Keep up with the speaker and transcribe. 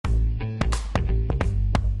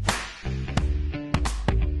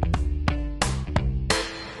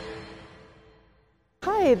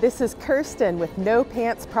Hi, this is Kirsten with No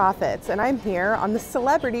Pants Profits, and I'm here on the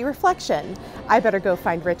Celebrity Reflection. I better go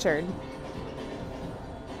find Richard.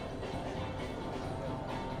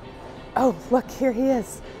 Oh, look, here he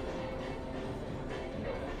is.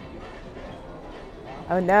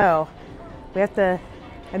 Oh no,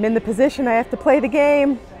 I'm in the position I have to play the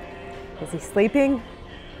game. Is he sleeping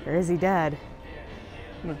or is he dead?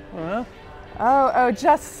 Oh,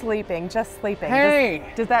 just sleeping, just sleeping.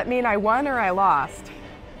 Hey! Does that mean I won or I lost?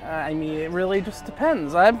 I mean, it really just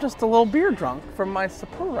depends. I'm just a little beer drunk from my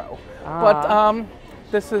Sapporo. But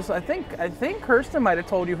this is, I think Kirsten might have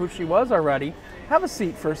told you who she was already. Have a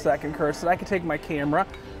seat for a second, Kirsten. I can take my camera.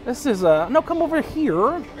 This is, no, come over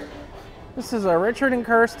here. This is Richard and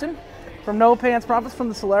Kirsten from No Pants Profits from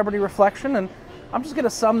the Celebrity Reflection, and I'm just going to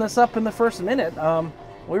sum this up in the first minute.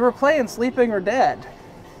 We were playing Sleeping or Dead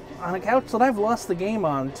on a couch that I've lost the game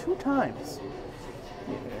on 2 times.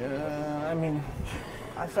 I mean,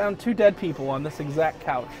 I found 2 dead people on this exact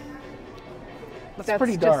couch. That's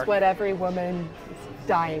pretty dark. That's just what every woman is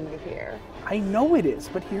dying to hear. I know it is,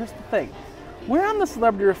 but here's the thing. We're on the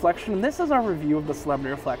Celebrity Reflection, and this is our review of the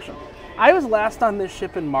Celebrity Reflection. I was last on this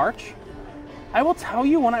ship in March. I will tell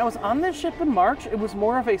you, when I was on this ship in March, it was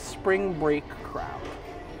more of a spring break crowd.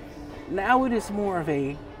 Now it is more of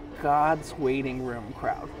a God's waiting room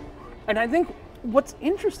crowd. And I think what's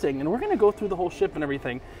interesting, and we're going to go through the whole ship and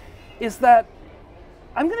everything, is that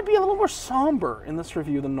I'm going to be a little more somber in this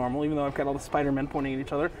review than normal, even though I've got all the Spider-Men pointing at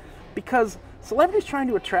each other, because Celebrity's trying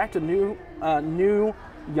to attract a new,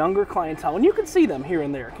 younger clientele. And you can see them here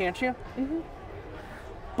and there, can't you? Mm-hmm.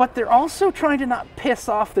 But they're also trying to not piss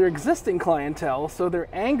off their existing clientele, so they're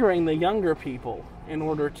angering the younger people in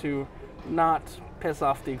order to not piss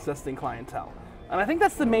off the existing clientele. And I think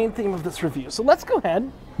that's the main theme of this review. So let's go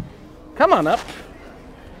ahead, come on up,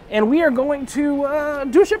 and we are going to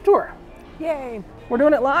do a ship tour. Yay. We're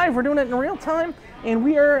doing it live, we're doing it in real time, and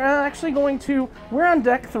we are actually we're on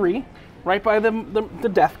deck 3, right by the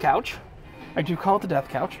death couch. I do call it the death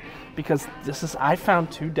couch, because I found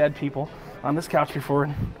 2 dead people on this couch before.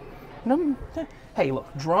 Hey, look,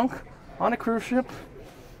 drunk on a cruise ship,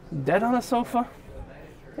 dead on a sofa.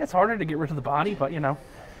 It's harder to get rid of the body, but you know.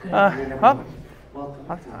 I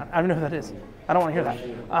don't know who that is. I don't want to hear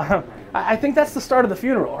that. I think that's the start of the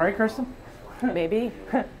funeral, right, Kirsten? Maybe.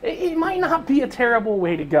 It might not be a terrible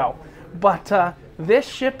way to go, but this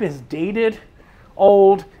ship is dated,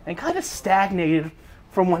 old, and kind of stagnated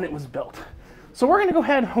from when it was built. So we're going to go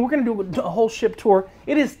ahead, we're going to do a whole ship tour.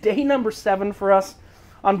 It is day number 7 for us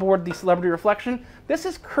on board the Celebrity Reflection. This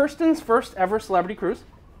is Kirsten's first ever celebrity cruise,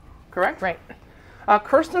 correct? Right.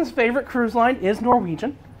 Kirsten's favorite cruise line is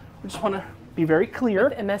Norwegian. I just want to be very clear.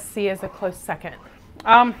 With MSC is a close second.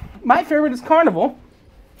 My favorite is Carnival,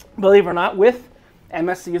 believe it or not, with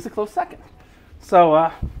MSC is a close second.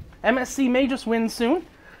 So MSC may just win soon.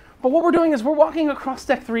 But what we're doing is we're walking across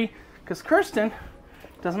deck 3 because Kirsten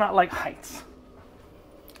does not like heights.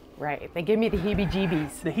 Right, they give me the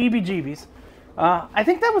heebie-jeebies. The heebie-jeebies. I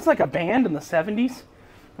think that was like a band in the 70s.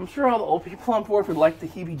 I'm sure all the old people on board would like the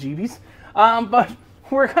heebie-jeebies. But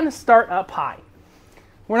we're going to start up high.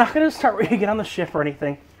 We're not going to start where you get on the ship or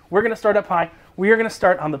anything. We're going to start up high. We are going to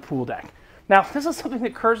start on the pool deck. Now, this is something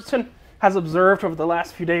that Kirsten has observed over the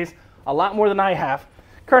last few days, a lot more than I have.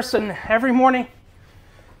 Kirsten, every morning,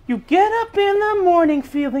 you get up in the morning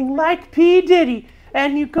feeling like P. Diddy,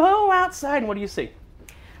 and you go outside, and what do you see?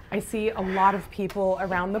 I see a lot of people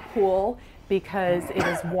around the pool because it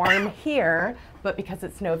is warm here, but because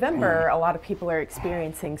it's November, a lot of people are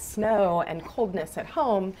experiencing snow and coldness at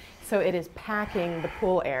home, so it is packing the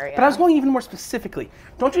pool area. But I was going even more specifically.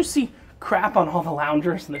 Don't you see crap on all the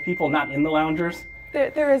loungers and the people not in the loungers?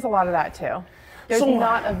 There is a lot of that too. There's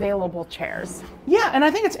not available chairs. Yeah, and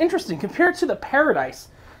I think it's interesting compared to the Paradise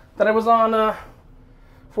that I was on, like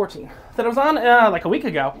a week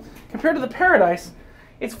ago. Compared to the Paradise,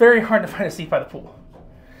 it's very hard to find a seat by the pool.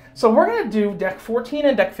 So we're going to do deck 14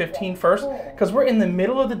 and deck 15 first, because we're in the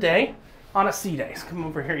middle of the day on a sea day. So come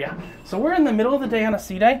over here, yeah. So we're in the middle of the day on a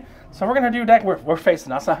sea day. So we're going to do we're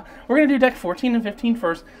facing us. We're going to do deck 14 and 15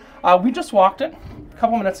 first. We just walked it a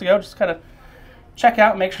couple minutes ago, just kind of check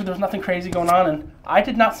out, make sure there's nothing crazy going on. And I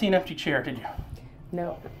did not see an empty chair, did you?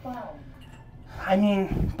 No. I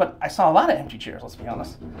mean, but I saw a lot of empty chairs, let's be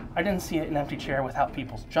honest. I didn't see an empty chair without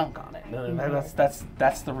people's junk on it.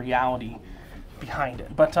 That's the reality behind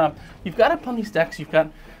it. But you've got up on these decks, you've got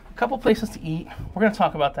a couple places to eat. We're going to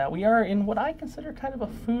talk about that. We are in what I consider kind of a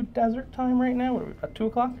food desert time right now. What are we, about 2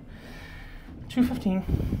 o'clock? 2:15.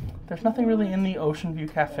 There's nothing really in the Ocean View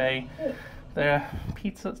Cafe. The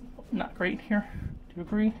pizza's not great here. Do you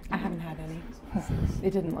agree? I haven't had any.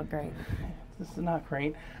 It didn't look great. This is not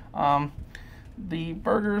great. The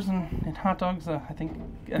burgers and hot dogs, I think...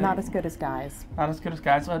 Not as good as Guys. Not as good as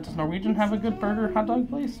Guys. Does Norwegian have a good burger hot dog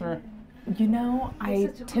place? Or? You know,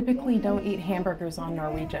 I typically don't eat hamburgers on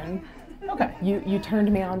Norwegian. Okay. You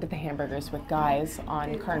turned me on to the hamburgers with Guys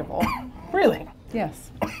on Carnival. Really?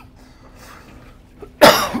 Yes.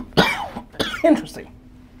 Interesting.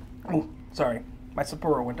 Oh, sorry. My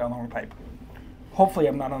Sapporo went down the wrong pipe. Hopefully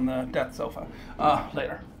I'm not on the death sofa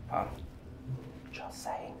later. Just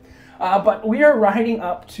saying. But we are riding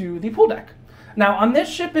up to the pool deck. Now, on this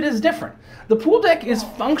ship, it is different. The pool deck is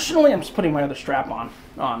functionally... I'm just putting my other strap on.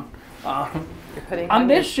 You're putting on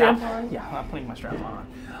this ship... on? Yeah, I'm putting my strap on.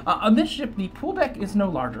 On this ship, the pool deck is no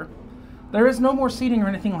larger. There is no more seating or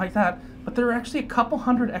anything like that, but there are actually a couple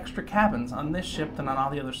hundred extra cabins on this ship than on all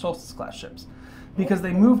the other Solstice class ships, because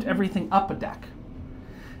they moved everything up a deck.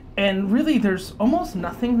 And really, there's almost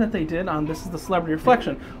nothing that they did on, this is the Celebrity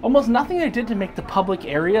Reflection, almost nothing they did to make the public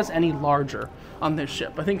areas any larger on this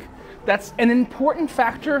ship. I think that's an important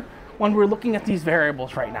factor when we're looking at these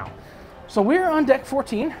variables right now. So we're on deck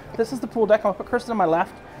 14. This is the pool deck. I'll put Kirsten on my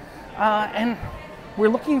left. And we're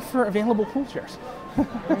looking for available pool chairs.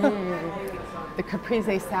 The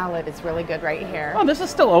caprese salad is really good right here. Oh, this is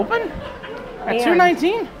still open? At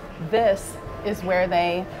 $2.19? This is where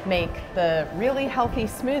they make the really healthy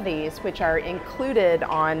smoothies, which are included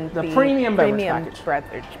on the premium beverage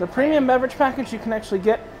package. The premium beverage package, you can actually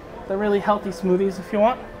get the really healthy smoothies if you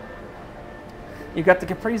want. You got the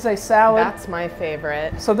caprese salad. That's my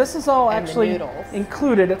favorite. So this is all actually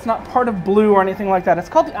included. It's not part of Blue or anything like that. It's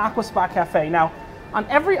called the Aqua Spa Cafe. Now, on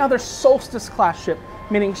every other Solstice class ship,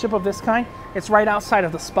 meaning ship of this kind, it's right outside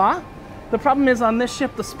of the spa. The problem is on this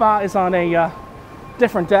ship, the spa is on a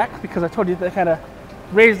different deck, because I told you they kind of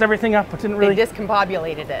raised everything up, but didn't really... They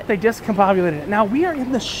discombobulated it. They discombobulated it. Now we are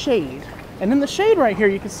in the shade, and in the shade right here,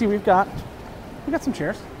 you can see we've got some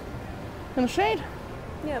chairs. In the shade?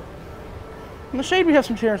 Yep. In the shade we have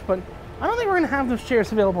some chairs, but I don't think we're going to have those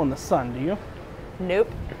chairs available in the sun, do you? Nope.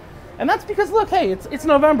 And that's because, look, hey, it's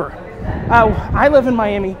November. I live in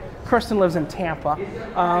Miami. Kirsten lives in Tampa.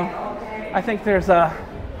 I think there's a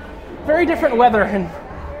very different weather in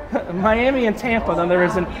Miami and Tampa than there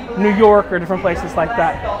is in New York or different places like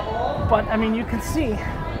that. But, I mean, you can see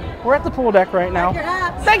we're at the pool deck right now.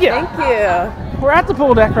 Thank you. Thank you. We're at the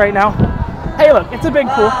pool deck right now. Hey, look, it's a big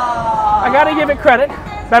pool. I got to give it credit.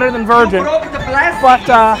 Better than Virgin. But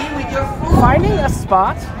finding a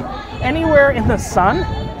spot anywhere in the sun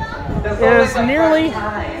is nearly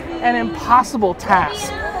an impossible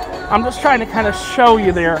task. I'm just trying to kind of show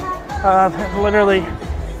you there, literally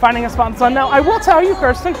finding a spot in the sun. Now, I will tell you,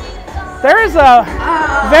 Kirsten, there is a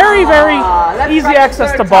very, very easy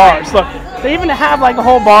access to bars. Look, they even have like a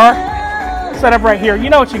whole bar set up right here. You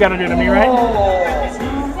know what you got to do to me, right?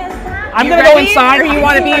 I'm going to go inside. Or you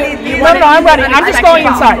want to be... No, I'm ready. I'm just going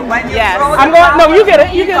inside. Yes. I'm going... No, you get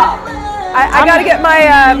it. You get it. I got to get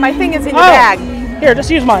my my thing is in your bag. Here,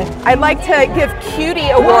 just use mine. I'd like to give cutie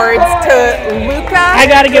awards to Luca. I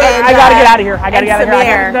got to get out of here. I got to get out of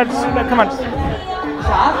here. Come on.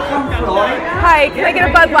 Hi, can I get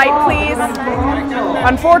a Bud Light, please?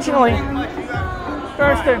 Unfortunately,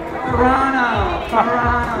 Kirsten,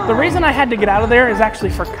 the reason I had to get out of there is actually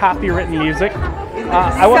for copywritten music.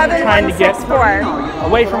 I wasn't trying to get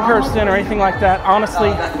away from Kirsten or anything like that. Honestly,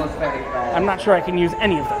 I'm not sure I can use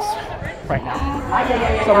any of this right now.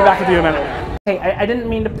 So I'll be back with you in a minute. Hey, I didn't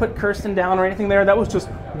mean to put Kirsten down or anything there. That was just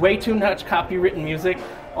way too much copywritten music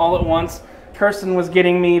all at once. Kirsten was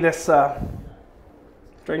getting me this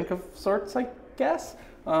drink of sorts, I guess.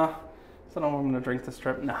 So I don't know if I'm going to drink this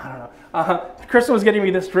trip. No, I don't know. Kirsten was getting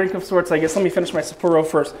me this drink of sorts, I guess. Let me finish my Sapporo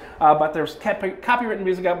first. But there's copywritten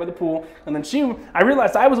music out by the pool. And then I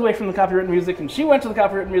realized I was away from the copywritten music, and she went to the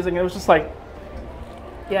copywritten music, and it was just like...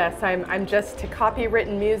 Yes, I'm just to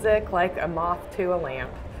copywritten music like a moth to a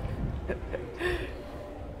lamp.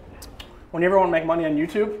 When you ever want to make money on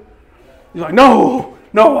YouTube, you're like, no,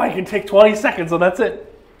 I can take 20 seconds, and that's it.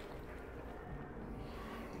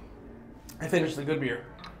 I finished the good beer.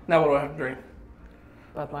 Now what do I have to drink?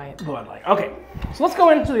 Bud Light. Bud Light. Okay, so let's go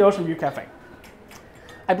into the Ocean View Cafe.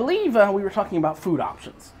 I believe we were talking about food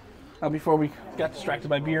options before we got distracted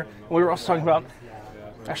by beer. We were also talking about,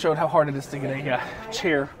 I showed how hard it is to get a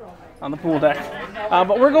chair on the pool deck.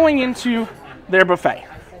 But we're going into their buffet.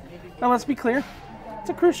 Now let's be clear, it's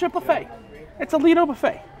a cruise ship buffet. It's a Lido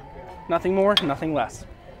buffet. Nothing more, nothing less.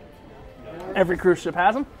 Every cruise ship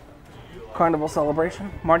has them. Carnival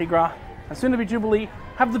Celebration, Mardi Gras, and soon to be Jubilee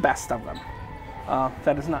have the best of them.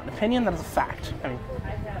 That is not an opinion, that is a fact. I mean,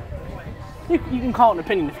 you can call it an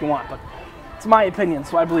opinion if you want, but it's my opinion,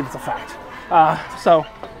 so I believe it's a fact. So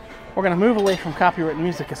we're going to move away from copyrighted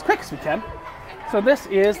music as quick as we can. So this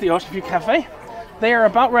is the Ocean View Cafe. They are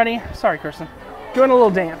about ready. Sorry, Kirsten. Doing a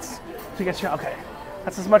little dance to get you. Okay,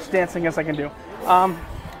 that's as much dancing as I can do.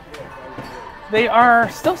 They are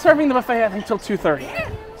still serving the buffet, I think, till 2:30.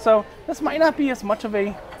 So this might not be as much of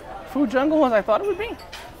a food jungle as I thought it would be.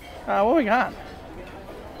 What we got?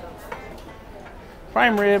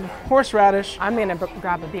 Prime rib, horseradish. I'm gonna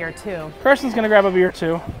grab a beer too. Kirsten's gonna grab a beer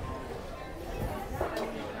too.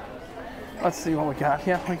 Let's see what we got.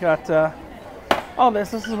 Yeah, we got all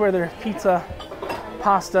this. This is where their pizza,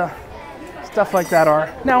 pasta, stuff like that are.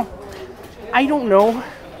 Now, I don't know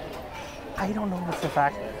if it's the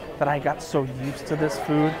fact that I got so used to this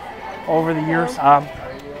food over the years.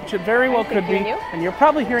 Which it very well could be. And you're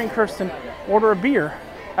probably hearing Kirsten order a beer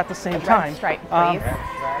at the same time. Red Stripe, please.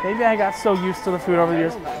 Maybe I got so used to the food over the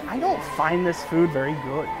years. I don't find this food very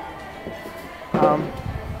good.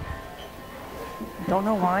 Don't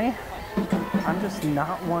know why. I'm just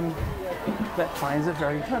not one that finds it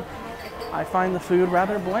very good. I find the food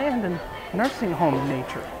rather bland and nursing home in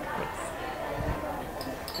nature.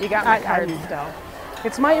 You got my card still.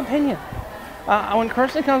 It's my opinion. When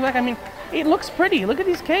Kirsten comes back, I mean, it looks pretty. Look at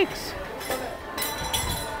these cakes.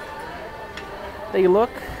 They look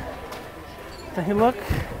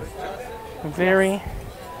very,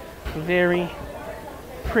 very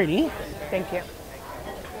pretty. Thank you.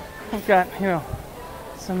 We've got,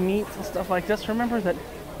 some meat and stuff like this. Remember that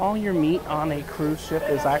all your meat on a cruise ship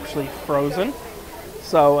is actually frozen.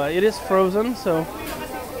 So it is frozen, so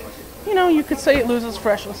you could say it loses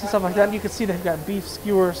freshness and stuff like that. You can see they've got beef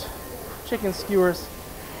skewers, chicken skewers.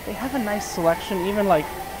 They have a nice selection, even like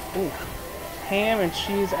ham and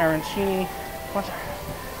cheese, arancini.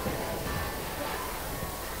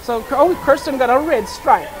 So, Kirsten got a red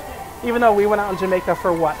stripe, even though we went out in Jamaica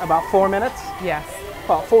for what, about 4 minutes? Yes.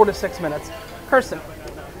 Well, 4 to 6 minutes. Kirsten,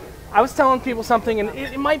 I was telling people something, and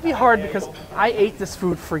it might be hard because I ate this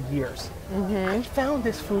food for years. I found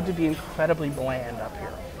this food to be incredibly bland up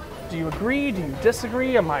here. Do you agree? Do you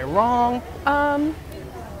disagree? Am I wrong?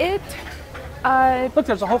 Look,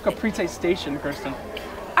 there's a whole caprese station, Kirsten.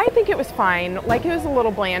 I think it was fine. Like, it was a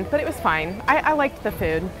little bland, but it was fine. I liked the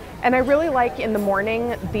food. And I really like in the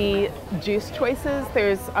morning the juice choices.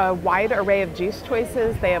 There's a wide array of juice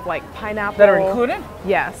choices. They have like pineapple. That are included?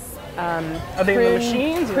 Yes. Are they in the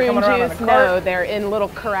machines? Or Prune coming around juice? on a cart? No, they're in little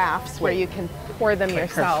carafes where you can pour them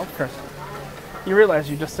yourself. Kirsten, you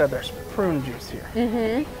realize you just said there's prune juice here.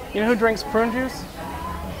 You know who drinks prune juice?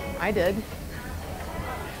 I did.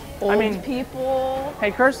 Old people.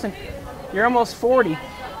 Hey, Kirsten, you're almost 40.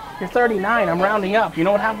 You're 39. I'm rounding up. You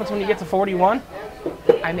know what happens when you get to 41?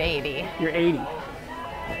 I'm 80. You're 80.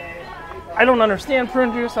 I don't understand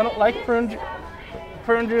prune juice. I don't like prune juice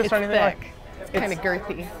or anything thick. like. It's kind of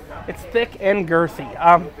girthy. It's thick and girthy.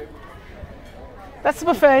 That's the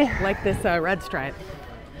buffet. Like this Red Stripe.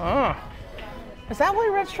 Oh, is that why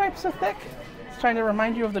Red Stripe's so thick? It's trying to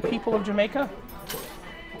remind you of the people of Jamaica.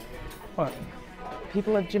 What?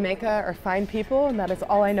 People of Jamaica are fine people, and that is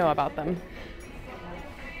all I know about them.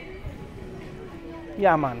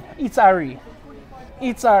 Yeah, man. Itzari.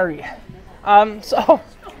 So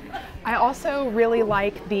I also really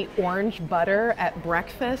like the orange butter at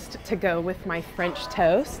breakfast to go with my French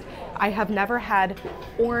toast. I have never had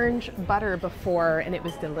orange butter before, and it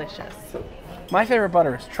was delicious. my favorite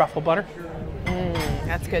butter is truffle butter.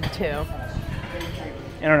 That's good too.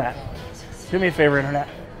 Internet, do me a favor, Internet.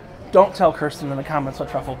 Don't tell Kirsten in the comments what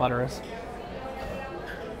truffle butter is.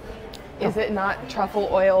 Is it not truffle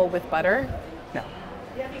oil with butter? No.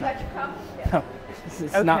 Yeah, you got your cup? No,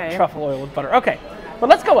 it's not truffle oil with butter. Okay, but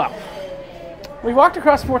let's go out. We walked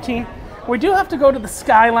across 14. We do have to go to the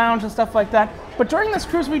Sky Lounge and stuff like that. But during this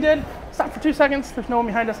cruise we did, stop for 2 seconds, there's no one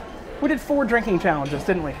behind us. We did 4 drinking challenges,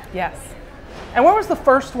 didn't we? Yes. And what was the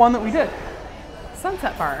first one that we did?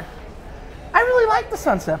 Sunset bar. I really like the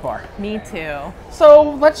Sunset Bar. Me too.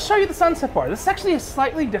 So let's show you the Sunset Bar. This is actually a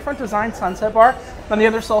slightly different designed Sunset Bar than the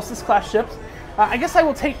other Solstice class ships. I guess I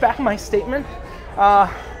will take back my statement.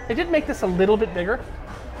 They did make this a little bit bigger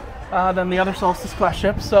than the other Solstice class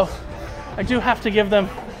ships, so I do have to give them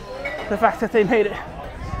the fact that they made it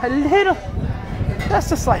a little,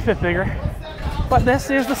 just a slight bit bigger. But this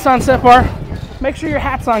is the Sunset Bar. Make sure your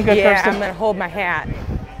hat's on good, Yeah, Kirsten. I'm gonna hold my hat.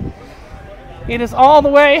 It is all the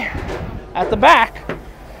way at the back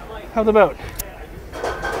of the boat.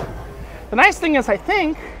 The nice thing is, I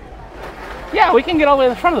think, yeah, we can get all the way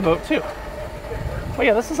to the front of the boat too. But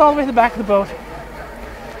yeah, this is all the way to the back of the boat.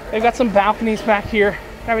 They've got some balconies back here,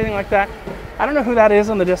 everything like that. I don't know who that is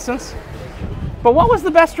in the distance. But what was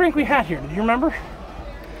the best drink we had here? Do you remember?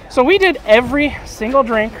 So we did every single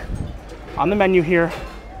drink on the menu here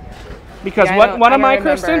Because Yeah, what am I,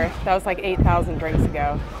 remember. Kirsten? That was like 8,000 drinks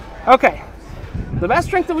ago. Okay. The best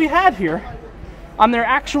drink that we had here on their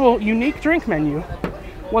actual unique drink menu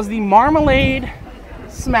was the Marmalade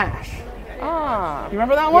Smash. Ah. You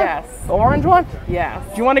remember that one? Yes. The orange one? Yes.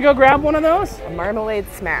 Do you want to go grab one of those? A marmalade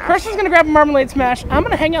smash. Kirsten's going to grab a Marmalade Smash. I'm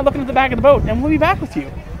going to hang out looking at the back of the boat, and we'll be back with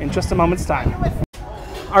you in just a moment's time.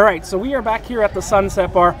 All right, so we are back here at the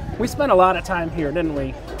Sunset Bar. We spent a lot of time here, didn't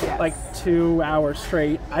we? Yes. Like 2 hours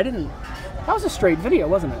straight. That was a straight video,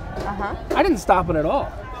 wasn't it? Uh-huh. I didn't stop it at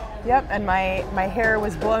all. Yep, and my hair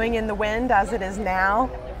was blowing in the wind as it is now.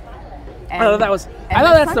 And, I thought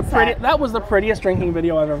that was the prettiest drinking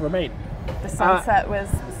video I've ever made. The sunset was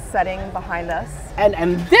setting behind us.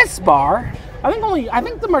 And this bar, I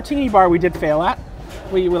think the martini bar we did fail at.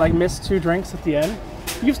 We like missed 2 drinks at the end.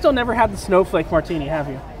 You've still never had the snowflake martini, have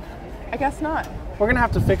you? I guess not. We're gonna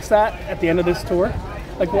have to fix that at the end of this tour.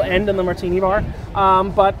 Like we'll end in the martini bar.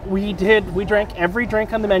 But we drank every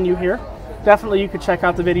drink on the menu here. Definitely you could check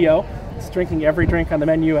out the video. It's drinking every drink on the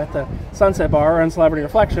menu at the Sunset Bar or in Celebrity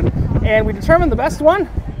Reflection. And we determined the best one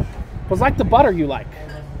was like the butter you like.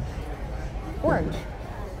 Orange.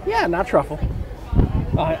 Yeah, not truffle.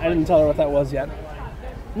 I didn't tell her what that was yet.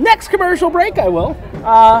 Next commercial break I will.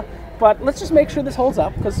 But let's just make sure this holds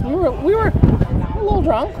up because we were a little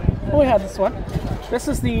drunk when we had this one. This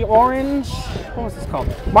is the orange, what was this called?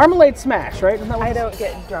 Marmalade Smash, right? Isn't that what I don't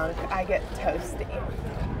get drunk, I get toasty.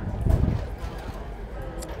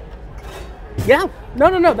 Yeah, no,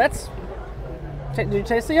 did you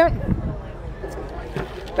taste it yet?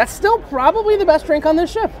 That's still probably the best drink on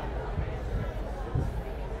this ship.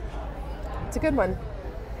 It's a good one.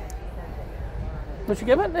 Would you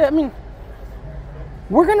give it? I mean,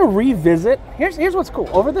 we're gonna revisit, here's what's cool.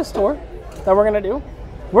 Over this tour that we're gonna do,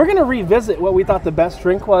 we're gonna revisit what we thought the best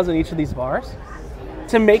drink was in each of these bars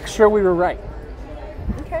to make sure we were right.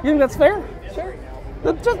 Okay. You think that's fair? Sure.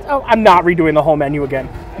 I'm not redoing the whole menu again.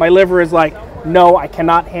 My liver is like, no, I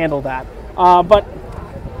cannot handle that. But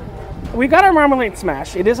we got our Marmalade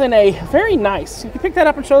Smash. It is in a very nice, you can pick that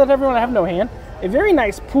up and show that to everyone. I have no hand. A very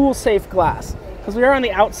nice pool-safe glass because we are on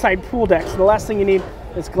the outside pool deck, so the last thing you need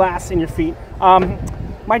is glass in your feet.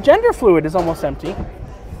 My gender fluid is almost empty.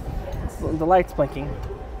 The light's blinking.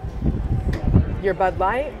 Your Bud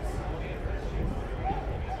Light?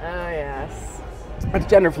 Oh, yes. It's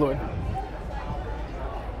gender fluid.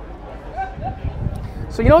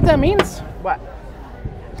 So you know what that means? What?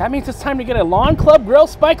 That means it's time to get a Lawn Club Grill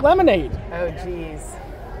Spike Lemonade. Oh, geez.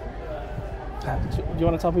 Do you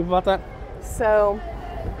want to tell people about that? So,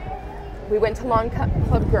 we went to Lawn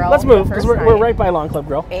Club Grill. Let's move, because we're right by Lawn Club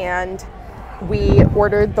Grill. And we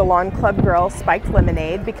ordered the Lawn Club Grill Spiked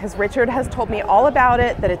Lemonade because Richard has told me all about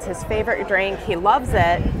it, that it's his favorite drink. He loves it.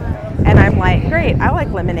 And I'm like, great, I like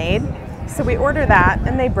lemonade. So we order that,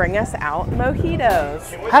 and they bring us out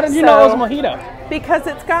mojitos. How did you know it was a mojito? Because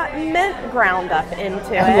it's got mint ground up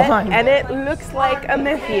into it, lime. and it looks like a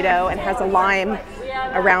mojito and has a lime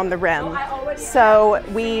around the rim. So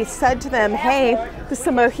we said to them, hey, this is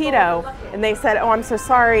a mojito. And they said, oh, I'm so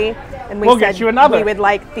sorry. And We'll get you another. We would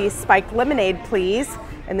like the spiked lemonade, please.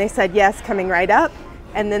 And they said, yes, coming right up.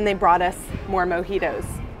 And then they brought us more mojitos.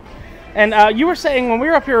 And you were saying when we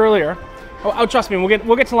were up here earlier, oh, trust me, we'll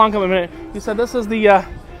get to Lawn Club in a minute. You said this is the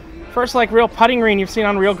first like real putting green you've seen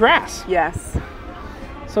on real grass. Yes.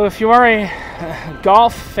 So if you are a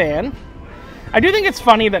golf fan, I do think it's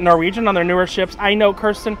funny that Norwegian on their newer ships, I know,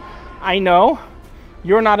 Kirsten, I know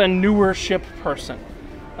you're not a newer ship person.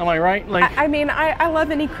 Am I right? Like, I mean, I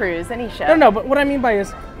love any cruise, any ship. No, but what I mean by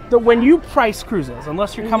is that when you price cruises,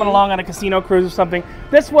 unless you're coming along on a casino cruise or something,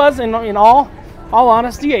 this was, in all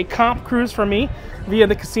honesty, a comp cruise for me via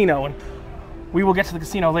the casino. And we will get to the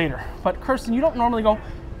casino later. But Kirsten, you don't normally go,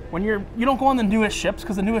 you don't go on the newest ships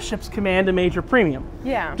because the newest ships command a major premium.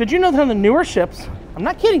 Yeah. Did you know that on the newer ships, I'm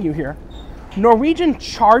not kidding you here, Norwegian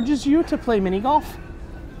charges you to play mini golf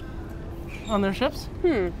on their ships?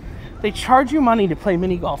 They charge you money to play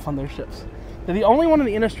mini golf on their ships. They're the only one in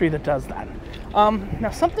the industry that does that.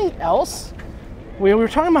 Now something else, we were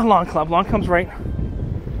talking about Lawn Club. Lawn Club's right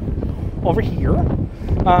over here.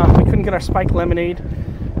 We couldn't get our spiked lemonade.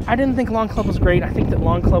 I didn't think Lawn Club was great. I think that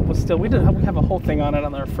Lawn Club was still, we have a whole thing on it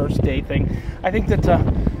on our first day thing. I think that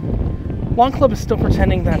Lawn Club is still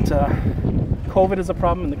pretending that COVID is a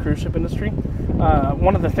problem in the cruise ship industry.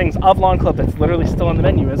 One of the things of Lawn Club that's literally still on the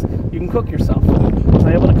menu is you can cook yourself. Was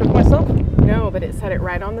I able to cook myself? No, but it said it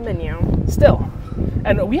right on the menu. Still.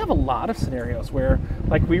 And we have a lot of scenarios where,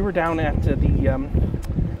 like we were down at the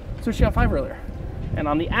Sushi on 5 earlier. And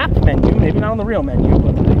on the app menu, maybe not on the real menu,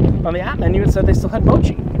 but on the app menu it said they still had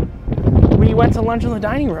mochi. We went to lunch in the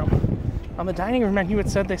dining room. On the dining room menu, it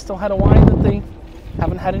said they still had a wine that they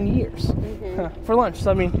haven't had in years for lunch.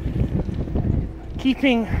 So, I mean,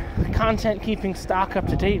 keeping content, keeping stock up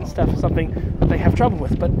to date and stuff is something that they have trouble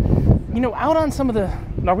with. But, you know, out on some of the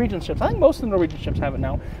Norwegian ships, I think most of the Norwegian ships have it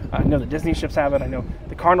now. I know the Disney ships have it. I know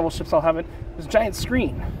the Carnival ships all have it. There's a giant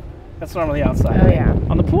screen that's normally outside. Oh, yeah.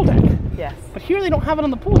 On the pool deck. Yes. But here they don't have it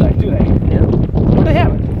on the pool deck, do they? No. Where do they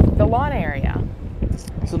have it? The lawn area.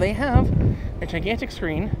 So they have a gigantic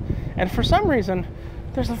screen, and for some reason,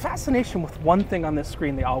 there's a fascination with one thing on this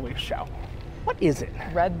screen they always shout. What is it?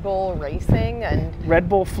 Red Bull racing and Red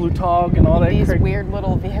Bull, Flutog, and all that. these weird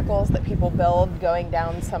little vehicles that people build going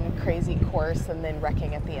down some crazy course and then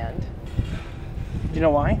wrecking at the end. Do you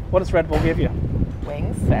know why? What does Red Bull give you?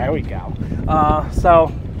 Wings. There we go.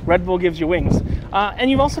 So Red Bull gives you wings.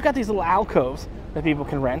 And you've also got these little alcoves that people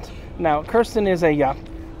can rent. Now, Kirsten is a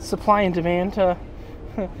supply and demand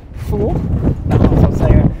fool. No, that's what I'm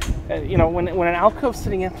saying. You know, when an alcove's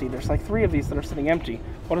sitting empty, there's like 3 of these that are sitting empty.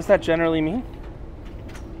 What does that generally mean?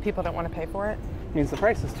 People don't want to pay for it. It means the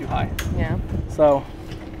price is too high. Yeah. So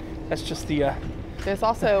that's just the... There's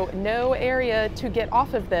also no area to get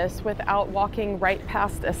off of this without walking right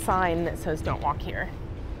past a sign that says don't walk here.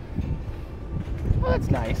 Oh, that's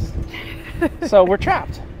nice. So we're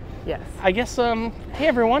trapped. Yes. I guess, hey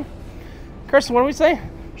everyone. Kirsten, what do we say?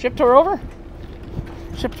 Ship tour over?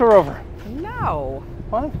 Ship tour over. No.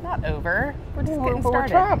 What? Not over. We're just getting We're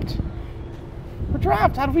started. trapped. We're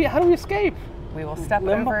trapped. How do we escape? We will step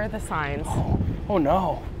Limbo. over the signs. Oh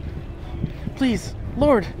no. Please,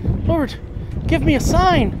 Lord, give me a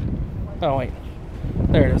sign. Oh wait,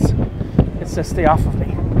 there it is. It says stay off of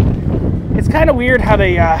me. It's kind of weird how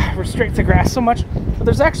they restrict the grass so much, but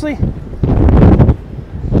there's actually 2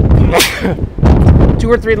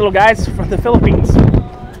 or 3 little guys from the Philippines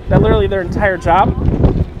that literally their entire job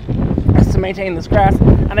is to maintain this grass.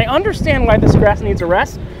 And I understand why this grass needs a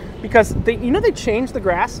rest, because they changed the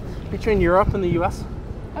grass between Europe and the US.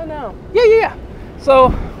 Oh no. Yeah.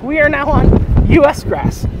 So we are now on US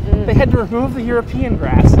grass. They had to remove the European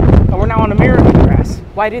grass, and we're now on American grass.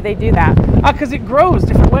 Why do they do that? Because it grows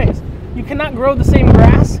different ways. You cannot grow the same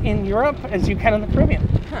grass in Europe as you can in the Caribbean.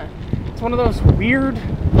 Huh. It's one of those weird,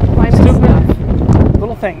 Climate stupid stuff.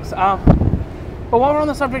 little things. But while we're on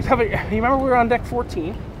the subject of it, you remember we were on deck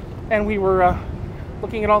 14, and we were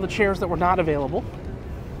looking at all the chairs that were not available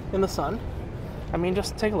in the sun. I mean,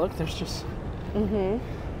 just take a look. There's just... And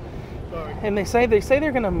they say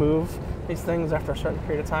they're going to move these things after a certain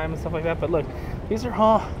period of time and stuff like that. But look, these are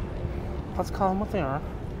all... Let's call them what they are.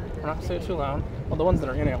 We're not going to say it too loud. Well, the ones that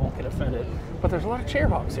are in it won't get offended. But there's a lot of chair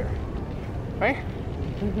hogs here. Right?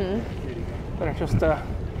 That are just...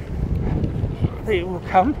 they will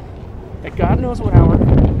come at God knows what hour,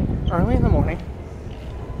 early in the morning,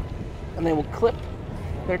 and they will clip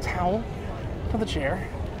their towel to the chair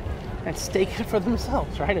and stake it for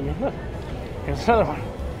themselves, right? I mean, look, here's another one.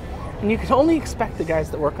 And you can only expect the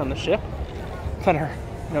guys that work on the ship, that are,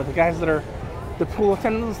 the guys that are the pool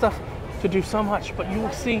attendants and stuff, to do so much. But you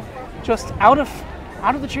will see, just out of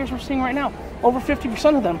the chairs we're seeing right now, over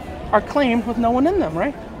 50% of them are claimed with no one in them,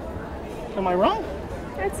 right? Am I wrong?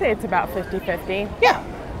 I'd say it's about 50-50. Yeah,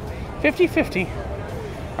 50-50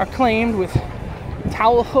 are claimed with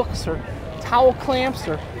towel hooks or towel clamps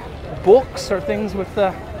or books or things with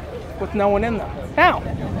no one in them. Now,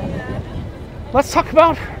 let's talk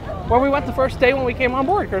about where we went the first day when we came on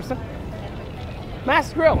board, Kirsten.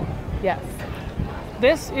 Mass Grill. Yes.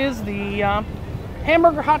 This is the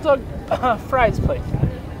hamburger, hot dog, fries place.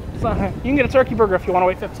 So, you can get a turkey burger if you want to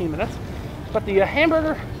wait 15 minutes, but the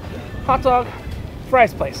hamburger, hot dog,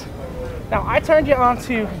 fries place. Now, I turned you on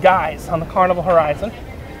to Guys on the Carnival Horizon.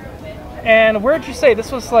 And where'd you say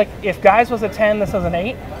this was like, if Guys was a 10, this was an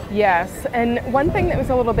 8? Yes, and one thing that was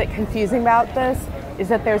a little bit confusing about this is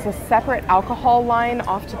that there's a separate alcohol line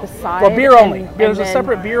off to the side. Well, beer only. There's a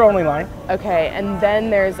separate beer only line. Okay, and then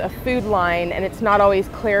there's a food line, and it's not always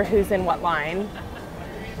clear who's in what line.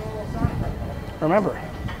 Remember,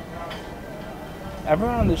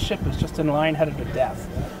 everyone on this ship is just in line headed to death.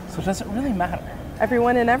 So does it really matter?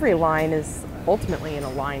 Everyone in every line is ultimately in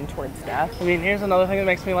a line towards death. I mean, here's another thing that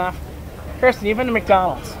makes me laugh. Kirsten, you've been to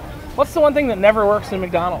McDonald's. What's the one thing that never works in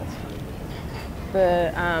McDonald's?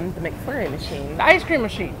 The McFlurry machine. The ice cream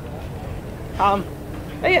machine.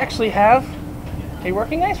 They actually have a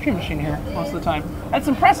working ice cream machine here most of the time. That's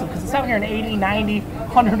impressive because it's out here in 80, 90,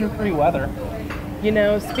 100-degree weather. You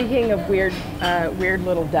know, speaking of weird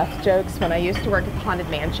little death jokes, when I used to work at the Haunted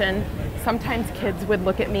Mansion, sometimes kids would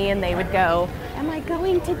look at me and they would go, "Am I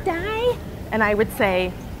going to die?" And I would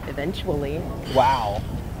say, "Eventually." Wow.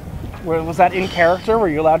 Was that in character? Were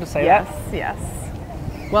you allowed to say that? Yes.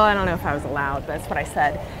 Well, I don't know if I was allowed, but that's what I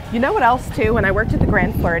said. You know what else too? When I worked at the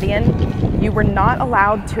Grand Floridian, you were not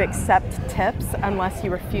allowed to accept tips unless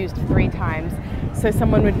you refused 3 times. So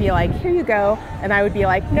someone would be like, here you go. And I would be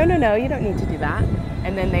like, no, no, no, you don't need to do that.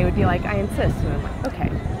 And then they would be like, I insist. And I'm like, okay.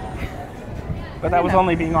 But that was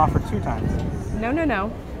only being offered 2 times. No, no,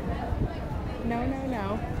 no. No, no,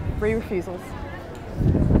 no. 3 refusals.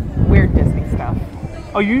 Weird Disney stuff.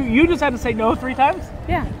 Oh, you just had to say no 3 times?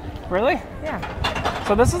 Yeah. Really? Yeah.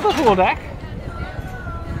 So this is the pool deck.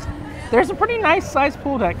 There's a pretty nice sized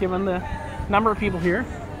pool deck given the number of people here.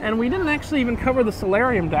 And we didn't actually even cover the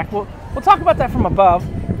solarium deck. We'll talk about that from above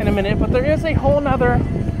in a minute, but there is a whole nother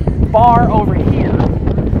bar over here.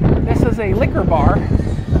 This is a liquor bar.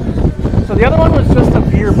 So the other one was just a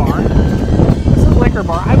beer bar. This is a liquor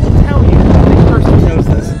bar. I will tell you, I think Kirsten knows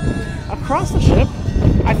this. Across the ship,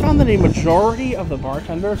 I found that a majority of the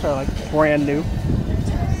bartenders are like brand new.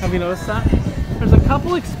 Have you noticed that? There's a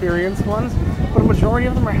couple experienced ones, but a majority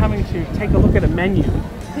of them are having to take a look at a menu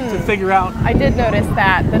to figure out. I did notice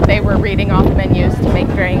that they were reading off menus to make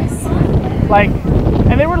drinks. Like,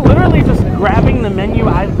 and they were literally just grabbing the menu.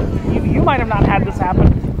 You might have not had this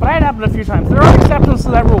happen, but I had happened a few times. There are exceptions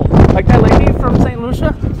to that rule. Like that lady from St.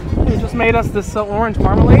 Lucia who just made us this orange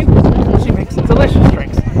marmalade. She makes delicious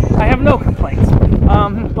drinks. I have no complaints.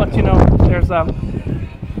 But you know, there's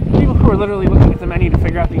people who are literally looking at the menu to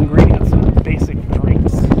figure out the ingredients of basic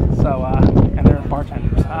drinks. So, and they're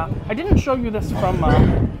bartenders. I didn't show you this from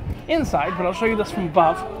inside, but I'll show you this from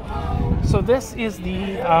above. So this is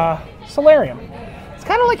the solarium. It's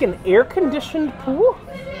kind of like an air-conditioned pool.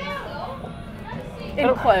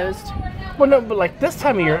 Enclosed. Well, no, but like this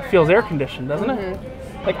time of year, it feels air-conditioned, doesn't it?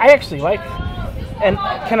 Like, I actually like. And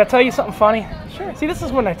can I tell you something funny? Sure. See, this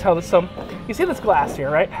is when I tell this. So, you see this glass here,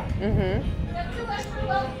 right?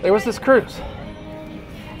 There was this cruise.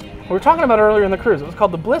 We were talking about it earlier in the cruise. It was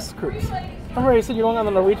called the Bliss Cruise. Remember you said you're going on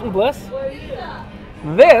the Norwegian Bliss?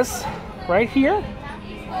 This, right here,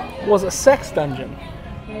 was a sex dungeon.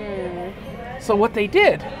 So what they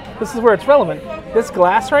did, this is where it's relevant, this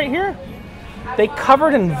glass right here, they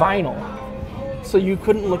covered in vinyl so you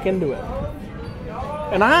couldn't look into it.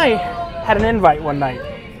 And I had an invite one night.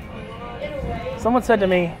 Someone said to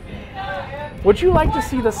me, would you like to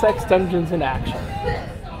see the sex dungeons in action?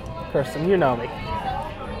 Kirsten, you know me.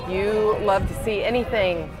 You love to see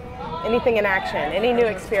anything in action, any new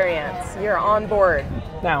experience. You're on board.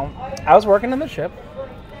 Now, I was working on the ship.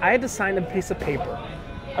 I had to sign a piece of paper.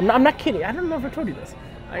 I'm not kidding. I don't know if I told you this.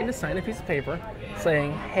 I had to sign a piece of paper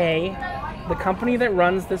saying, hey, the company that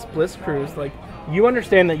runs this Bliss Cruise, like, you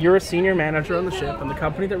understand that you're a senior manager on the ship, and the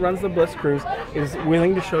company that runs the Bliss Cruise is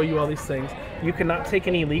willing to show you all these things. You cannot take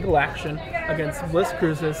any legal action against Bliss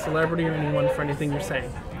Cruises, celebrity, or anyone for anything you're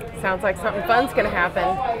saying. Sounds like something fun's gonna happen.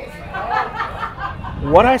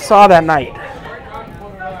 What I saw that night.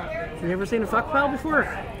 Have you ever seen a fuck pile before?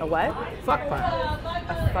 A what? Fuck pile.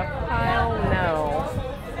 A fuck pile? No.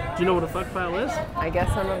 Do you know what a fuck pile is? I guess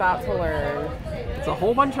I'm about to learn. It's a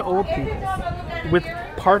whole bunch of old people with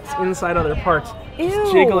parts inside other parts just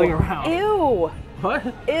Ew. jiggling around. Ew. What?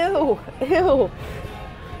 Ew. Ew.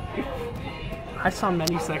 I saw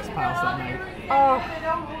many sex piles that night. Oh.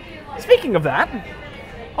 Speaking of that,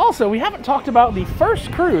 also, we haven't talked about the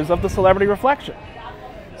first cruise of the Celebrity Reflection.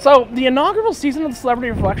 So, the inaugural season of the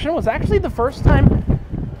Celebrity Reflection was actually the first time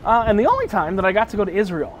and the only time that I got to go to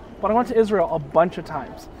Israel. But I went to Israel a bunch of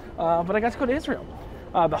times. But I got to go to Israel.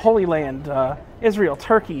 The Holy Land, Israel,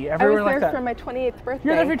 Turkey, everywhere like that. I was there for my 20th birthday.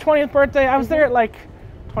 You're there for your 20th birthday. I was there at like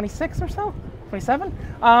 26 or so? 27?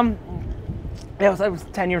 Yeah, it was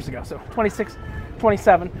 10 years ago, so 26,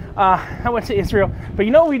 27. I went to Israel. But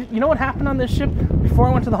you know what happened on this ship before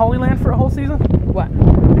I went to the Holy Land for a whole season? What?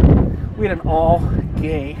 We had an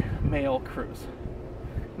all-gay male cruise.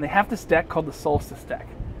 And they have this deck called the Solstice deck.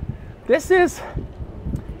 This is...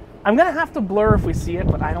 I'm going to have to blur if we see it,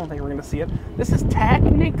 but I don't think we're going to see it. This is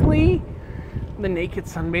technically the naked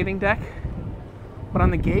sunbathing deck. But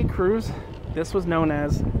on the gay cruise, this was known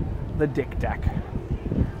as the dick deck.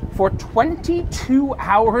 For 22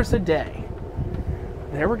 hours a day,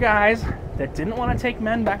 there were guys that didn't want to take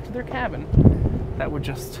men back to their cabin that would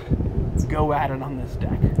just go at it on this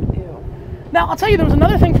deck. Ew. Now, I'll tell you, there was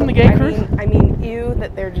another thing from the gay cruise. I mean, ew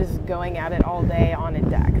that they're just going at it all day on a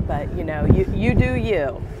deck. But, you know, you do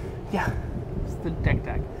you. Yeah, it's the deck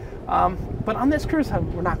deck. But on this cruise,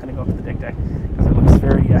 we're not going to go up to the deck deck because it looks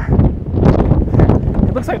very,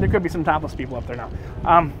 it looks like there could be some topless people up there now.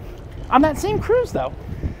 On that same cruise, though,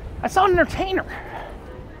 I saw an entertainer.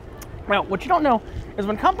 Well, what you don't know is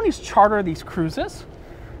when companies charter these cruises,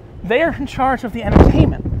 they are in charge of the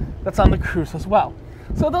entertainment that's on the cruise as well.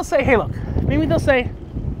 So they'll say, hey, look, maybe they'll say,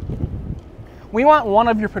 we want one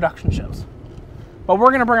of your production shows, but we're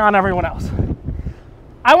going to bring on everyone else.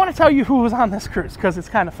 I want to tell you who was on this cruise because it's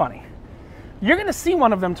kind of funny. You're going to see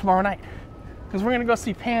one of them tomorrow night because we're going to go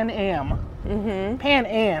see Pan Am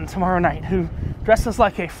tomorrow night, who dresses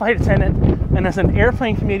like a flight attendant and is an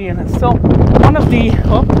airplane comedian and still one of the,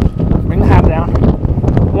 oh, bring the hat down.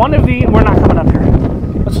 One of the, we're not coming up here.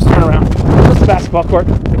 Let's just turn around. This is the basketball court.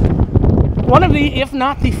 One of the, if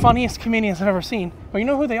not the funniest comedians I've ever seen. But you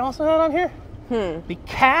know who they also had on here? The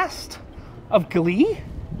cast of Glee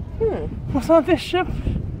was on this ship.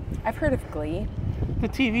 I've heard of Glee. The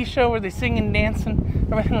TV show where they sing and dance and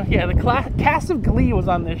everything. Yeah, the cast of Glee was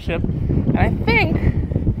on this ship.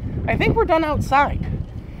 And I think we're done outside.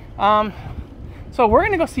 So we're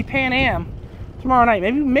gonna go see Pan Am tomorrow night.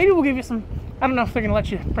 Maybe we'll give you some, I don't know if they're gonna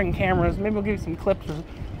let you bring cameras. Maybe we'll give you some clips or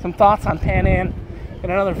some thoughts on Pan Am in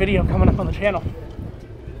another video coming up on the channel.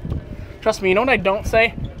 Trust me, you know what I don't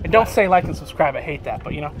say? I don't say like and subscribe. I hate that.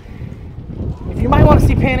 But you know, if you might want to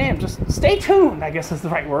see Pan Am, just stay tuned, I guess is the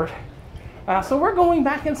right word. So we're going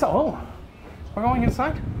back inside. Oh, we're going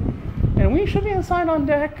inside. And we should be inside on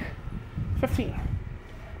deck 15.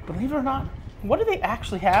 Believe it or not, what do they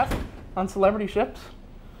actually have on celebrity ships?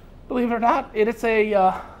 Believe it or not, it's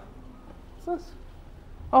a, what's this?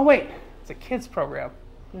 Oh wait, it's a kids program.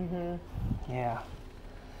 Yeah.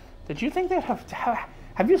 Did you think they'd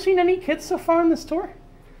have you seen any kids so far on this tour?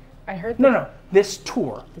 I heard No, this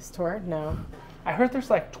tour. This tour? No. I heard there's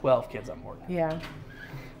like 12 kids on board. Yeah.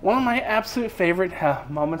 One of my absolute favorite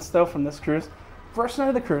moments, though, from this cruise, first night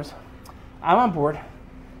of the cruise, I'm on board.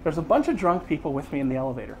 There's a bunch of drunk people with me in the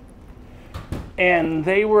elevator. And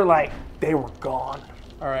they were gone,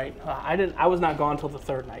 all right? I was not gone until the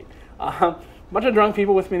third night. A bunch of drunk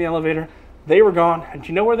people with me in the elevator. They were gone. And do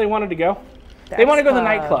you know where they wanted to go? They wanted to go to the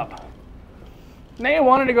nightclub. They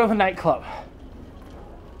wanted to go to the nightclub.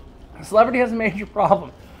 Celebrity has a major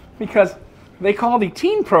problem because they call the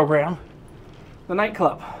teen program the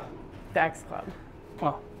nightclub. The X Club.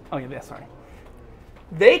 Well, oh yeah, sorry.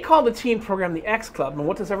 They call the teen program the X Club, and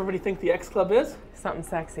what does everybody think the X Club is? Something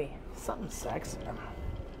sexy. Something sexy.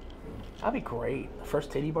 That'd be great. The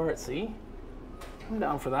first titty bar at sea. I'm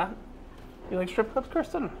down for that. You like strip clubs,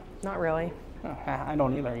 Kirsten? Not really. Oh, I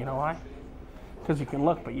don't either. You know why? Because you can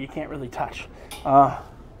look, but you can't really touch.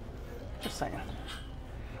 Just saying.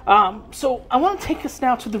 So I want to take us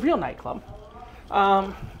now to the real nightclub.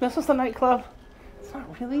 This is the nightclub. It's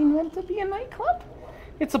not really meant to be a nightclub.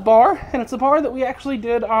 It's a bar, and it's a bar that we actually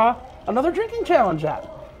did another drinking challenge at.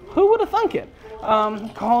 Who would have thunk it?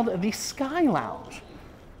 Called the Sky Lounge.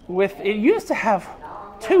 It used to have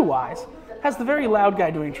 2 Ys. Has the very loud guy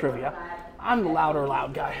doing trivia. I'm the louder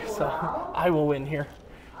loud guy, so I will win here.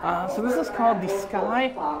 So this is called the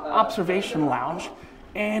Sky Observation Lounge,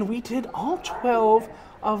 and we did all 12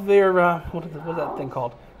 of their, what is that thing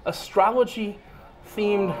called?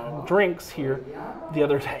 Astrology-themed drinks here the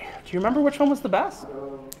other day. Do you remember which one was the best?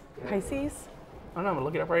 Pisces? I don't know, I'm gonna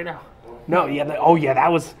look it up right now. No, yeah,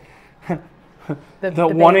 that was the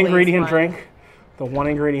one Bailey's ingredient one. drink. The one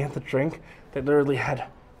ingredient drink that literally had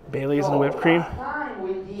Bailey's and whipped cream.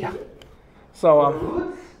 Yeah.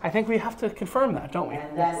 So I think we have to confirm that, don't we?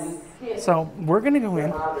 So we're gonna go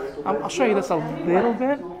in. I'll show you this a little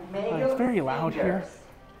bit. It's very loud here.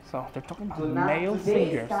 So they're talking about male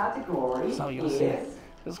singers. So you'll see it.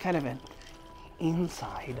 This is kind of an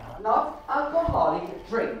inside. Not alcoholic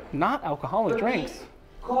drink. Not alcoholic drinks.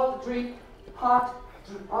 Cold drink, hot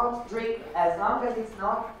drink, as long as it's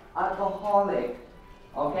not alcoholic.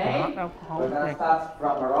 Okay? Not alcoholic We're gonna drink. start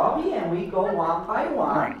from Robbie and we go one by one.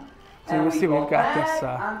 All right. So And you we see go we've got back this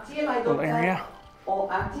until I little don't area. have,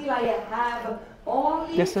 until I have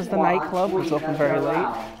only This is the one nightclub. It's open sweetness very late.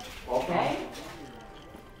 around. Okay?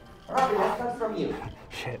 Robbie, let's start from you.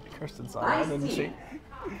 Shit, Kirsten saw that, didn't Iced she? tea.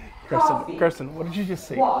 Coffee. Kirsten, what did you just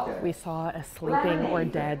see? Water. We saw a sleeping or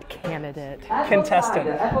dead candidate. Contestant.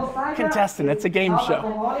 Apple cider Contestant, it's a game show.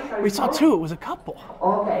 non-alcoholic or We saw no? 2, it was a couple.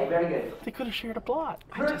 Okay, very good. They could have shared a plot.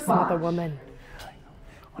 I just saw the woman.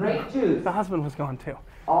 Grape juice. The husband was gone too.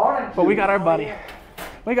 Orange But we got juice. our buddy.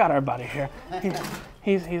 We got our buddy here.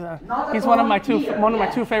 He's one of my two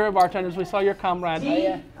favorite bartenders. We saw your comrade.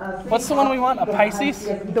 What's the one we want? A Pisces?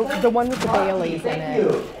 The one with the Baileys in Thank it.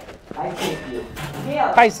 you. I thank you.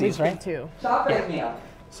 Milk. Pisces, right? Too. Chocolate milk.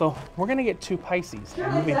 So we're gonna get 2 Pisces,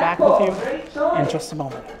 and we'll be back with you in just a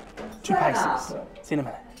moment. 2 Pisces. See you in a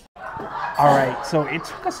minute. All right, so it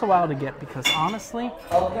took us a while to get because honestly,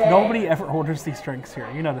 nobody ever orders these drinks here.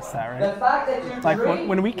 You noticed that, The right? fact that you It's like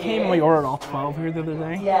when we came and we ordered all 12 here the other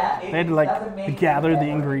day, they had to like gather the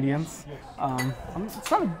ingredients. It's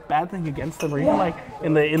not a bad thing against them, or even like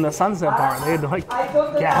in the Sunset Bar, they had to like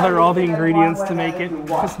gather all the ingredients to make it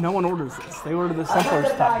because no one orders this. They order the simpler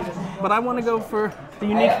stuff. But I want to go for the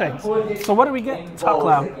unique things. So what do we get? Talk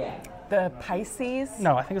loud. The Pisces?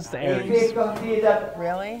 No, I think it's the Aries.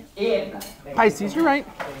 Really? Pisces, you're right.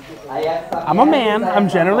 I'm a man. I'm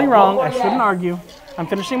generally wrong. I shouldn't argue. I'm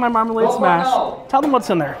finishing my marmalade smash. Tell them what's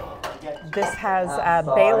in there. This has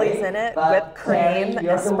Bailey's in it, whipped cream,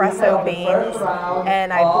 espresso beans,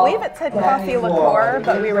 and I believe it said coffee liqueur,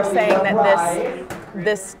 but we were saying that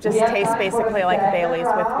this just tastes basically like Bailey's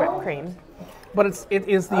with whipped cream. But it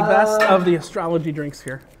is the best of the astrology drinks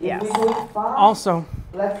here. Yes. Also,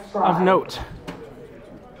 of note,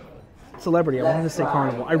 Celebrity, I wanted to say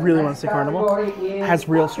Carnival. I really want to say Carnival. Has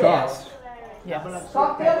real straws. Yes.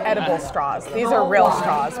 Edible straws. These are real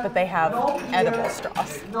straws, but they have edible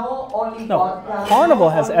straws. No, Carnival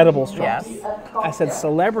has edible straws. Yes. I said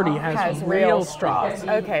Celebrity has real straws.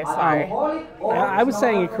 Okay, sorry. I was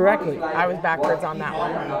saying it correctly. I was backwards on that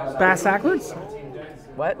one. Bass backwards?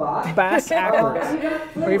 What? Bass backwards.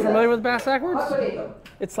 Are you familiar with bass backwards?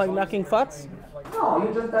 It's like knucking futz. No,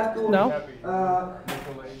 you just have to.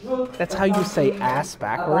 No? That's how you say ass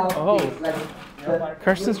backward. Oh.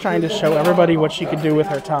 Kirsten's trying to show everybody what she could do with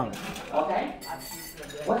her tongue. Okay.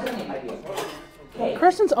 What's your name, my dear? Okay.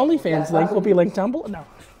 Kirsten's OnlyFans link will be linked down below. No.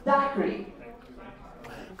 Daiquiri.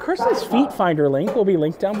 Kirsten's Feet Finder link will be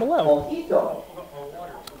linked down below. Mojito.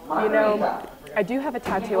 You know, I do have a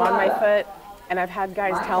tattoo on my foot, and I've had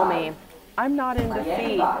guys tell me, I'm not into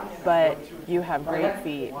feet, but you have great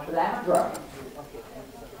feet.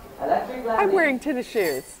 I'm wearing tennis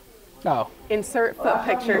shoes. Oh. Insert foot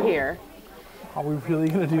picture here. Are we really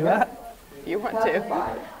going to do that? You want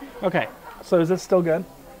to? Okay. So is this still good?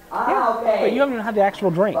 Ah, okay. But you haven't even had the actual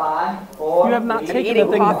drink. You have not taken Eating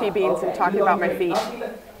the thing. coffee beans and talking about my feet.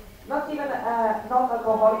 Not even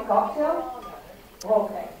non-alcoholic cocktail?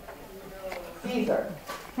 Okay. Caesar.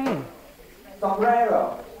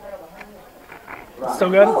 Sombrero.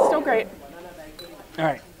 Still good? Still great. All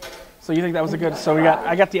right. So you think that was a good? So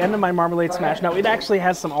I got the end of my marmalade smash. Now it actually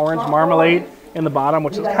has some orange marmalade in the bottom,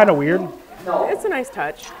 which is kind of weird. It's a nice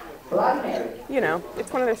touch. You know,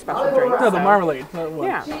 it's one of their special drinks. No, the so. marmalade.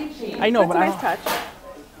 Yeah. I know, It's but a nice touch.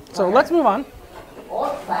 So let's move on.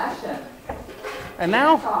 Old fashioned. And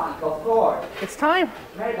now Of course. it's time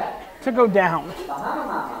Very bad. to go down.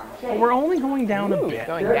 Mama. We're only going down a bit.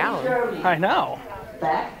 Going down. I know.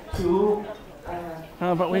 Back to.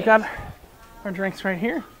 But we've got our drinks right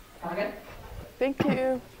here. Again. Thank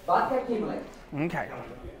you. Vodka Kimlet. Okay.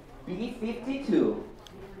 B52.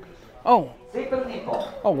 Oh. Triple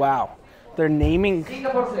nipple. Oh wow. They're naming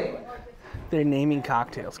Singapore flavor.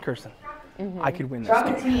 cocktails, Kirsten. I could win this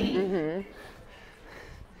game. Trapezzini.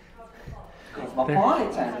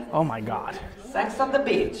 Cosmopolitan. Oh my god. Sex on the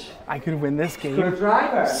beach. I could win this game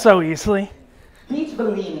Screwdriver. so easily. Beach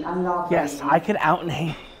Bellini. I love Yes, Bellini. I could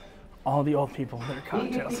ougname all the old people with their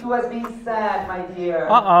cocktails. B52 has been said, my dear.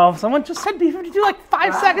 Uh-oh, someone just said B52 like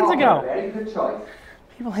 5 seconds ago. Very good choice.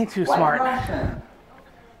 People ain't too White smart. Russian.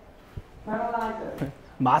 Paralyzer.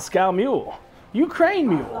 Moscow Mule. Ukraine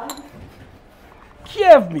Mule.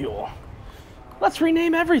 Kiev Mule. Let's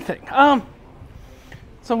rename everything.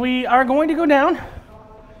 So we are going to go down.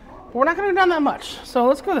 But we're not going to go down that much. So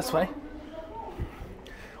let's go this way.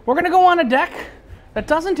 We're going to go on a deck that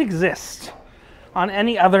doesn't exist on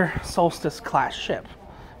any other Solstice class ship.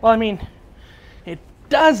 Well, I mean, it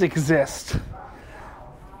does exist,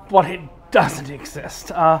 but it doesn't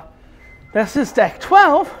exist. This is deck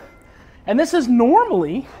 12, and this is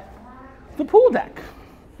normally the pool deck.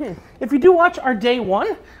 If you do watch our day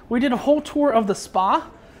one, we did a whole tour of the spa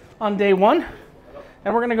on day one,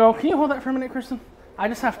 and we're gonna go, can you hold that for a minute, Kirsten? I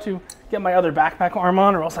just have to get my other backpack arm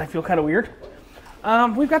on or else I feel kind of weird.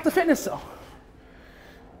 We've got the fitness cell.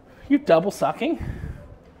 You double sucking.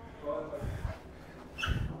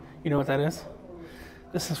 You know what that is?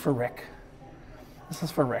 This is for Rick. This is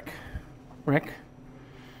for Rick. Rick,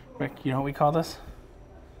 you know what we call this?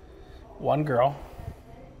 One girl.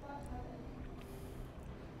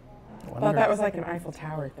 I thought that was like an Eiffel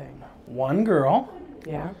Tower thing. One girl,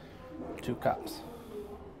 Yeah. 2 cups.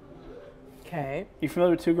 Okay. You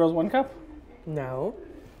familiar with 2 girls, 1 cup? No.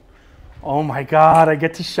 Oh my God, I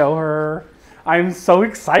get to show her. I'm so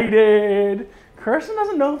excited. Kirsten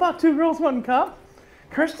doesn't know about 2 girls, 1 cup.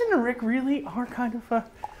 Kirsten and Rick really are kind of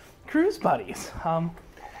cruise buddies. I'm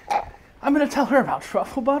gonna tell her about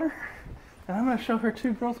truffle butter And I'm going to show her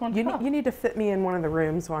two girls, one cup. You need to fit me in one of the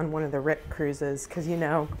rooms on one of the Rick cruises, because, you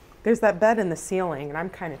know, there's that bed in the ceiling, and I'm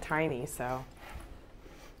kind of tiny, so.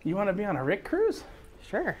 You want to be on a Rick cruise?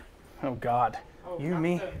 Sure. Oh, God. You,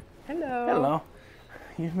 me. Hello. Hello.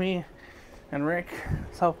 You, me, and Rick.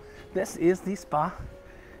 So this is the spa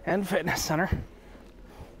and fitness center.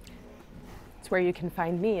 It's where you can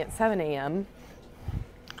find me at 7 a.m.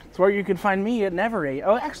 It's where you can find me at never 8.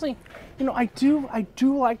 Oh, actually, you know, I do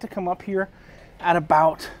like to come up here at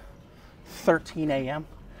about 13 a.m.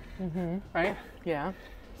 Mm-hmm. Right? Yeah.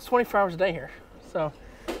 It's 24 hours a day here. So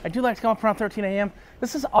I do like to come up around 13 a.m.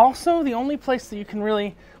 This is also the only place that you can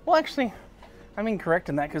really, well, actually, I'm incorrect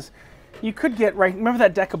in that, because you could get right, remember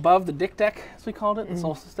that deck above, the dick deck, as we called it, the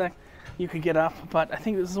solstice deck? You could get up, but I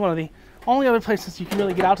think this is one of the only other places you can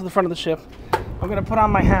really get out to the front of the ship. I'm going to put on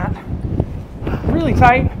my hat really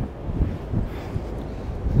tight.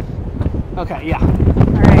 Okay, yeah. All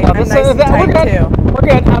right, I'm nice and tight, we're good. too. We're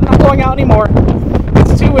good. I'm not going out anymore.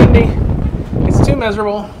 It's too windy. It's too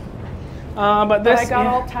miserable. But this. I got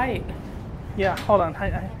all tight. Yeah, hold on.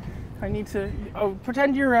 I need to. Oh,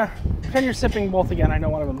 pretend you're sipping both again. I know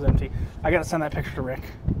one of them's empty. I gotta send that picture to Rick.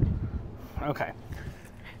 Okay.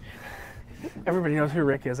 Everybody knows who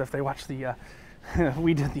Rick is if they watch the.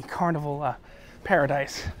 We did the Carnival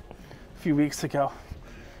Paradise a few weeks ago.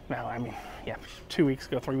 Well, I mean, yeah, 2 weeks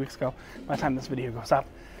ago, 3 weeks ago, by the time this video goes up.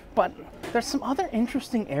 But there's some other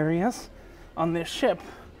interesting areas on this ship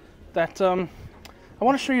that I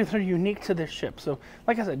want to show you that are unique to this ship. So,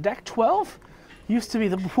 like I said, deck 12 used to be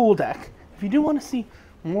the pool deck. If you do want to see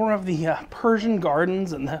more of the Persian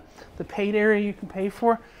gardens and the paid area you can pay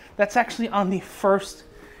for, that's actually on the first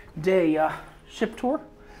day ship tour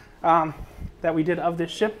that we did of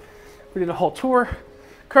this ship. We did a whole tour.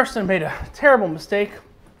 Kirsten made a terrible mistake.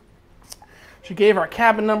 She gave our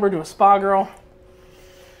cabin number to a spa girl.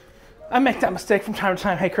 I make that mistake from time to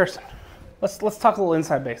time. Hey, Kirsten, let's talk a little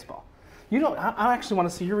inside baseball. You don't. I actually want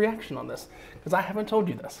to see your reaction on this, because I haven't told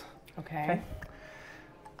you this. Okay.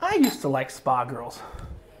 I used to like spa girls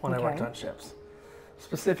when I worked on ships,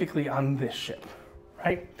 specifically on this ship,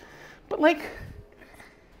 right? But like,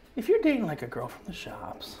 if you're dating like a girl from the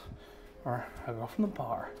shops or a girl from the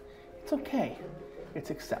bar, it's okay.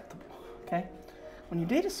 It's acceptable, okay? When you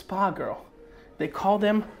date a spa girl, they call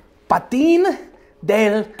them patin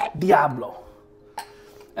del diablo.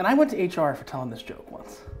 And I went to HR for telling this joke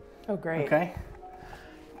once. Oh, great. Okay?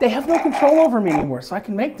 They have no control over me anymore, so I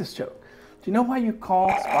can make this joke. Do you know why you call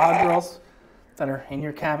spa girls that are in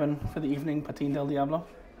your cabin for the evening patin del diablo?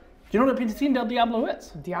 Do you know what a patin del diablo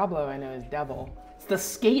is? Diablo, I know, is devil. It's the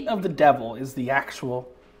skate of the devil is the actual,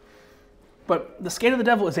 but the skate of the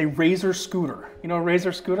devil is a razor scooter. You know a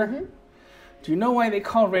razor scooter? Mm-hmm. Do you know why they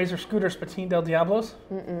call razor scooters patin del diablos?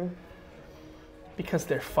 Mm-mm. Because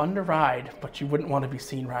they're fun to ride, but you wouldn't want to be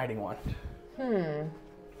seen riding one.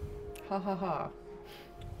 Ha ha ha.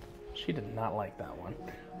 She did not like that one.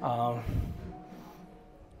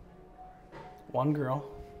 One girl,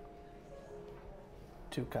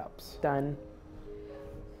 2 cups. Done.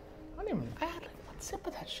 I had like 1 sip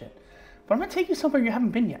of that shit. But I'm gonna take you somewhere you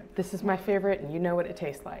haven't been yet. This is my favorite, and you know what it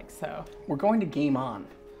tastes like, so. We're going to Game On.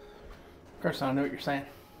 Kirsten, I know what you're saying.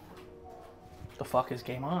 The fuck is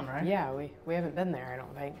Game On, right? Yeah, we haven't been there, I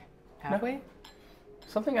don't think. Have we?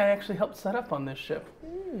 Something I actually helped set up on this ship.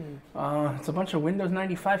 It's a bunch of Windows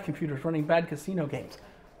 95 computers running bad casino games.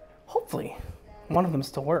 Hopefully, one of them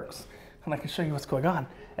still works, and I can show you what's going on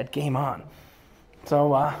at Game On. So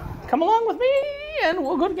come along with me, and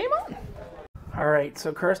we'll go to Game On. All right,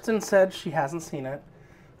 so Kirsten said she hasn't seen it.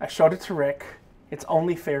 I showed it to Rick. It's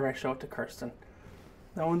only fair I show it to Kirsten.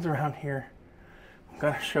 No one's around here. I'm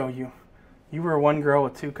gonna show you. You were one girl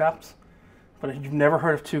with 2 cups, but you've never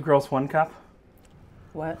heard of 2 girls, 1 cup?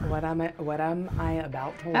 What am I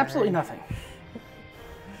about to learn? Absolutely nothing.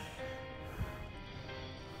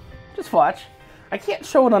 Just watch. I can't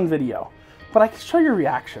show it on video, but I can show your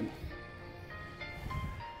reaction.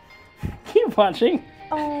 Keep watching.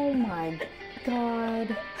 Oh my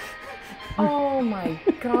god. Oh my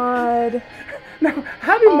god. Now,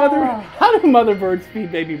 how do mother birds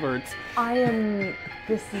feed baby birds?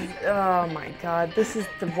 Oh my god, this is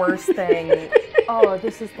the worst thing. Oh,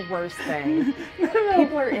 this is the worst thing.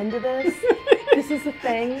 People are into this. This is a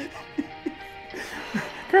thing.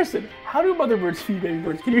 Kirsten, how do mother birds feed baby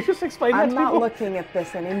birds? Can you just explain that to I'm people? not looking at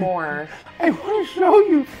this anymore. I want to show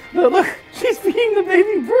you. Look, she's feeding the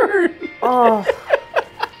baby bird. Oh.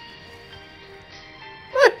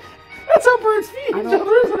 That's how birds feed each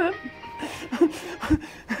other, isn't it?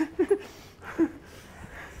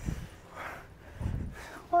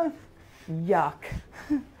 What? Yuck.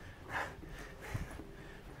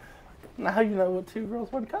 Now you know what 2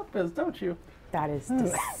 girls, 1 cup is, don't you? That is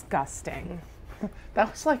disgusting. That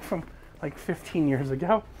was like from like 15 years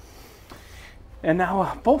ago. And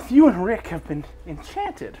now both you and Rick have been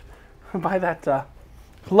enchanted by that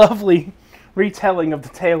lovely retelling of the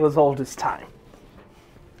tale as old as time.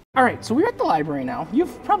 All right, so we're at the library now.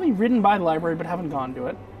 You've probably ridden by the library but haven't gone to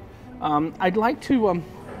it. I'd like to,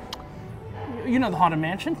 you know the Haunted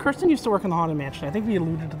Mansion? Kirsten used to work in the Haunted Mansion. I think we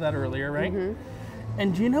alluded to that earlier, right?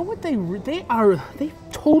 And do you know what they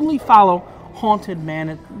totally follow Haunted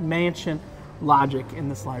Mansion logic in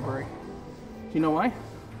this library. Do you know why?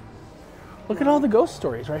 Look at all the ghost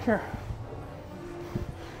stories right here.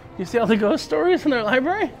 You see all the ghost stories in their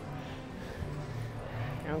library?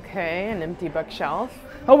 Okay, an empty bookshelf.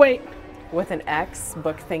 Oh, wait. With an X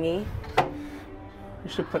book thingy. You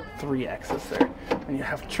should put 3 X's there, and you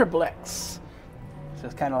have triple X. So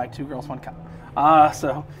it's kind of like 2 girls, 1 cup.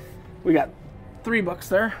 So we got 3 books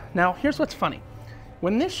there. Now, here's what's funny.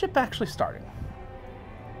 When this ship actually started,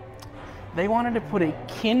 they wanted to put a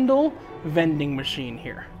Kindle vending machine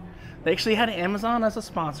here. They actually had Amazon as a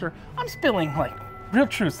sponsor. I'm spilling like real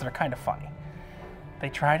truths that are kind of funny. They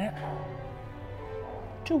tried it.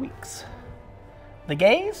 2 weeks. The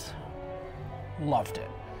gays loved it.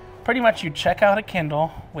 Pretty much you'd check out a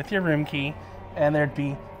Kindle with your room key and there'd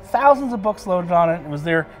be thousands of books loaded on it. It was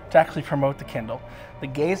there to actually promote the Kindle. The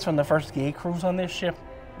gays from the first gay cruise on this ship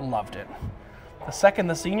loved it. The second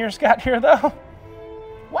the seniors got here though,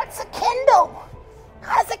 what's a Kindle?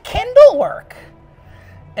 How does a Kindle work?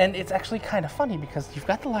 And it's actually kind of funny because you've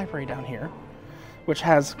got the library down here, which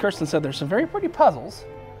has, Kirsten said there's some very pretty puzzles,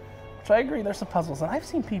 which I agree there's some puzzles. And I've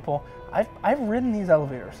seen people, I've ridden these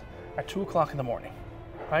elevators at 2 o'clock in the morning,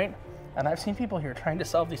 right? And I've seen people here trying to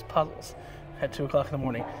solve these puzzles at 2 o'clock in the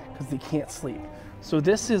morning because they can't sleep. So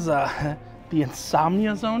this is the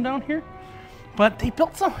insomnia zone down here, but they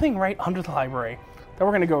built something right under the library that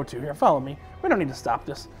we're gonna go to. Here, follow me. We don't need to stop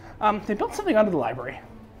this. They built something under the library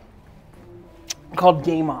called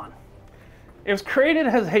Game On. It was created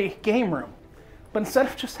as a game room, but instead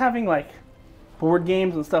of just having like board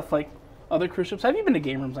games and stuff like other cruise ships, have you been to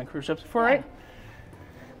game rooms on cruise ships before, right?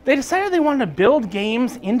 They decided they wanted to build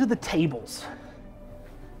games into the tables.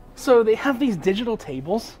 So they have these digital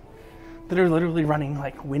tables that are literally running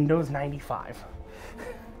like Windows 95.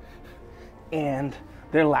 And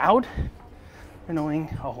they're loud, they're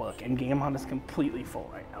annoying. Oh look, and Game On is completely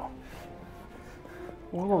full right now.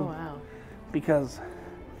 Whoa. Oh wow. Because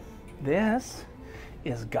this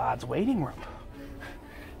is God's waiting room.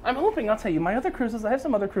 I'm hoping, I'll tell you, my other cruises, I have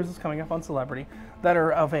some other cruises coming up on Celebrity that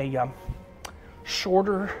are of a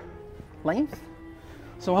shorter length.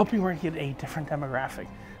 So I'm hoping we're gonna get a different demographic.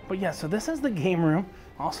 But yeah, so this is the game room,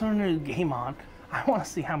 also a new Game On. I wanna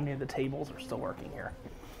see how many of the tables are still working here.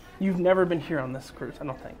 You've never been here on this cruise, I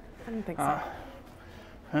don't think. I don't think so.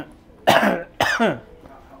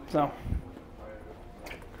 So,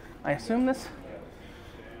 I assume this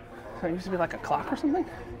used to be like a clock or something?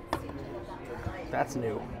 That's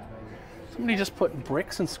new. Somebody just put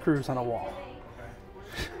bricks and screws on a wall.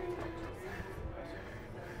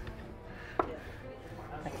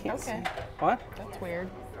 I can't see. What? That's weird.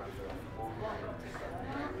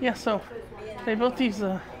 Yeah, so they built these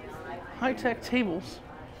high-tech tables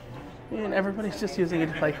and everybody's just using it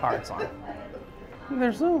to play cards on. And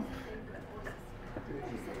there's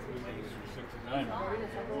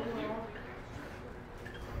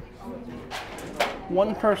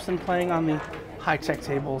one person playing on the high-tech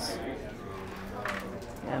tables,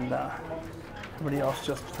 and everybody else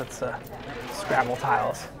just puts Scrabble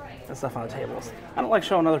tiles and stuff on the tables. I don't like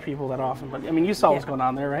showing other people that often, but I mean, you saw what's going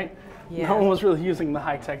on there, right? Yeah. No one was really using the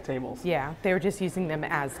high-tech tables. Yeah, they were just using them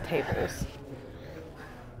as tables.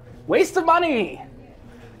 Waste of money!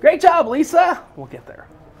 Great job, Lisa! We'll get there.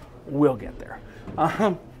 We'll get there.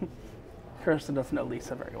 Kirsten doesn't know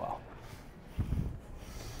Lisa very well.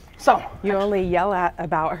 So You only yell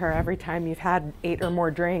about her every time you've had 8 or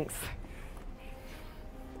more drinks.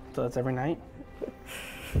 So that's every night?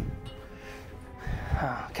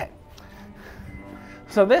 Okay.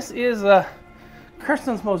 So this is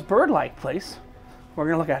Kirsten's most bird-like place we're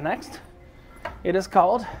going to look at next. It is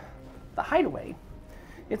called the Hideaway.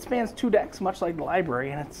 It spans 2 decks, much like the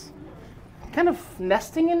library, and it's kind of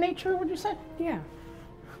nesting in nature, would you say? Yeah,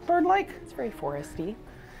 Bird-like? it's very foresty.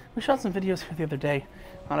 We shot some videos here the other day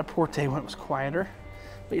on a port day when it was quieter.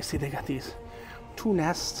 But you see they got these 2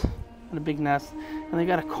 nests and a big nest, and they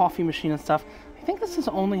got a coffee machine and stuff. I think this is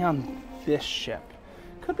only on this ship.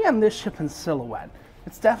 Could be on this ship in Silhouette.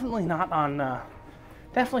 It's definitely not on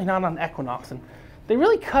Equinox. And they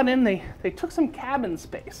really cut in, they took some cabin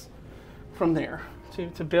space from there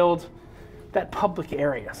to build that public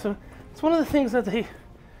area. So It's one of the things that they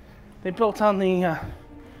built on the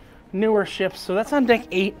newer ships. So that's on deck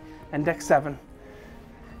 8 and deck 7.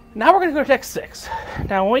 Now we're going to go to deck 6.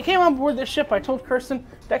 Now when we came on board this ship, I told Kirsten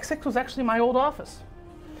deck 6 was actually my old office.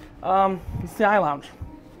 It's the eye lounge.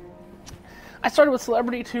 I started with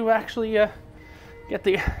Celebrity to actually get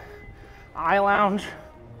the eye lounge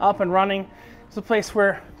up and running. It's a place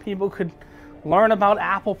where people could learn about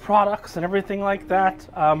Apple products and everything like that.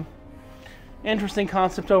 Interesting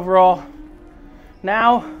concept overall.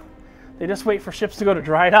 Now they just wait for ships to go to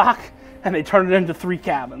dry dock and they turn it into 3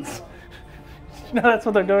 cabins. You know, that's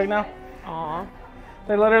what they're doing now. Aw.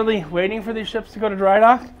 They're literally waiting for these ships to go to dry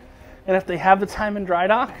dock, and if they have the time in dry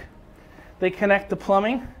dock, they connect the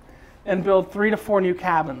plumbing and build 3 to 4 new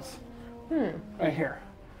cabins right here.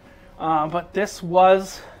 But this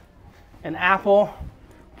was an Apple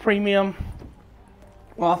premium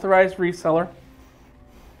authorized reseller.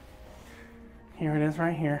 Here it is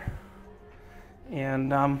right here.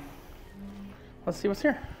 And let's see what's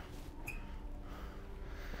here.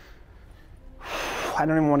 I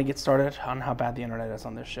don't even want to get started on how bad the internet is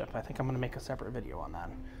on this ship. I think I'm going to make a separate video on that.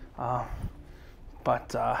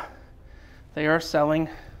 But they are selling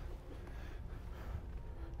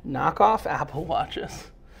knockoff Apple Watches.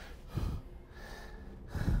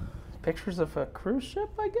 Pictures of a cruise ship,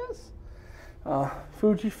 I guess?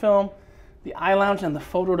 Fujifilm. The eye lounge and the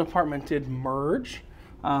photo department did merge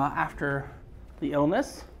after the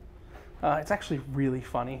illness. It's actually really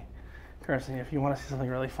funny. Kirsten, if you want to see something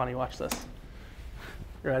really funny, watch this.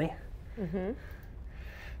 You ready? Mm-hmm. I'm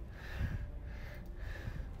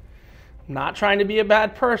not trying to be a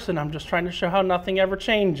bad person. I'm just trying to show how nothing ever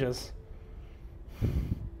changes.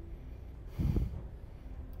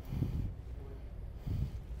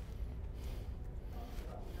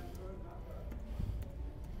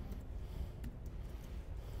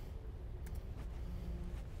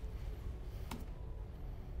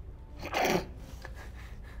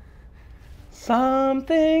 Some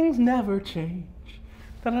things never change.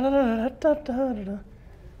 Da-da-da-da-da-da-da-da.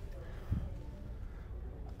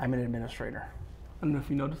 I'm an administrator. I don't know if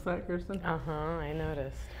you noticed that, Kirsten. Uh-huh, I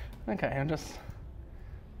noticed. Okay, I'm just...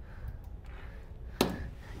 You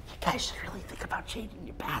guys should really think about changing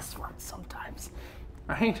your passwords sometimes,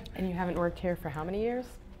 right? And you haven't worked here for how many years?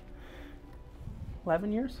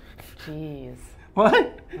 11 years? Jeez.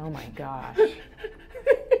 What? Oh my gosh.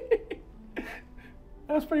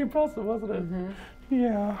 That was pretty impressive, wasn't it? Mm-hmm.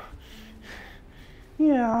 Yeah.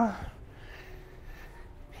 Yeah.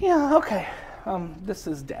 Yeah, okay. This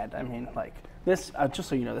is dead. I mean, like, this, just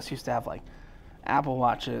so you know, this used to have, like, Apple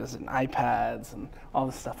Watches and iPads and all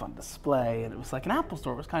this stuff on display, and it was like an Apple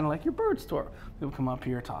store. It was kind of like your Bird store. They would come up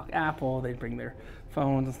here, talk Apple, they'd bring their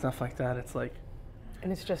phones and stuff like that. It's like...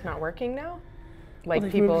 And it's just not working now? Like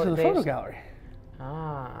well, people... moved to the photo gallery.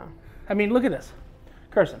 Ah. I mean, look at this.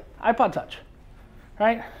 Kirsten, iPod Touch,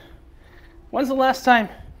 right? When's the last time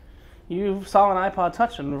you saw an iPod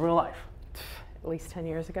Touch in real life? At least 10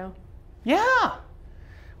 years ago? Yeah.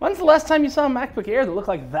 When's the last time you saw a MacBook Air that looked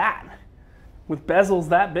like that, with bezels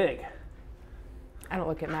that big? I don't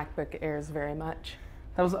look at MacBook Airs very much.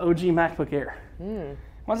 That was the OG MacBook Air.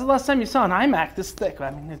 When's the last time you saw an iMac this thick?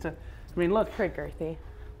 I mean, look. Pretty girthy.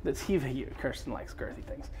 The TV, Kirsten likes girthy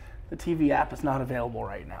things. The TV app is not available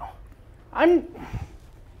right now.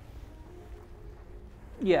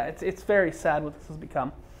 Yeah, it's very sad what this has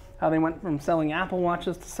become. How they went from selling Apple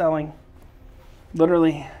Watches to selling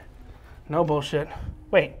literally no bullshit.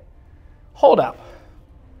 Wait, hold up.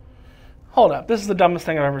 Hold up, this is the dumbest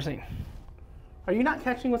thing I've ever seen. Are you not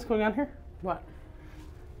catching what's going on here? What?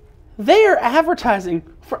 They are advertising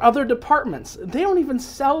for other departments. They don't even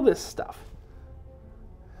sell this stuff.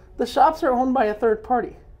 The shops are owned by a third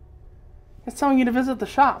party. It's telling you to visit the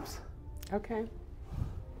shops. Okay.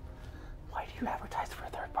 Why do you advertise for a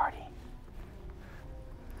third party?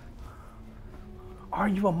 Are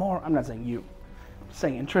you a moron? I'm not saying you. I'm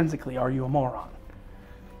saying intrinsically, are you a moron?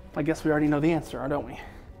 I guess we already know the answer, don't we?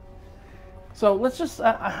 So let's just,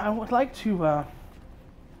 I would like to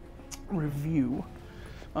review.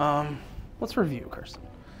 Let's review, Kirsten.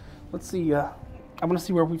 Let's see, I want to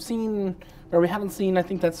see where we've seen, where we haven't seen. I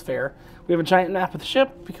think that's fair. We have a giant map of the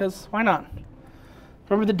ship, because why not?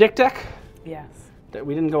 Remember the Dick Deck? Yes.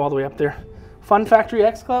 We didn't go all the way up there. Fun Factory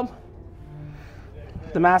X Club.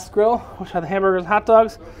 The Masked Grill, which had the hamburgers and hot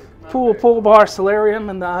dogs. Pool bar, solarium,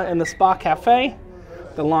 and the Spa Cafe.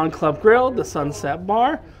 The Lawn Club Grill, the Sunset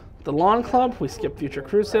Bar. The Lawn Club, we skipped Future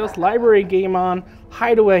Cruise Sales. Library, Game On,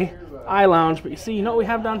 Hideaway, Eye Lounge. But you know what we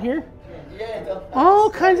have down here? All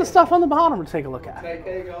kinds of stuff on the bottom to take a look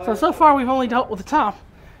at. So far we've only dealt with the top.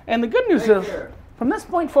 And the good news is, from this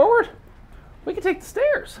point forward, we can take the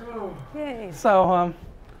stairs. Yay. So,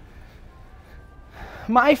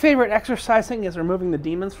 my favorite exercising is removing the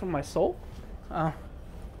demons from my soul.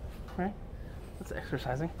 Right? That's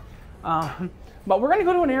exercising. But we're going to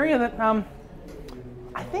go to an area that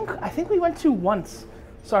I think we went to once.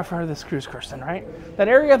 Sorry for this cruise, Kirsten, right? That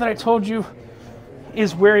area that I told you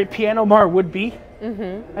is where a piano bar would be.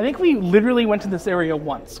 Mm-hmm. I think we literally went to this area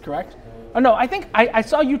once, correct? Oh, no, I think I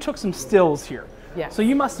saw you took some stills here. Yes. So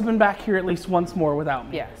you must have been back here at least once more without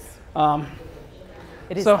me. Yes.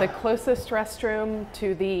 It is the closest restroom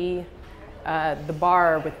to the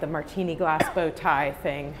bar with the martini glass bow tie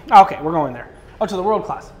thing. Okay, we're going there. Oh, to the world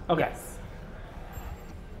class. Okay. Yes.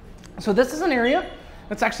 So this is an area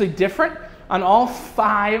that's actually different on all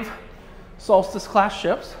 5 Solstice class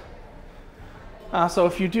ships. So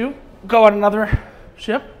if you do go on another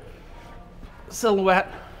ship,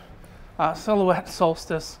 Silhouette,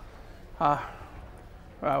 Solstice, we're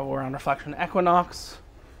on Reflection, Equinox,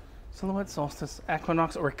 Silhouette, Solstice,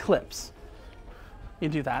 Equinox, or Eclipse. You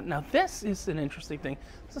do that. Now this is an interesting thing.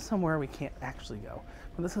 This is somewhere we can't actually go.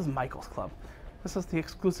 But this is Michael's Club. This is the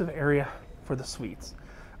exclusive area for the suites.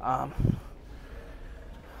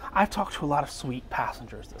 I've talked to a lot of suite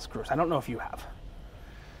passengers this cruise. I don't know if you have.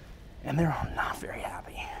 And they're not very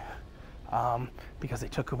happy because they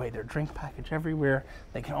took away their drink package everywhere.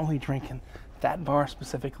 They can only drink in that bar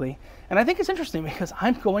specifically. And I think it's interesting because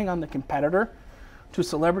I'm going on the competitor to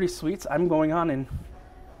Celebrity Suites. I'm going on in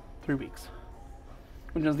 3 weeks,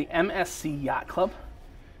 which is the MSC Yacht Club.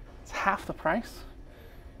 It's half the price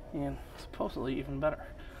and supposedly even better.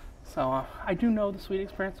 So I do know the suite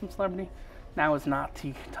experience from Celebrity. Now is not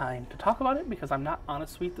the time to talk about it because I'm not on a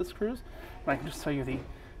suite this cruise, but I can just tell you the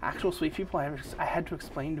actual suite people. I had to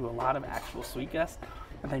explain to a lot of actual suite guests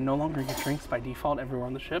that they no longer get drinks by default everywhere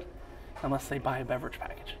on the ship unless they buy a beverage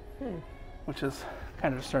package, which is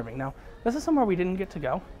kind of disturbing. Now, this is somewhere we didn't get to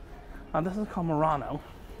go. This is called Murano.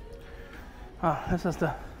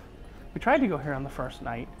 We tried to go here on the first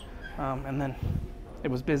night, and then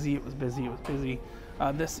it was busy.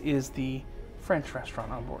 This is the French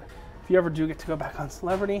restaurant on board. If you ever do get to go back on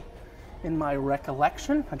Celebrity, in my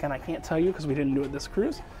recollection, again, I can't tell you because we didn't do it this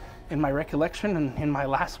cruise, in my recollection and in my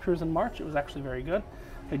last cruise in March, it was actually very good.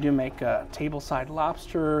 They do make tableside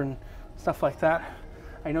lobster and stuff like that.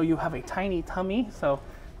 I know you have a tiny tummy, so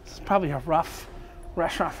this is probably a rough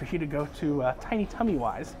restaurant for you to go to tiny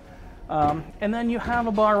tummy-wise. And then you have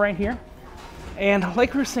a bar right here. And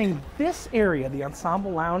like we were saying, this area, the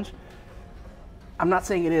Ensemble Lounge, I'm not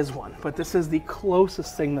saying it is one, but this is the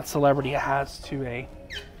closest thing that Celebrity has to a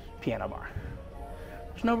piano bar.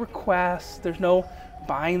 There's no requests, there's no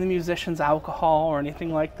buying the musicians alcohol or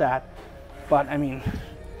anything like that. But I mean,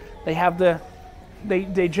 they have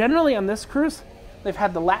they generally on this cruise, they've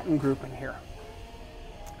had the Latin group in here.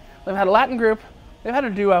 They've had a Latin group, they've had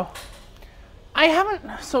a duo. I haven't,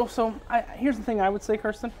 here's the thing I would say,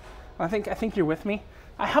 Kirsten, I think you're with me.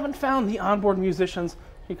 I haven't found the onboard musicians,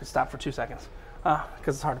 you could stop for 2 seconds,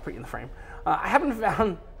 because it's hard to put you in the frame. I haven't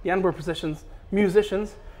found the onboard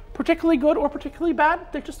musicians particularly good or particularly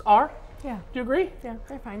bad. They just are. Yeah. Do you agree? Yeah,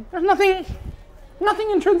 they're fine. There's nothing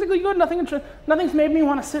intrinsically good. Nothing's made me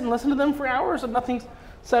want to sit and listen to them for hours, and nothing's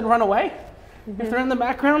said run away. Mm-hmm. If they're in the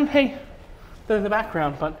background, hey, they're in the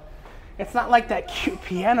background. But it's not like that cute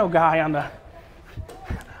piano guy on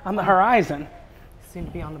the horizon. Soon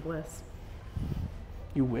to be on the Bliss.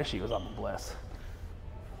 You wish he was on the Bliss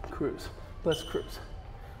cruise. Bliss cruise.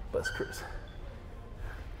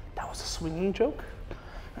 That was a swinging joke.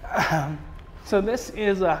 So this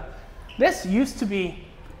used to be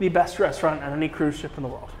the best restaurant on any cruise ship in the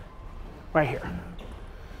world. Right here.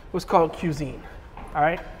 It was called Cuisine. All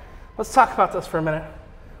right? Let's talk about this for a minute.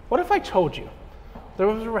 What if I told you there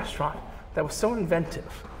was a restaurant that was so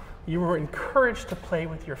inventive, you were encouraged to play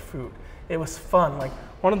with your food. It was fun. Like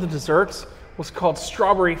one of the desserts was called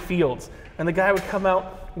Strawberry Fields, and the guy would come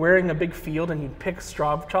out wearing a big field and he'd pick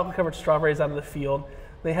chocolate-covered strawberries out of the field.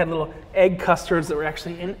 They had little egg custards that were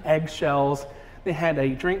actually in eggshells. They had a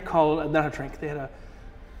drink called, not a drink, they had a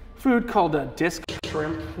food called a disc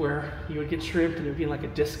shrimp, where you would get shrimp and it would be like a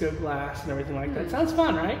disco glass and everything like that. Sounds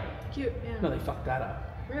fun, right? Cute, yeah. No, they fucked that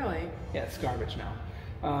up. Really? Yeah, it's garbage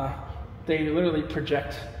now. They literally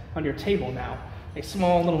project on your table now a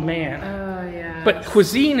small little man. Oh, yeah. But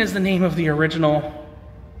Cuisine is the name of the original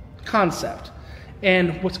concept.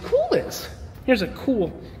 And what's cool is, here's a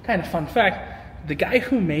cool kind of fun fact. The guy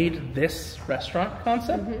who made this restaurant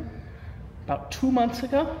concept, about 2 months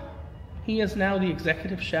ago, he is now the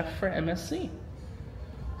executive chef for MSC.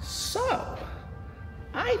 So,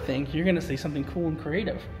 I think you're going to see something cool and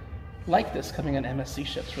creative like this coming on MSC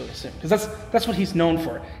ships really soon, because that's what he's known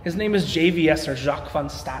for. His name is JVS, or Jacques van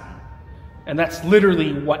Staten, and that's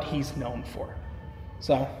literally what he's known for.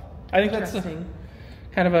 So I think that's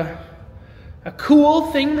kind of a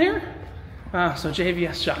cool thing there. So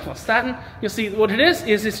JVS Jacques van Staten. You'll see what it is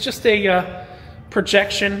it's just a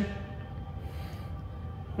projection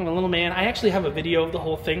of a little man. I actually have a video of the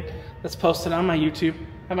whole thing that's posted on my YouTube.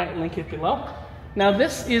 I might link it below. Now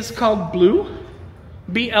this is called Blue,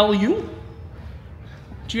 B-L-U.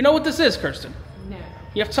 Do you know what this is, Kirsten? No.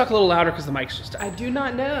 You have to talk a little louder because the mic's just out. I do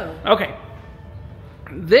not know. Okay.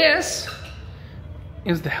 This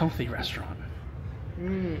is the healthy restaurant.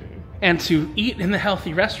 And to eat in the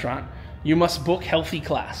healthy restaurant, you must book healthy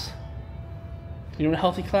class. You know what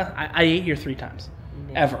healthy class? I ate here 3 times.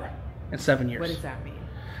 No. Ever. In 7 years. What does that mean?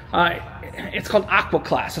 It's called Aqua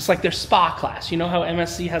Class. It's like their spa class. You know how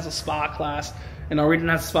MSC has a spa class and Norwegian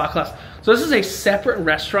has a spa class? So this is a separate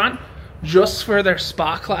restaurant just for their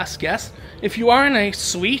spa class guests. If you are in a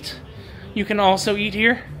suite, you can also eat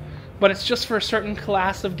here, but it's just for a certain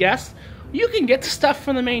class of guests. You can get stuff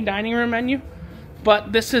from the main dining room menu,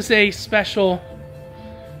 but this is a special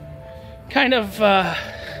kind of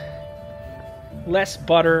less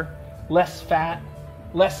butter, less fat,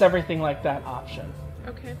 less everything like that option.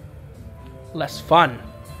 Okay. Less fun.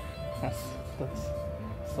 That's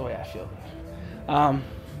the way I feel.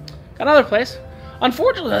 Another place.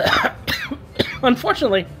 Unfortunately,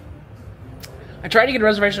 I tried to get a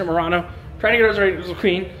reservation at Murano, tried to get a reservation at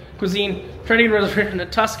Queen Cuisine, tried to get a reservation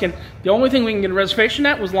at Tuscan. The only thing we can get a reservation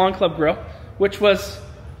at was Long Club Grill, which was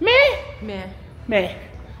meh.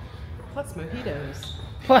 Plus mojitos.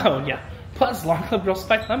 Oh, yeah. Plus Long Club Grill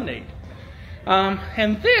spiked lemonade.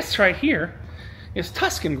 And this right here is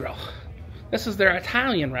Tuscan Grill. This is their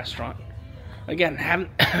Italian restaurant. Again,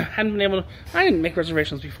 hadn't been able to. I didn't make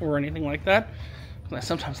reservations before or anything like that. I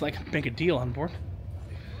sometimes like to make a deal on board.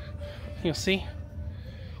 You'll see.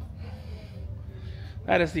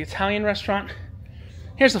 That is the Italian restaurant.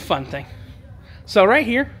 Here's the fun thing. So right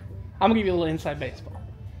here, I'm gonna give you a little inside baseball.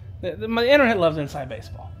 My internet loves inside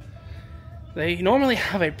baseball. They normally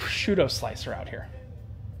have a prosciutto slicer out here.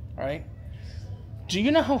 All right. Do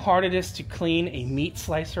you know how hard it is to clean a meat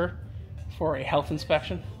slicer for a health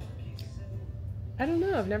inspection? I don't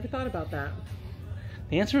know. I've never thought about that.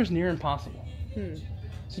 The answer is near impossible.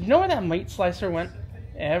 So do you know where that meat slicer went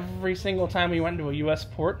every single time we went to a U.S.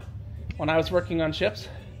 port when I was working on ships?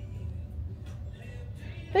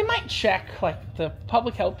 They might check, like the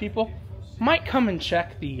public health people might come and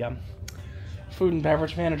check the food and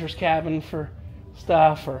beverage manager's cabin for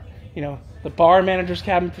stuff, or, you know, the bar manager's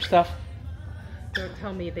cabin for stuff. Don't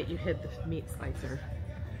tell me that you hid the meat slicer.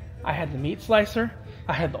 I had the meat slicer,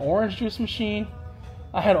 I had the orange juice machine,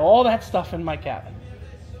 I had all that stuff in my cabin.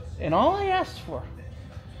 And all I asked for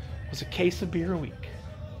was a case of beer a week.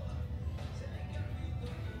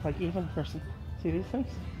 Like, even person, see these things?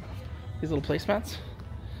 These little placemats?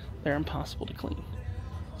 They're impossible to clean.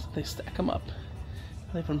 So they stack them up.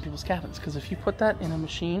 They put them in people's cabins. Because if you put that in a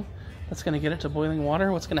machine that's going to get it to boiling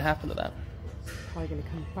water, what's going to happen to that? Probably going to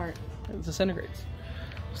come apart. It disintegrates.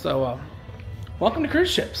 So, welcome to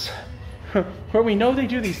cruise ships, where we know they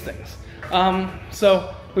do these things.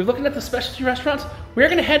 So, we're looking at the specialty restaurants. We're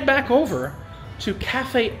going to head back over to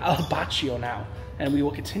Cafe Al Baccio now, and we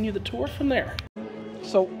will continue the tour from there.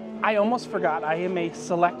 So, I almost forgot I am a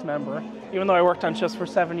select member. Even though I worked on ships for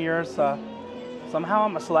 7 years, somehow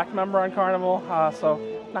I'm a select member on Carnival.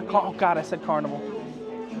 Oh God, I said Carnival.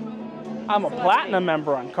 I'm a platinum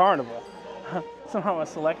member on Carnival. Somehow I'm a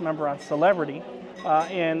select member on Celebrity.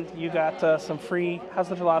 And you got some free, how's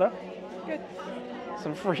the gelato? Good.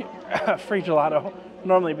 Some free gelato.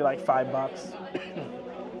 Normally it'd be like $5.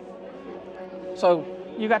 So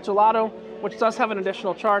you got gelato, which does have an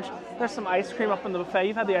additional charge. There's some ice cream up in the buffet.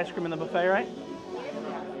 You've had the ice cream in the buffet, right?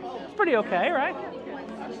 It's pretty okay, right?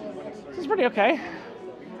 It's pretty okay.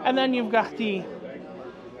 And then you've got the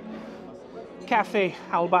Cafe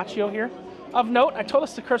Al Baccio here. Of note, I told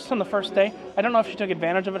this to Kirsten the first day. I don't know if she took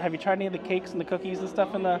advantage of it. Have you tried any of the cakes and the cookies and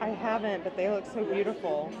stuff in the... I haven't, but they look so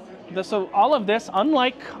beautiful. So all of this,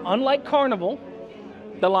 unlike Carnival,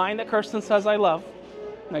 the line that Kirsten says I love,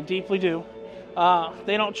 and I deeply do,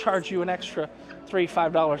 they don't charge you an extra $3,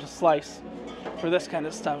 $5 a slice for this kind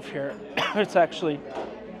of stuff here. It's actually...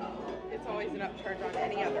 It's always an upcharge on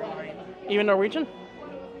any other line. Even Norwegian?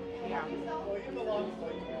 Yeah.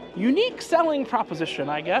 Unique selling proposition,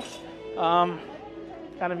 I guess. Kind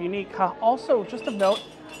of unique. Also, just of note,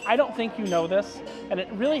 I don't think you know this, and it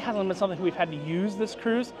really hasn't been something we've had to use this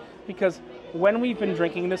cruise, because when we've been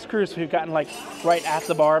drinking this cruise, we've gotten like right at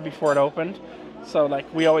the bar before it opened. So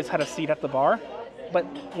like we always had a seat at the bar. But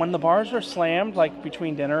when the bars are slammed, like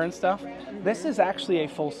between dinner and stuff, this is actually a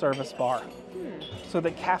full-service bar. So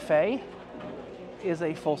the cafe is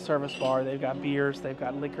a full-service bar. They've got beers, they've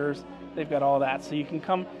got liquors, they've got all that. So you can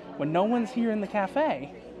come when no one's here in the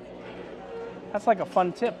cafe. That's like a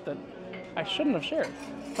fun tip that I shouldn't have shared,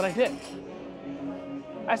 but I did.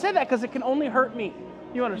 I say that because it can only hurt me.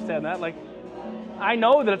 You understand that? Like, I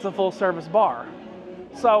know that it's a full-service bar.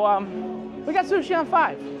 So we got sushi on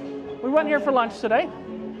 5. We went here for lunch today.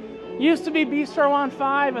 Used to be bistro on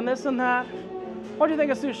 5 and this and that. What do you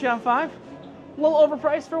think of sushi on 5? A little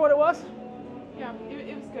overpriced for what it was? Yeah,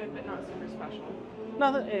 it was good, but not super special.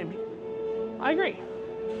 Nothing. I agree.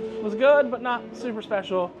 It was good, but not super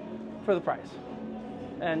special for the price.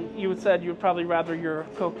 And you said you'd probably rather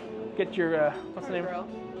get your what's the name? Grill.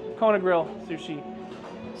 Kona Grill sushi.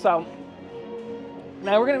 So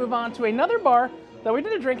now we're gonna move on to another bar that we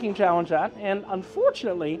did a drinking challenge at, and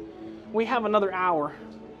unfortunately, we have another hour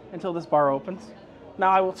until this bar opens.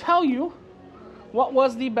 Now I will tell you what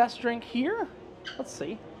was the best drink here. Let's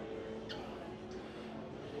see.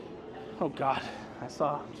 Oh God, I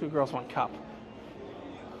saw 2 girls, 1 cup.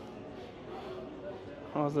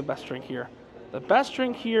 What was the best drink here? The best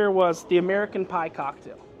drink here was the American Pie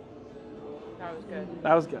cocktail. That was good.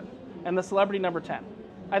 That was good. And the celebrity number 10.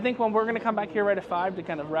 I think when we're gonna come back here right at 5 to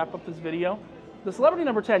kind of wrap up this video, the celebrity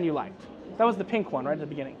number 10 you liked. That was the pink one right at the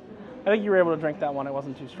beginning. I think you were able to drink that one, it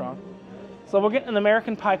wasn't too strong. So we'll get an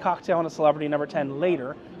American Pie cocktail and a celebrity number 10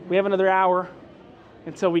 later. We have another hour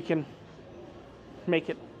until we can make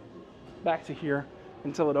it back to here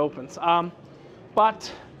until it opens.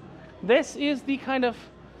 But this is the kind of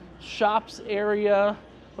shops area,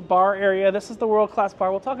 the bar area. This is the world-class bar.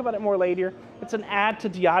 We'll talk about it more later. It's an ad to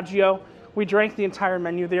Diageo. We drank the entire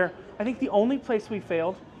menu there. I think the only place we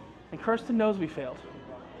failed, and Kirsten knows we failed,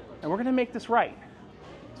 and we're gonna make this right.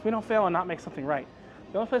 So we don't fail and not make something right.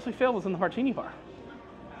 The only place we failed was in the martini bar.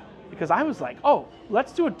 Because I was like, oh,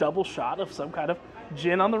 let's do a double shot of some kind of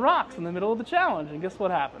gin on the rocks in the middle of the challenge. And guess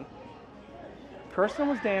what happened? Kirsten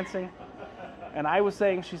was dancing, and I was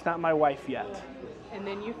saying she's not my wife yet. And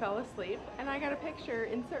then you fell asleep, and I got a picture.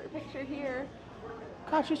 Insert a picture here.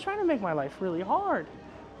 God, she's trying to make my life really hard.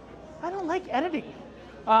 I don't like editing.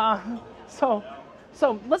 So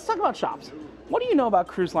let's talk about shops. What do you know about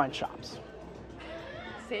cruise line shops?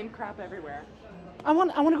 Same crap everywhere. I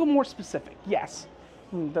want to go more specific. Yes,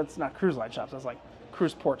 that's not cruise line shops. That's like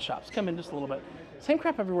cruise port shops. Come in just a little bit. Same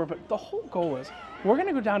crap everywhere, but the whole goal is we're going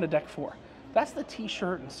to go down to deck 4. That's the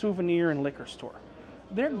t-shirt and souvenir and liquor store.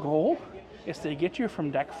 Their goal is to get you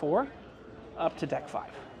from deck 4 up to deck 5.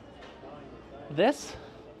 This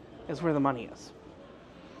is where the money is.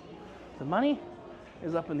 The money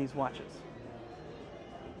is up in these watches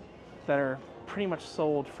that are pretty much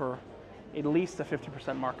sold for at least a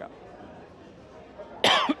 50% markup.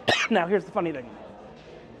 Now, here's the funny thing.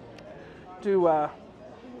 Do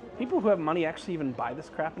people who have money actually even buy this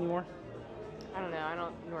crap anymore? I don't know. I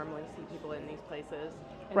don't normally see people in these places.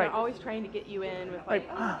 And Right. they're always trying to get you in with like,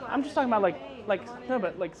 I'm just talking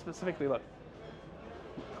about like specifically, look,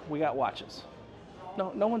 we got watches.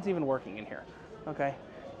 No one's even working in here, okay?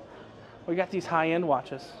 We got these high-end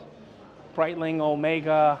watches, Breitling,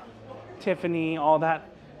 Omega, Tiffany, all that.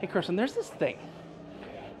 Hey, Kirsten, there's this thing.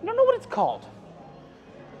 I don't know what it's called.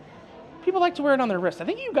 People like to wear it on their wrist. I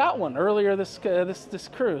think you got one earlier this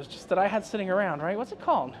cruise, just that I had sitting around, right? What's it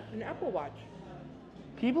called? an Apple Watch.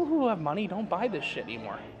 People who have money don't buy this shit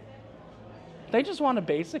anymore. They just want a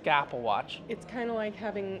basic Apple Watch. It's kind of like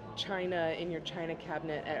having china in your china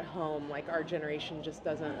cabinet at home. Like our generation just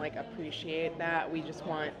doesn't like appreciate that. We just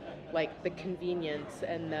want like the convenience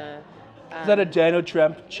and the. Is that a Donald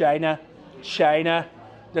Trump? China.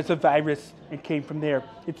 That's a virus. It came from there.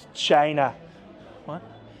 It's China. What?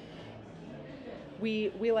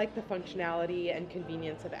 We like the functionality and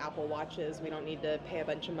convenience of Apple Watches. We don't need to pay a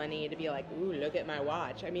bunch of money to be like, ooh, look at my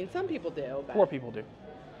watch. I mean, some people do. But Poor people do.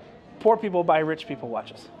 Poor people buy rich people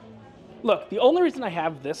watches. Look, the only reason I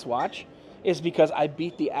have this watch is because I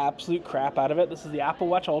beat the absolute crap out of it. This is the Apple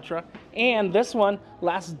Watch Ultra, and this one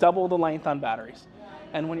lasts double the length on batteries.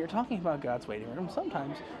 And when you're talking about God's waiting room,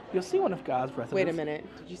 sometimes you'll see one of God's residents. Wait a minute.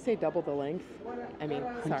 Did you say double the length? I mean,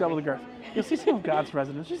 sorry. Double the girth. You'll see some of God's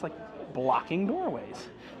residents just like blocking doorways.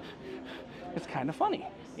 It's kind of funny.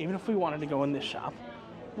 Even if we wanted to go in this shop,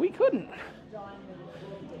 we couldn't.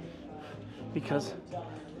 Because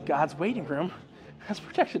God's waiting room has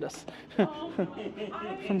protected us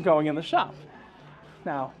from going in the shop.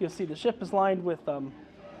 Now, you'll see the ship is lined with,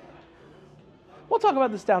 we'll talk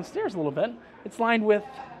about this downstairs a little bit. It's lined with,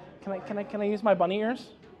 can I use my bunny ears?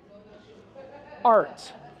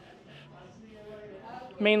 Art.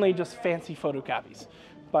 mainly just fancy photocopies.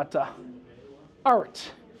 But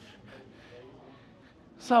art.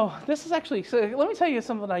 So this is actually, so let me tell you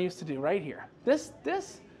something I used to do right here. This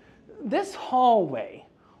hallway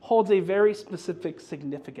holds a very specific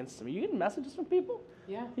significance to me. You getting messages from people?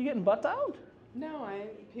 Yeah. You getting butt dialed? No,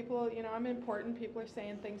 people, I'm important. People are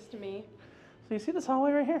saying things to me. So you see this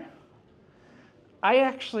hallway right here? I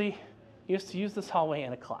actually used to use this hallway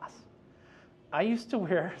in a class. I used to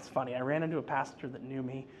wear, it's funny, I ran into a passenger that knew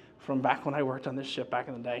me from back when I worked on this ship back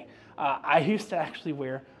in the day. I used to actually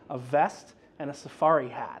wear a vest and a safari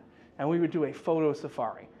hat, and we would do a photo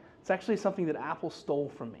safari. It's actually something that Apple stole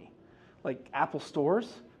from me. Like Apple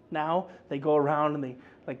stores, now they go around and they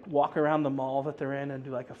like walk around the mall that they're in and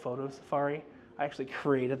do like a photo safari. I actually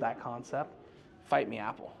created that concept. Fight me,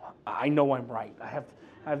 Apple. I know I'm right. I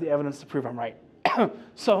have the evidence to prove I'm right.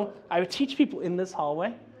 So I would teach people in this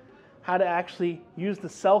hallway how to actually use the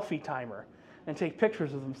selfie timer and take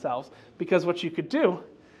pictures of themselves, because what you could do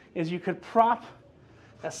is you could prop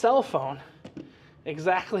a cell phone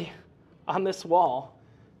exactly on this wall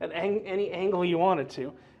at any angle you wanted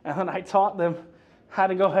to, and then I taught them how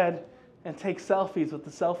to go ahead and take selfies with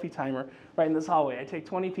the selfie timer right in this hallway. I'd take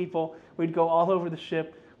 20 people, we'd go all over the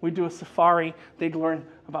ship, we'd do a safari, they'd learn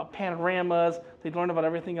about panoramas, they'd learn about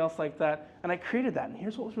everything else like that, and I created that. And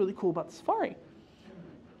here's what was really cool about the safari.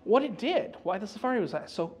 What it did, why the safari was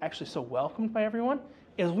actually so welcomed by everyone,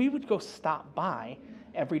 is we would go stop by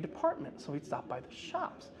every department. So we'd stop by the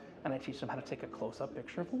shops, and I'd teach them how to take a close-up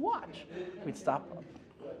picture of a watch. We'd stop.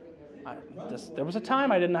 There was a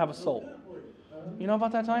time I didn't have a soul. You know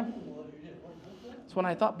about that time? It's when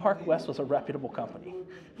I thought Park West was a reputable company.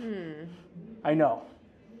 I know.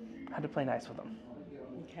 I had to play nice with them.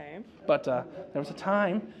 Okay. But there was a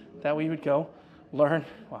time that we would go learn,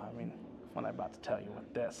 well, I mean, when I'm about to tell you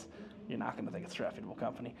what this, you're not going to think it's a reputable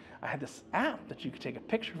company. I had this app that you could take a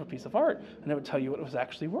picture of a piece of art and it would tell you what it was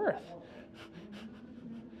actually worth.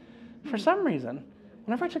 For some reason,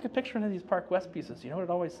 whenever I took a picture of one of these Park West pieces, you know what it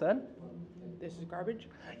always said? This is garbage?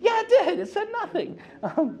 Yeah, it did. It said nothing.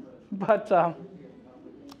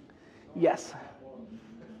 Yes.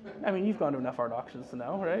 I mean, you've gone to enough art auctions to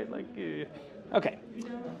know, right? Like, okay. I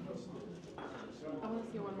want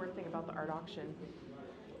to say one more thing about the art auction.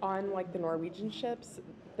 On like the Norwegian ships,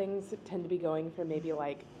 things tend to be going for maybe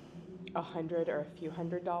like $100 or a few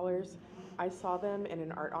 $100s. I saw them in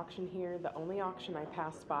an art auction here. The only auction I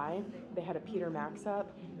passed by, they had a Peter Max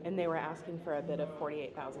up, and they were asking for a bid of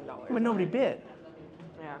 $48,000. But nobody bid.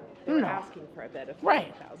 Yeah, they were asking for a bid of $48,000.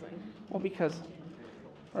 Right. Well, because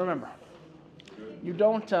remember, you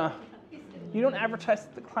don't advertise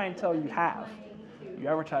to the clientele you have. You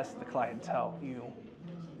advertise to the clientele you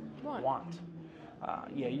want.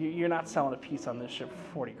 You're not selling a piece on this ship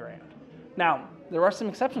for 40 grand. Now, there are some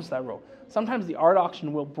exceptions to that rule. Sometimes the art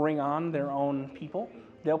auction will bring on their own people.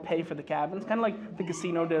 They'll pay for the cabins, kind of like the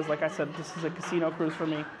casino does. Like I said, this is a casino cruise for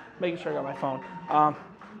me, making sure I got my phone.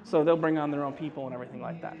 So they'll bring on their own people and everything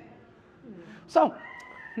like that. So,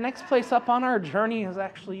 next place up on our journey is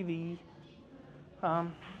actually the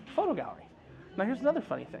photo gallery. Now, here's another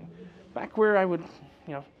funny thing. Back where I would,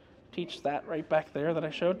 teach that right back there that I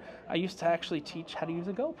showed, I used to actually teach how to use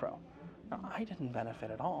a GoPro. Now, I didn't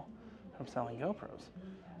benefit at all from selling GoPros.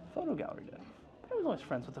 Photo gallery did. I was always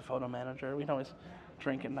friends with the photo manager. We'd always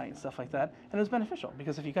drink at night and stuff like that. And it was beneficial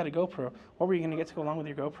because if you got a GoPro, what were you going to get to go along with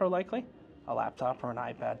your GoPro likely? A laptop or an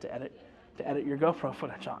iPad to edit your GoPro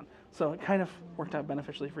footage on. So it kind of worked out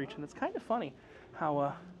beneficially for each. And it's kind of funny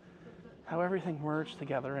how everything merged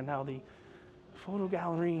together, and now the photo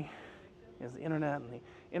gallery is the internet, and the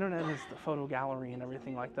internet is the photo gallery and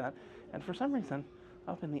everything like that. And for some reason,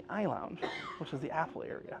 up in the I Lounge, which is the Apple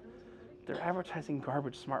area, they're advertising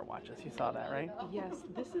garbage smartwatches. You saw that, right? Yes,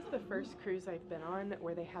 this is the first cruise I've been on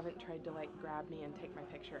where they haven't tried to like grab me and take my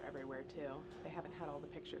picture everywhere too. They haven't had all the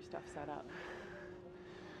picture stuff set up.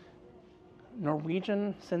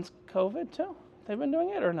 Norwegian since COVID too? They've been doing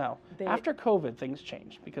it or no? After COVID, things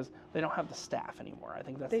changed because they don't have the staff anymore. I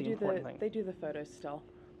think that's the important thing. They do the photos still.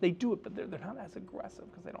 They do it, but they're not as aggressive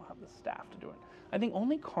because they don't have the staff to do it. I think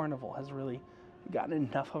only Carnival has really gotten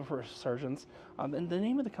enough of a resurgence. And the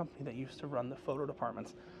name of the company that used to run the photo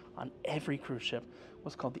departments on every cruise ship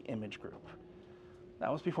was called the Image Group.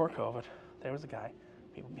 That was before COVID. There was a guy,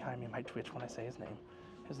 people behind me might twitch when I say his name.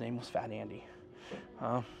 His name was Fat Andy.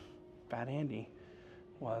 Fat Andy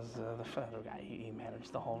was the photo guy. He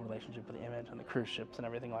managed the whole relationship with the Image and the cruise ships and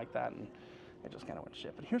everything like that, and it just kind of went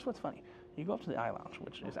shit. But here's what's funny. You go up to the I Lounge,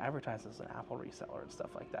 which is advertised as an Apple reseller and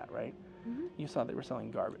stuff like that, right? Mm-hmm. You saw they were selling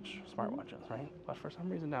garbage smartwatches, right? But for some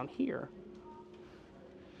reason down here,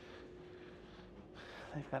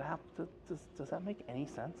 they've got Apple. Does that make any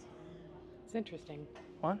sense? It's interesting.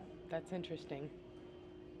 What? That's interesting.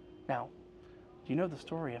 Now, do you know the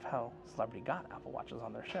story of how Celebrity got Apple Watches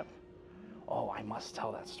on their ship? Oh, I must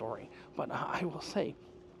tell that story. But I will say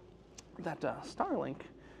that Starlink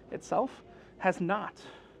itself has not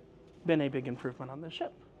been a big improvement on this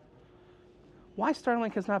ship. Why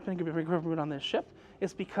Starlink has not been a big improvement on this ship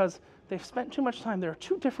is because they've spent too much time. There are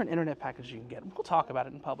two different internet packages you can get. We'll talk about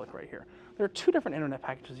it in public right here. There are two different internet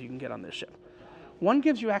packages you can get on this ship. One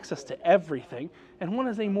gives you access to everything, and one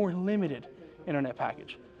is a more limited internet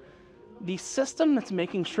package. The system that's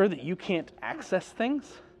making sure that you can't access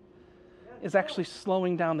things is actually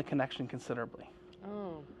slowing down the connection considerably.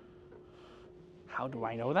 Oh. How do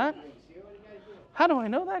I know that? How do I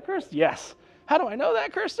know that, Kirsten? Yes. How do I know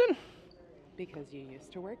that, Kirsten? Because you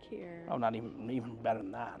used to work here. Oh, not even better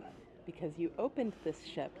than that. Because you opened this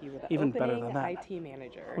ship. You were the Even better opening than that. IT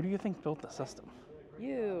manager. Who do you think built the system?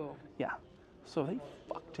 You. Yeah. So they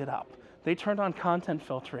fucked it up. They turned on content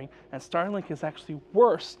filtering, and Starlink is actually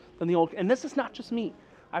worse than the old. And this is not just me.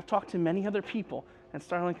 I've talked to many other people, and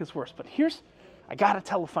Starlink is worse. But I gotta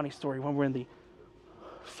tell a funny story when we're in the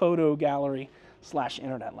photo gallery /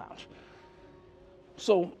 internet lounge.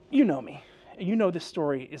 So you know me. You know this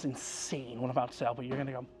story is insane what I'm about to say, but you're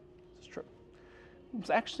gonna go, this is true. It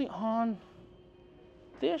was actually on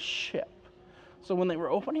this ship. So when they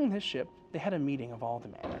were opening this ship, they had a meeting of all the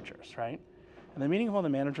managers, right? And the meeting of all the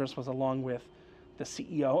managers was along with the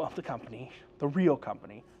CEO of the company, the real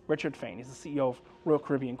company, Richard Fain. He's the CEO of Royal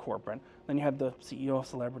Caribbean Corporate. Then you had the CEO of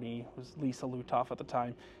Celebrity, who was Lisa Lutoff at the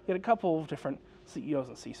time. You had a couple of different CEOs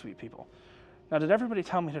and C-suite people. Now, did everybody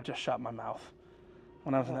tell me to just shut my mouth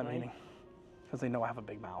when I was in that meeting? Because they know I have a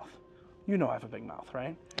big mouth. You know I have a big mouth,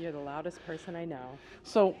 right? You're the loudest person I know.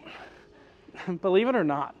 So, believe it or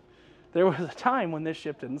not, there was a time when this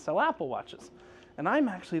ship didn't sell Apple Watches. And I'm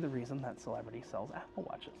actually the reason that Celebrity sells Apple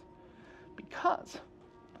Watches. Because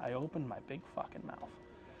I opened my big fucking mouth.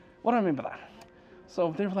 What do I mean by that?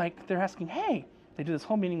 So they're asking, hey, they do this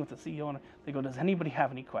whole meeting with the CEO and they go, does anybody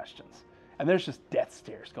have any questions? And there's just death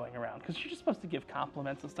stares going around because you're just supposed to give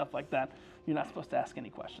compliments and stuff like that. You're not supposed to ask any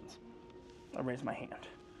questions. I raise my hand.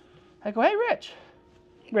 I go, hey, Rich.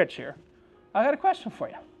 Rich here. I got a question for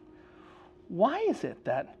you. Why is it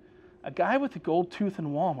that a guy with a gold tooth in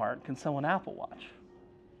Walmart can sell an Apple Watch,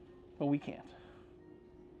 but we can't?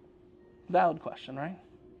 Valid question, right?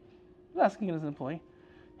 I was asking it as an employee.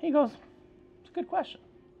 He goes, it's a good question.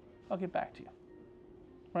 I'll get back to you.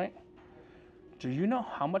 Right? Do you know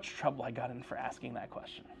how much trouble I got in for asking that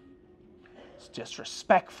question? It's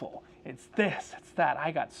disrespectful. It's this, it's that.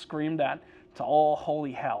 I got screamed at to all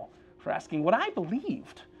holy hell for asking what I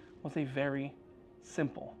believed was a very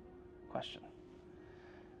simple question.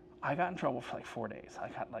 I got in trouble for like 4 days. I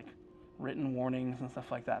got like written warnings and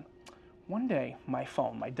stuff like that. One day, my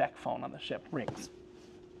phone, my deck phone on the ship rings.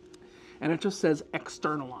 And it just says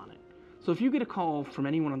external on it. So if you get a call from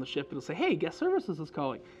anyone on the ship, it'll say, hey, guest services is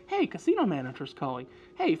calling. Hey, casino manager's calling.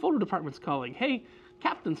 Hey, photo department's calling. Hey,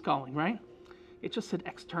 captain's calling, right? It just said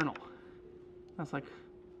external. I was like,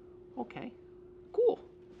 okay, cool.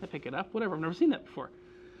 I pick it up, whatever. I've never seen that before.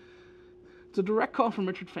 It's a direct call from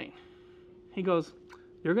Richard Fain. He goes,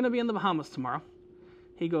 you're going to be in the Bahamas tomorrow.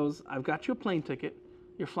 He goes, I've got you a plane ticket.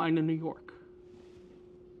 You're flying to New York.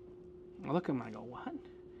 I look at him and I go, what?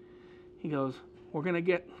 He goes, we're going to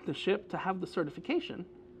get the ship to have the certification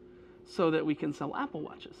so that we can sell Apple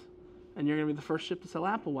Watches. And you're going to be the first ship to sell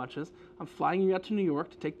Apple Watches. I'm flying you out to New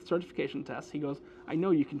York to take the certification test. He goes, I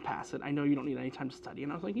know you can pass it. I know you don't need any time to study.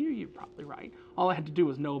 And I was like, you're probably right. All I had to do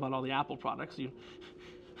was know about all the Apple products. You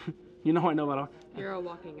know I know about all. You're a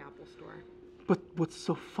walking Apple store. But what's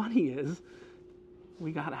so funny is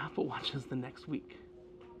we got Apple Watches the next week.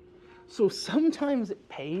 So sometimes it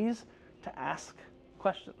pays to ask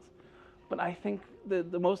questions. But I think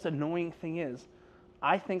the most annoying thing is,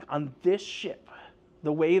 I think on this ship,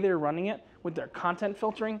 the way they're running it with their content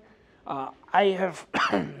filtering,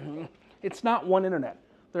 it's not one internet.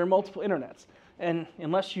 There are multiple internets. And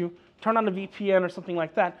unless you turn on a VPN or something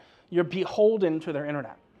like that, you're beholden to their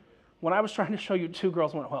internet. When I was trying to show you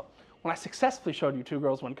when I successfully showed you Two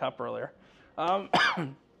Girls, One Cup earlier,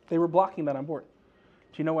 they were blocking that on board.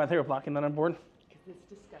 Do you know why they were blocking that on board? Because it's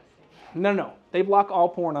disgusting. No. They block all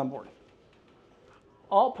porn on board.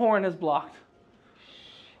 All porn is blocked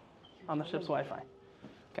on the ship's Wi-Fi.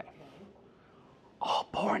 Okay. All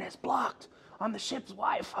porn is blocked on the ship's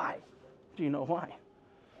Wi-Fi. Do you know why?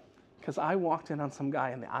 Because I walked in on some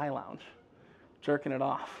guy in the eye lounge jerking it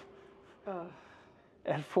off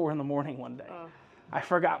at 4 a.m. one day. I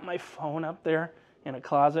forgot my phone up there in a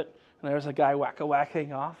closet, and there was a guy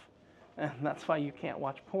whacking off. And that's why you can't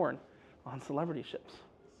watch porn on celebrity ships.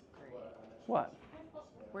 What?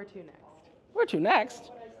 Where to next? Where to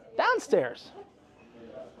next? Downstairs.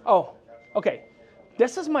 Oh, okay.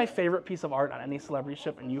 This is my favorite piece of art on any celebrity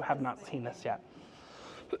ship, and you have not seen this yet.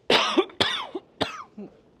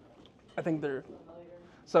 I think they're...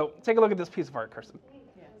 So, take a look at this piece of art, Kirsten.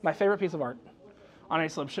 Yes. My favorite piece of art on any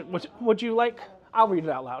celebrity ship. Which, would you like? I'll read it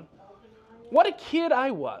out loud. What a kid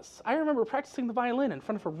I was. I remember practicing the violin in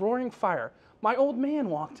front of a roaring fire. My old man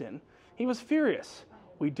walked in. He was furious.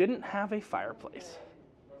 We didn't have a fireplace.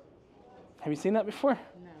 Have you seen that before?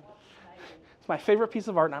 No. It's my favorite piece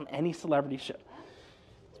of art on any celebrity ship.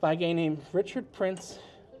 It's by a guy named Richard Prince,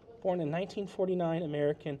 born in 1949,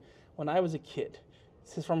 American, when I was a kid.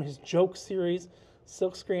 This is from his joke series,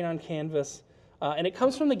 Silkscreen on Canvas, and it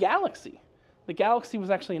comes from the Galaxy. The Galaxy was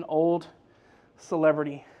actually an old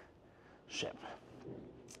celebrity ship.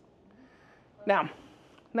 Now,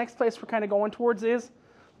 next place we're kind of going towards is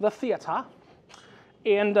the theater.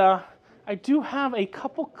 And I do have a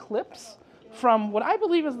couple clips from what I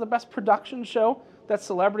believe is the best production show that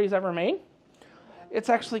celebrities ever made. It's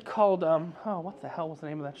actually called, what the hell was the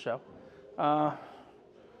name of that show? Oh,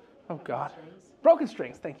 God. Broken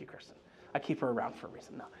Strings. Thank you, Kirsten. I keep her around for a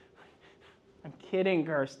reason. No, I'm kidding,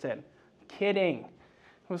 Kirsten. Kidding.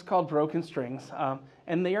 It was called Broken Strings.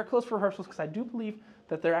 And they are closed for rehearsals because I do believe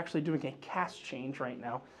that they're actually doing a cast change right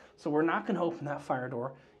now. So we're not going to open that fire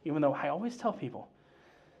door, even though I always tell people,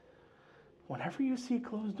 whenever you see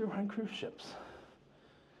closed door on cruise ships,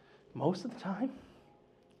 most of the time,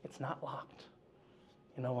 it's not locked.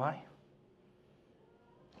 You know why?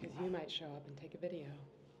 Because you might show up and take a video.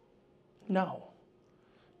 No.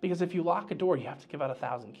 Because if you lock a door, you have to give out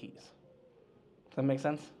 1,000 keys. Does that make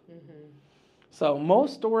sense? Mm-hmm. So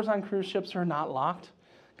most doors on cruise ships are not locked,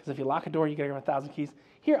 because if you lock a door, you got to give 1,000 keys.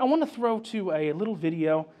 Here, I want to throw to a little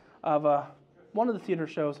video of one of the theater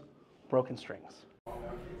shows, Broken Strings.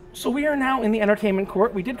 So we are now in the entertainment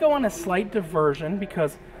court. We did go on a slight diversion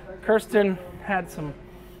because Kirsten had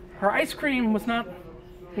her ice cream was not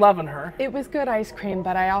loving her. It was good ice cream,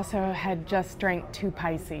 but I also had just drank 2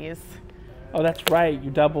 Pisces. Oh, that's right.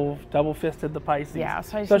 You double fisted the Pisces. Yeah,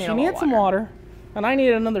 so she needed some water, and I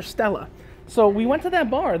needed another Stella. So we went to that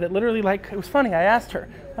bar that literally, it was funny. I asked her.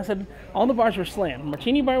 I said, all the bars were slammed.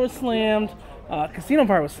 Martini bar was slammed. Casino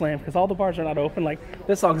bar was slammed because all the bars are not open. Like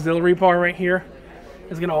this auxiliary bar right here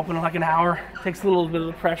is going to open in like an hour. Takes a little bit of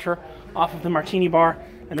the pressure off of the Martini bar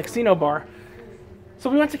and the casino bar. So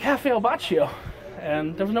we went to Cafe El Baccio,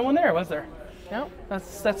 and there was no one there, was there? No.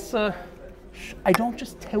 That's I don't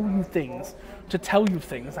just tell you things to tell you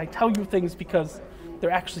things. I tell you things because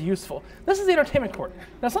they're actually useful. This is the entertainment court.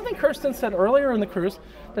 Now, something Kirsten said earlier in the cruise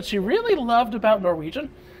that she really loved about Norwegian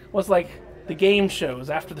was like the game shows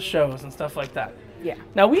after the shows and stuff like that. Yeah.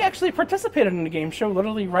 Now, we actually participated in a game show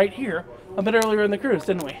literally right here a bit earlier in the cruise,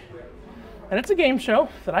 didn't we? And it's a game show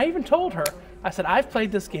that I even told her, I said, I've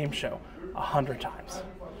played this game show 100 times.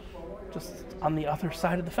 Just on the other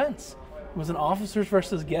side of the fence. It was an officers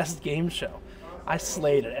versus guests game show. I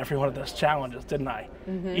slayed at every one of those challenges, didn't I?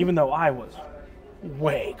 Mm-hmm. Even though I was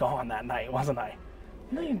way gone that night, wasn't I?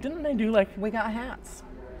 Didn't I do We got hats.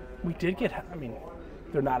 We did get hats. I mean,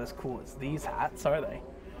 they're not as cool as these hats, are they?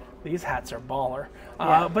 These hats are baller.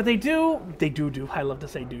 Yeah. But they do, I love to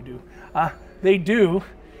say do. They do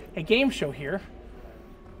a game show here,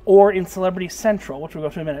 or in Celebrity Central, which we'll go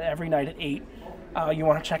to in a minute, every night at 8. You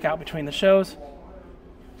want to check out between the shows.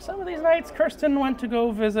 Some of these nights, Kirsten went to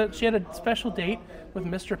go visit. She had a special date with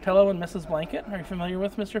Mr. Pillow and Mrs. Blanket. Are you familiar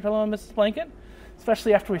with Mr. Pillow and Mrs. Blanket?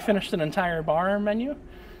 Especially after we finished an entire bar menu.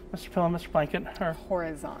 Mr. Pillow and Mr. Blanket are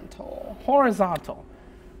horizontal.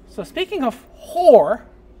 So speaking of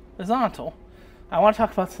horizontal, I want to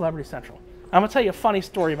talk about Celebrity Central. I'm going to tell you a funny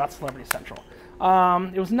story about Celebrity Central.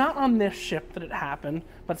 It was not on this ship that it happened,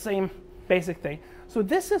 but same basic thing. So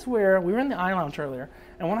this is where we were in the I Lounge earlier,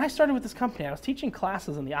 and when I started with this company, I was teaching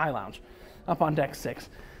classes in the I Lounge up on deck 6.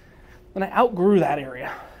 Then I outgrew that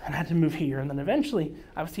area and had to move here, and then eventually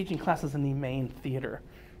I was teaching classes in the main theater,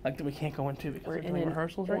 like that we can't go into because we're doing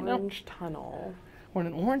rehearsals right now. We're in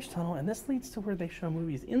an orange tunnel, and this leads to where they show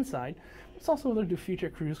movies inside. It's also where they do future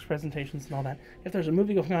cruise presentations and all that. If there's a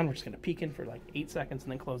movie going on, we're just going to peek in for like 8 seconds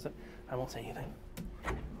and then close it. I won't say anything.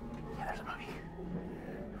 Yeah, there's a movie.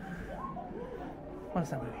 What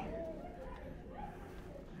is that movie?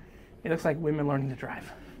 It looks like women learning to drive.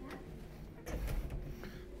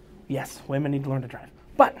 Yes, women need to learn to drive.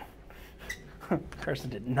 But Kirsten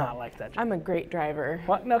did not like that joke. I'm a great driver.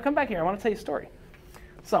 Well, no, come back here. I want to tell you a story.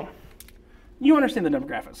 So, you understand the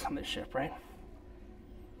demographics on this ship, right?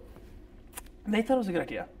 They thought it was a good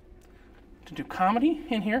idea to do comedy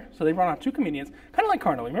in here. So they brought out 2 comedians, kind of like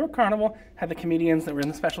Carnival. Remember Carnival had the comedians that were in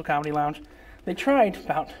the special comedy lounge? They tried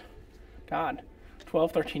about,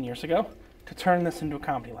 12, 13 years ago to turn this into a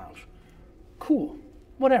comedy lounge. Cool,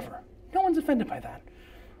 whatever. No one's offended by that.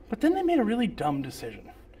 But then they made a really dumb decision.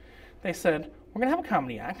 They said, we're going to have a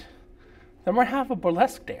comedy act, then we're going to have a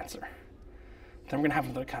burlesque dancer, then we're going to have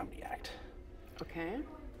another comedy act. Okay.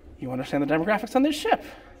 You understand the demographics on this ship.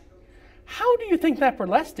 How do you think that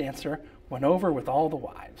burlesque dancer went over with all the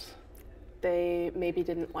wives? They maybe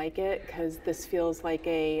didn't like it because this feels like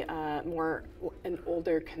an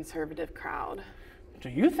older conservative crowd. Do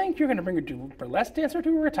you think you're going to bring a burlesque dancer to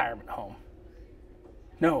a retirement home?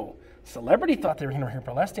 No. Celebrity thought they were going to bring a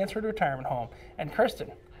burlesque dancer to a retirement home. And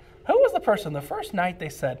Kirsten, who was the person the first night they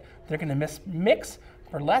said they're going to mix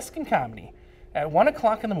burlesque and comedy at 1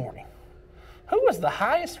 o'clock in the morning? Who was the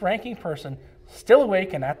highest ranking person still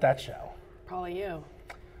awake and at that show? Probably you.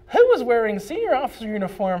 Who was wearing senior officer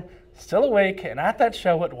uniform, still awake and at that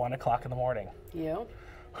show at 1 o'clock in the morning? You.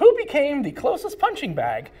 Who became the closest punching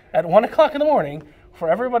bag at 1 o'clock in the morning for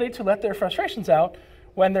everybody to let their frustrations out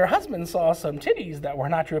when their husband saw some titties that were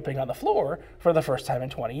not dripping on the floor for the first time in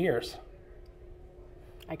 20 years?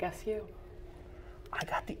 I guess you. I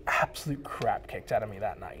got the absolute crap kicked out of me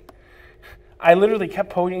that night. I literally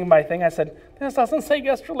kept pointing my thing. I said, this doesn't say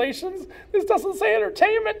guest relations. This doesn't say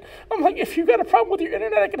entertainment. I'm like, if you got a problem with your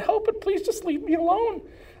internet, I can help it. Please just leave me alone.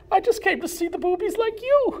 I just came to see the boobies like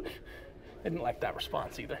you. I didn't like that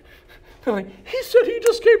response either. They're like, he said he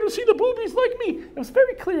just came to see the boobies like me. It was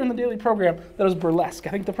very clear in the daily program that it was burlesque.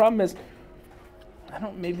 I think the problem is,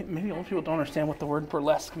 maybe old people don't understand what the word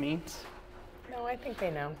burlesque means. No, I think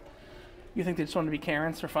they know. You think they just want to be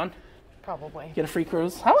Karens for fun? Probably. Get a free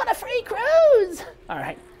cruise? I want a free cruise! All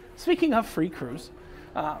right. Speaking of free cruise,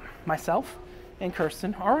 myself and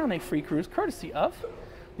Kirsten are on a free cruise courtesy of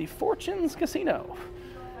the Fortunes Casino,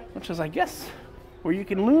 which is, I guess, where you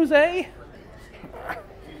can lose a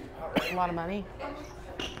lot of money.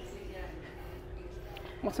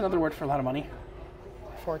 What's another word for a lot of money?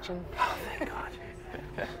 Fortune. Oh, thank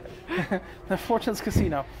God. The Fortunes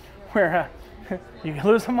Casino, where you can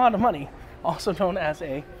lose a lot of money, also known as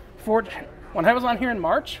a fortune. When I was on here in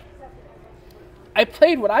March, I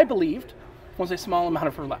played what I believed was a small amount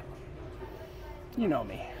of roulette. You know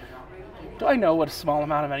me. Do I know what a small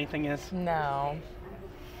amount of anything is? No.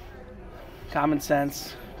 Common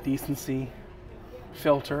sense, decency,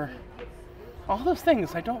 filter, all those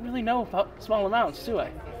things. I don't really know about small amounts, do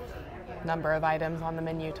I? Number of items on the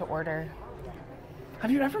menu to order.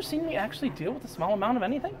 Have you ever seen me actually deal with a small amount of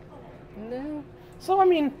anything? No. So, I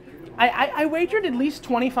mean, I wagered at least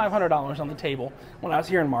 $2,500 on the table when I was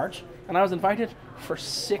here in March, and I was invited for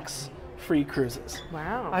 6 free cruises.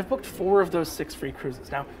 Wow. I've booked 4 of those 6 free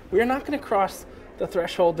cruises. Now, we are not going to cross the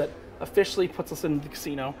threshold that officially puts us into the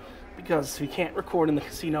casino because we can't record in the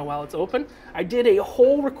casino while it's open. I did a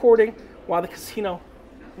whole recording while the casino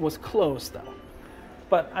was closed, though.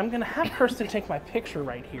 But I'm going to have Kirsten take my picture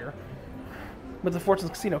right here with the Fortunes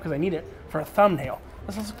Casino because I need it for a thumbnail.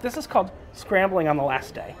 This is called Scrambling on the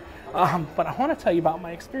Last Day. But I want to tell you about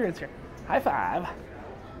my experience here. High five.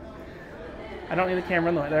 I don't need the camera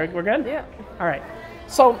in the way. There, we're good? Yeah. All right.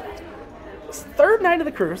 So, third night of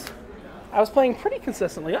the cruise, I was playing pretty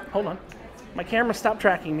consistently. Oh, hold on. My camera stopped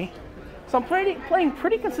tracking me. So I'm playing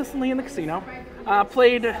pretty consistently in the casino.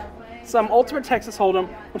 Played some Ultimate Texas Hold'em,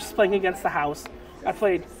 which is playing against the house. I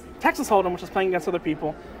played Texas Hold'em, which is playing against other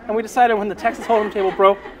people. And we decided when the Texas Hold'em table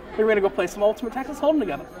broke, we were going to go play some Ultimate Texas Hold'em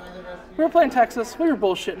together. We were playing Texas. We were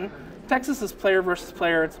bullshitting. Texas is player versus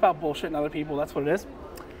player. It's about bullshitting other people. That's what it is.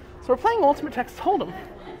 So we're playing Ultimate Texas Hold'em.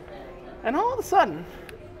 And all of a sudden,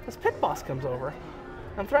 this pit boss comes over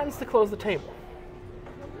and threatens to close the table.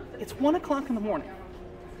 It's 1 o'clock in the morning.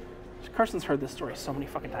 Kirsten's heard this story so many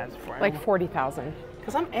fucking times before. Like 40,000.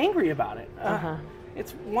 Because I'm angry about it.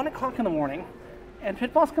 It's 1 o'clock in the morning, and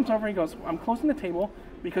pit boss comes over and he goes, I'm closing the table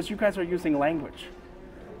because you guys are using language.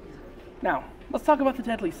 Now, let's talk about the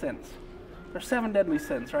deadly sins. There's 7 deadly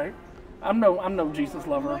sins, right? I'm no Jesus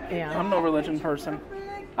lover. Yeah. I'm no religion person.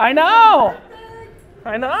 I know!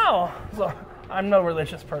 So, I'm no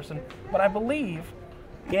religious person. But I believe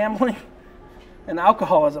gambling and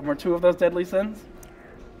alcoholism are 2 of those deadly sins.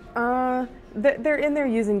 They're in there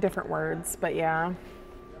using different words, but yeah.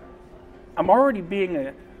 I'm already being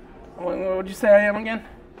a, what would you say I am again?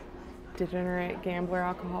 Degenerate, gambler,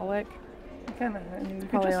 alcoholic.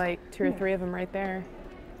 Probably like 2 or 3 of them right there.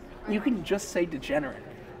 You can just say degenerate,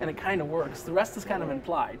 and it kind of works. The rest is kind of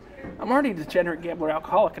implied. I'm already a degenerate, gambler,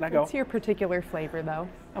 alcoholic, and I go... What's your particular flavor, though?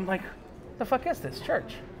 I'm like, the fuck is this?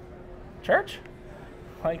 Church? Church?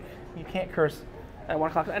 Like, you can't curse at 1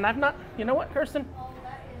 o'clock. And I've not, you know what, Kirsten?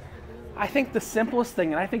 I think the simplest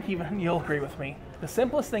thing, and I think even you'll agree with me, the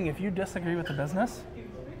simplest thing if you disagree with the business,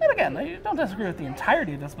 and again, you don't disagree with the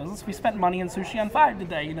entirety of this business. We spent money in Sushi on 5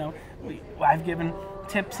 today, you know. I've given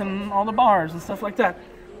tips in all the bars and stuff like that.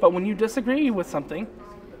 But when you disagree with something,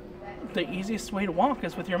 the easiest way to walk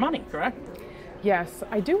is with your money, correct? Yes,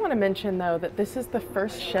 I do want to mention though that this is the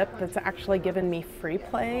first ship that's actually given me free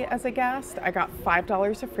play as a guest. I got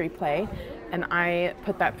 $5 of free play and I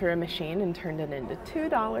put that through a machine and turned it into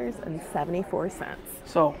 $2.74.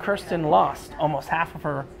 So Kirsten lost almost half of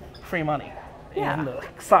her free money in the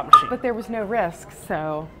slot machine. But there was no risk,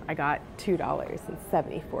 so I got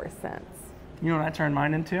 $2.74. You know what I turned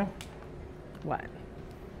mine into? What?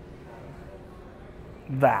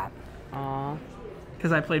 That. Aw.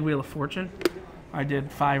 Because I played Wheel of Fortune. I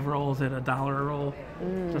did 5 rolls at $1 a roll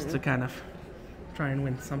just to kind of try and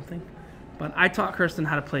win something. But I taught Kirsten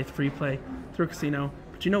how to play free play through a casino.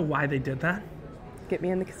 But you know why they did that? Get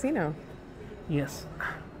me in the casino. Yes.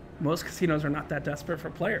 Most casinos are not that desperate for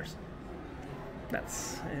players.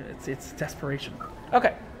 It's desperation.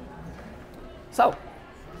 Okay. So,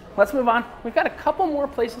 let's move on. We've got a couple more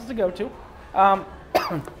places to go to.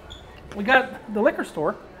 We got the liquor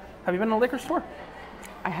store. Have you been to a liquor store?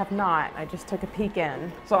 I have not. I just took a peek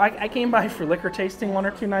in. So I came by for liquor tasting 1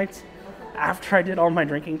 or 2 nights after I did all my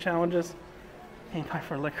drinking challenges. Came by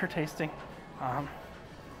for liquor tasting.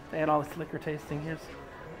 They had all this liquor tasting. Here's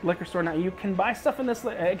liquor store. Now you can buy stuff in this.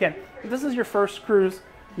 Again, if this is your first cruise,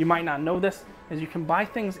 you might not know this. Is you can buy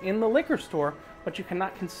things in the liquor store, but you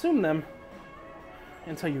cannot consume them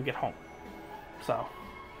until you get home. So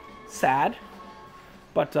sad.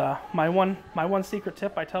 But my one secret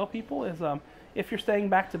tip I tell people is if you're staying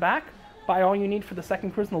back to back, buy all you need for the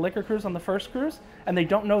second cruise and the liquor cruise on the first cruise, and they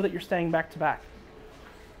don't know that you're staying back to back.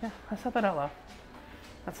 Yeah, I said that out loud.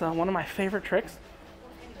 That's one of my favorite tricks.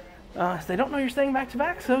 Is they don't know you're staying back to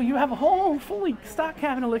back, so you have a whole fully stocked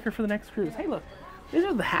cabin of liquor for the next cruise. Hey, look, these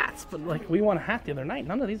are the hats, but like we won a hat the other night.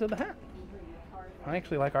 None of these are the hat. I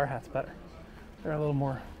actually like our hats better. They're a little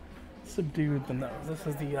more subdued than those. This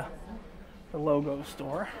is the logo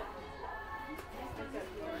store.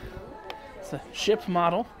 It's a ship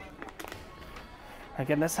model.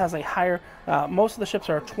 Again, this has a higher, most of the ships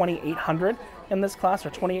are 2,800 in this class, or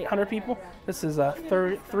 2,800 people. This is a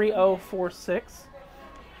 3046.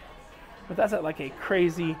 But that's at like a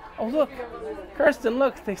crazy, oh look, Kirsten,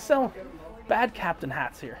 look, they sell bad captain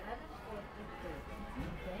hats here.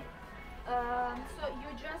 So you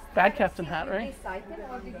just Bad captain hat, right? this item,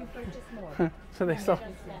 or did you purchase more? So they sell,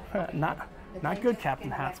 not good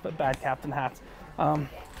captain hats, but bad captain hats.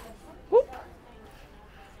 Whoop.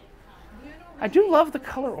 I do love the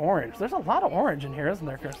color orange. There's a lot of orange in here, isn't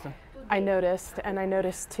there, Kirsten? I noticed, and I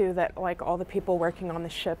noticed too that like all the people working on the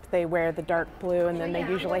ship, they wear the dark blue, and then they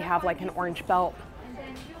usually have like an orange belt.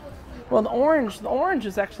 Well, the orange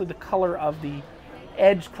is actually the color of the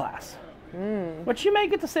Edge class, which you may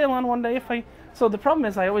get to sail on one day so the problem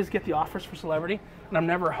is I always get the offers for Celebrity, and I'm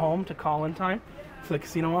never home to call in time for the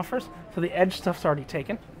casino offers, so the Edge stuff's already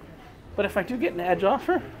taken. But if I do get an Edge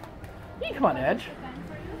offer, you can come on Edge.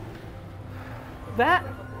 That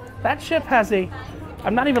ship has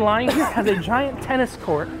I'm not even lying here, has a giant tennis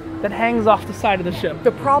court that hangs off the side of the ship.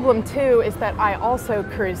 The problem too is that I also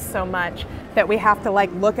cruise so much that we have to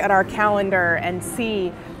like look at our calendar and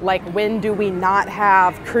see like when do we not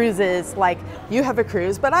have cruises, like you have a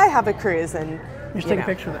cruise but I have a cruise, and You should take a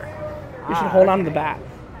picture there. You should hold on to the bat.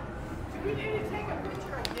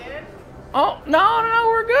 Oh, no,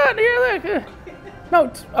 we're good. Here, look.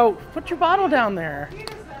 No, put your bottle down there.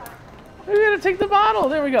 We gotta take the bottle.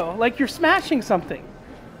 There we go. Like you're smashing something.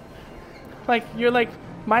 Like you're like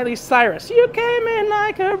Miley Cyrus. You came in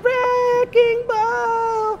like a wrecking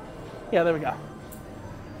ball. Yeah, there we go.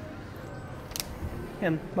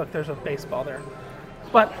 And look, there's a baseball there.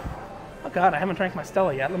 But, oh God, I haven't drank my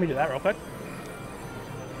Stella yet. Let me do that real quick.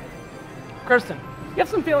 Kirsten, you have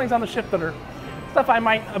some feelings on the ship that are stuff I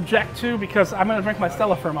might object to because I'm gonna drink my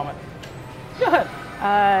Stella for a moment. Go ahead.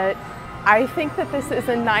 I think that this is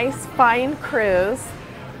a nice, fine cruise,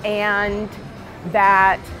 and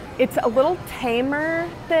that it's a little tamer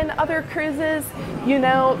than other cruises. You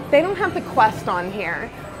know, they don't have the Quest on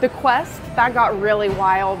here. The Quest, that got really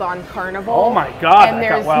wild on Carnival. Oh my God, and that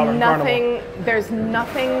got wild on Carnival. There's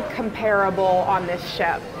nothing comparable on this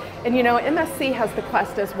ship. And you know, MSC has the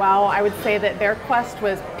Quest as well. I would say that their Quest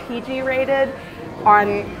was PG rated.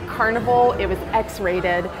 On Carnival, it was X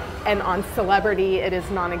rated. And on Celebrity, it is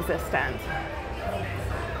non-existent.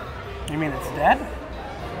 You mean it's dead?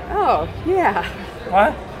 Oh, yeah.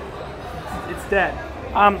 What? It's dead.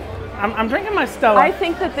 I'm drinking my Stella. I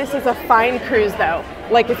think that this is a fine cruise, though.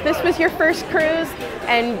 Like, if this was your first cruise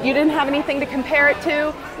and you didn't have anything to compare it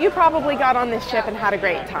to, you probably got on this ship and had a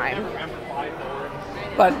great time.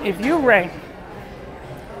 But if you rank,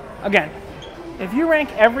 again, if you rank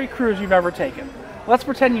every cruise you've ever taken, let's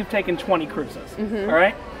pretend you've taken 20 cruises, all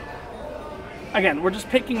right? Again, we're just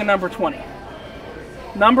picking a number 20.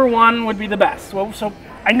 Number 1 would be the best. Well, so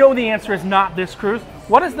I know the answer is not this cruise.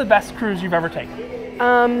 What is the best cruise you've ever taken?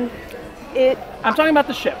 I'm talking about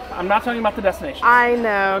the ship. I'm not talking about the destination. I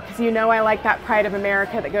know, because you know I like that Pride of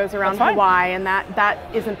America that goes around Hawaii, and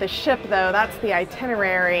that isn't the ship, though. That's the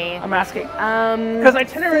itinerary. I'm asking. Because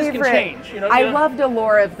itineraries can change. I loved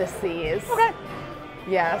Allure of the Seas. Okay.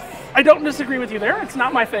 Yes. I don't disagree with you there. It's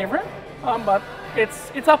not my favorite, but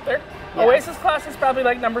it's up there. Yeah. Oasis class is probably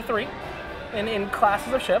like number 3 in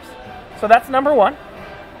classes of ships. So that's number 1.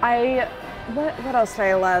 What else do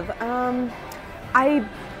I love? I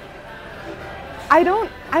don't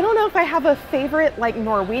know if I have a favorite like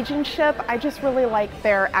Norwegian ship. I just really like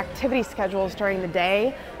their activity schedules during the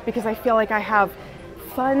day because I feel like I have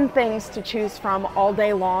fun things to choose from all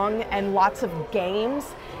day long and lots of games.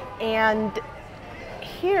 And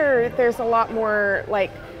here there's a lot more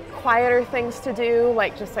like quieter things to do,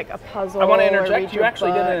 like just like a puzzle. I want to interject. You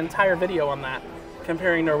actually did an entire video on that,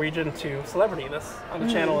 comparing Norwegian to Celebrity, this on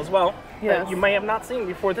the channel as well. Yes. That you may have not seen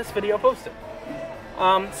before this video posted.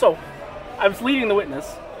 So, I was leading the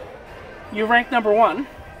witness. You ranked number 1.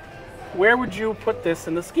 Where would you put this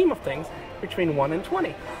in the scheme of things between 1 and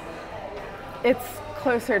 20? It's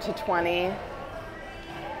closer to 20.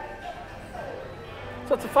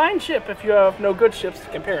 So it's a fine ship if you have no good ships to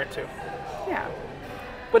compare it to. Yeah.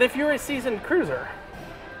 But if you're a seasoned cruiser,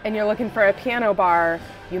 And you're looking for a piano bar,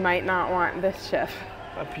 you might not want this ship.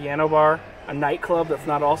 a piano bar, a nightclub that's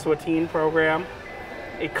not also a teen program,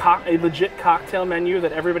 a legit cocktail menu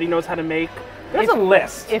that everybody knows how to make. There's a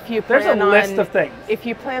list. There's a list of things. If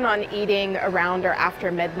you plan on eating around or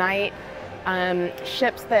after midnight,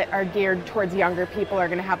 ships that are geared towards younger people are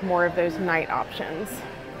going to have more of those night options.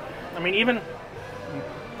 I mean, even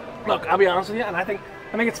look, I'll be honest with you, and I think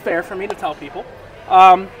it's fair for me to tell people.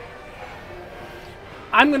 I'm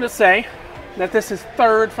going to say that this is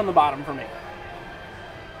 3rd from the bottom for me.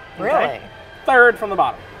 Really? Okay? 3rd from the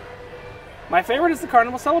bottom. My favorite is the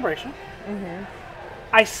Carnival Celebration.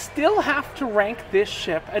 I still have to rank this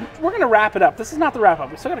ship, and we're going to wrap it up. This is not the wrap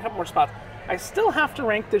up. We still got a couple more spots. I still have to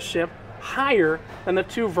rank this ship higher than the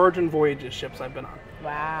 2 Virgin Voyages ships I've been on.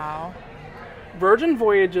 Wow. Virgin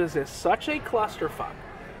Voyages is such a clusterfuck.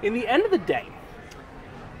 In the end of the day,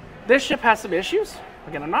 this ship has some issues.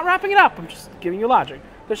 Again, I'm not wrapping it up. I'm just giving you logic.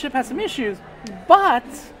 This ship has some issues, but,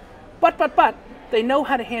 they know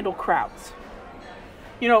how to handle crowds.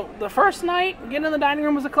 You know, the first night, getting in the dining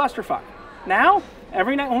room was a clusterfuck. Now,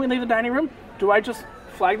 every night when we leave the dining room, do I just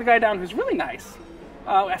flag the guy down who's really nice?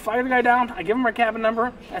 I flag the guy down, I give him our cabin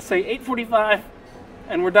number, I say 8:45,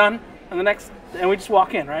 and we're done, and we just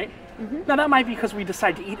walk in, right? Now that might be because we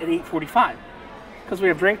decide to eat at 8:45. Because we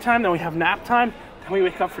have drink time, then we have nap time, then we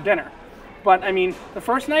wake up for dinner. But I mean, the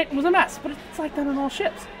first night was a mess, but it's like that on all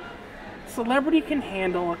ships. Celebrity can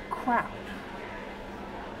handle a crowd.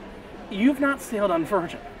 You've not sailed on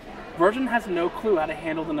Virgin. Virgin has no clue how to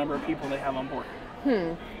handle the number of people they have on board.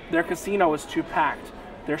 Their casino is too packed.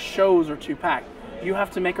 Their shows are too packed. You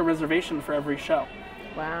have to make a reservation for every show.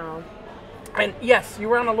 Wow. And yes, you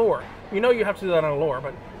were on Allure. You know you have to do that on Allure,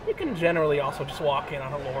 but you can generally also just walk in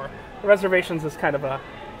on Allure. The reservations is kind of a...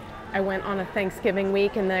 I went on a Thanksgiving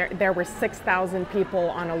week and there were 6,000 people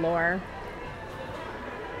on Allure.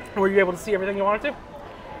 Were you able to see everything you wanted to?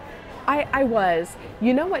 I was.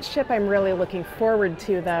 You know what ship I'm really looking forward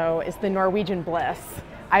to, though, is the Norwegian Bliss.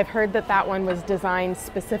 I've heard that one was designed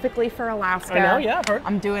specifically for Alaska. I know, yeah, I've heard.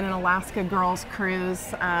 I'm doing an Alaska girls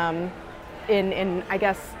cruise in I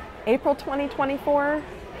guess, April 2024.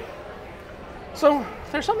 So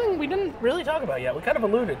there's something we didn't really talk about yet. We kind of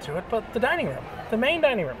alluded to it, but the dining room, the main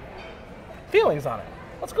dining room, feelings on it.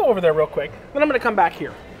 Let's go over there real quick. Then I'm going to come back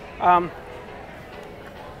here.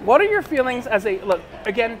 What are your feelings as a look?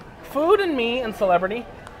 Again, food and me and Celebrity.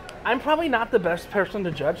 I'm probably not the best person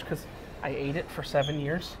to judge because I ate it for 7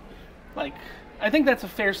 years. Like, I think that's a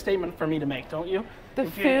fair statement for me to make, don't you? The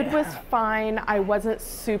food was fine. I wasn't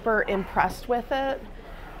super impressed with it.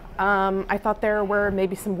 I thought there were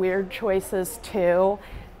maybe some weird choices too.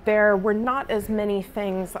 There were not as many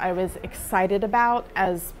things I was excited about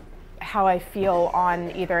as how I feel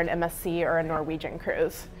on either an MSC or a Norwegian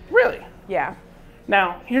cruise. Really? Yeah.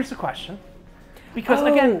 Now, here's the question. Because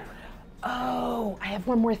again... I have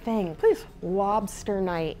one more thing. Please. Lobster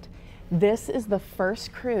night. This is the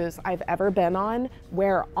first cruise I've ever been on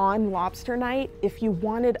where on lobster night, if you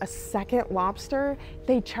wanted a second lobster,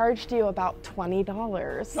 they charged you about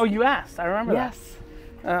 $20. Oh, you asked. I remember Yes.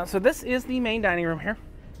 that. So this is the main dining room here.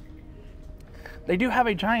 They do have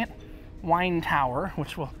a giant wine tower,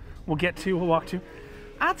 which we'll get to, we'll walk to.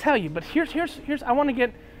 I'll tell you, but here's I want to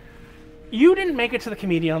get, you didn't make it to the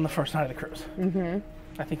Comedian on the first night of the cruise. Mm-hmm.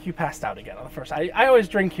 I think you passed out again on the first. I always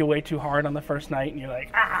drink you way too hard on the first night, and you're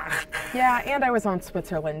like, ah. Yeah, and I was on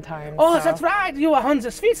Switzerland time. Oh, so. that's right. You were on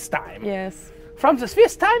the Swiss time. Yes. From the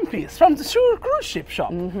Swiss timepiece, from the cruise ship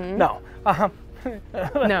shop. Mm-hmm. No.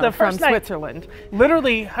 No, the from first night, Switzerland.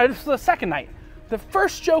 literally, it's the second night. The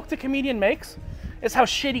first joke the Comedian makes is how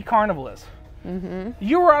shitty Carnival is. Mm-hmm.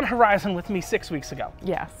 You were on Horizon with me 6 weeks ago.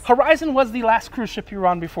 Yes. Horizon was the last cruise ship you were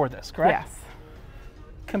on before this, correct? Yes.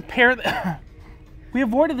 Compare we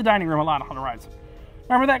avoided the dining room a lot on Horizon.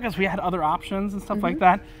 Remember that? Because we had other options and stuff like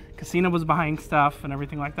that. Casino was buying stuff and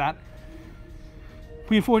everything like that.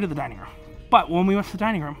 We avoided the dining room. But when we went to the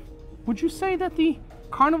dining room, would you say that the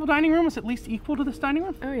Carnival dining room is at least equal to this dining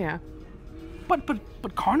room? Oh yeah.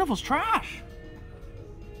 But Carnival's trash.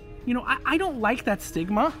 You know, I don't like that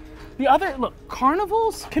stigma. Look,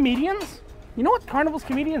 Carnival's comedians, you know what Carnival's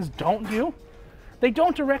comedians don't do? They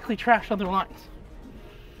don't directly trash other lines.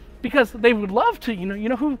 Because they would love to, you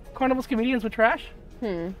know who Carnival's comedians would trash?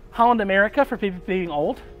 Holland America, for people being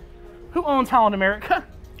old. Who owns Holland America?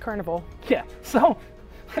 Carnival. Yeah, so,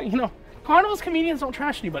 Carnival's comedians don't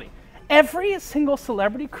trash anybody. Every single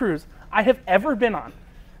celebrity cruise I have ever been on,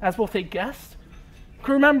 as both a guest,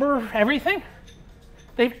 crew member, everything,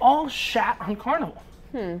 they've all shat on Carnival.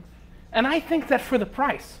 And I think that for the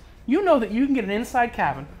price, you know that you can get an inside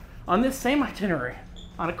cabin on this same itinerary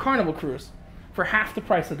on a Carnival cruise for half the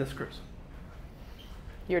price of this cruise.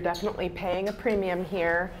 You're definitely paying a premium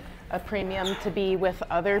here, a premium to be with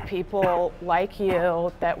other people like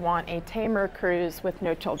you that want a tamer cruise with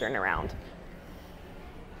no children around.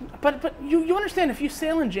 But you understand, if you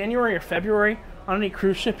sail in January or February on any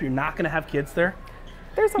cruise ship, you're not going to have kids there.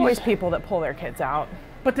 There's always people that pull their kids out.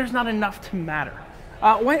 But there's not enough to matter.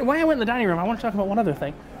 Why I went in the dining room, I want to talk about one other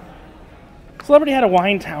thing. Celebrity had a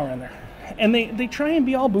wine tower in there. And they try and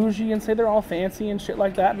be all bougie and say they're all fancy and shit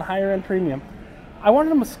like that and higher end premium. I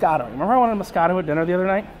wanted a Moscato. Remember I wanted a Moscato at dinner the other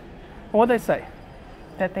night? Well, what'd they say?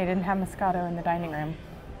 That they didn't have Moscato in the dining room.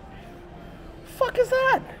 Fuck is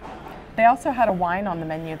that? They also had a wine on the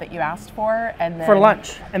menu that you asked for, and then For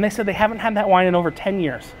lunch. And they said they haven't had that wine in over 10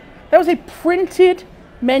 years. That was a printed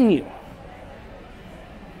menu.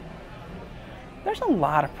 There's a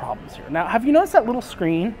lot of problems here. Now, have you noticed that little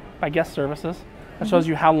screen by guest services that shows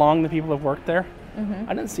you how long the people have worked there?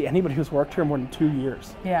 I didn't see anybody who's worked here more than 2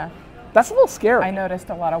 years. Yeah. That's a little scary. I noticed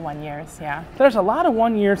a lot of 1 years, yeah. There's a lot of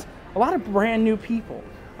 1 years, a lot of brand new people.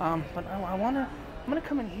 But I'm gonna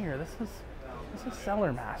come in here. This is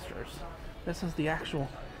Cellar Masters. This is the actual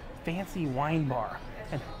fancy wine bar.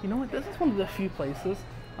 And you know what? This is one of the few places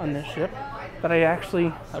on this ship that I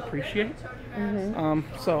actually appreciate.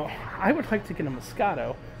 So I would like to get a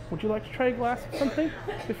Moscato. Would you like to try a glass of something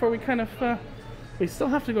before we kind of, we still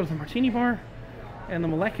have to go to the Martini bar and the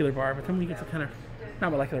Molecular bar, but then we get to kind of,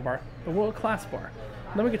 not Molecular bar, the World Class bar.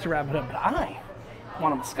 And then we get to wrap it up. But I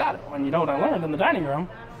want a Moscato. And you know what I learned in the dining room?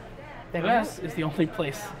 This is the only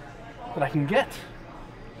place that I can get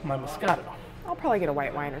my Moscato. I'll probably get a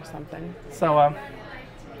white wine or something. So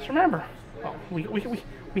just remember, well,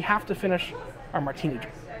 we have to finish our martini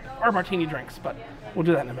drinks, but we'll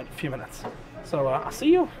do that in a few minutes. So I'll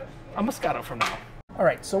see you on Moscato from now. All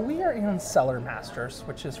right, so we are in Cellar Masters,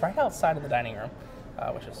 which is right outside of the dining room,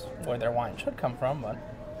 which is where their wine should come from, but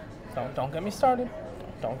don't get me started.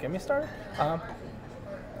 Don't get me started.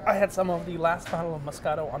 I had some of the last bottle of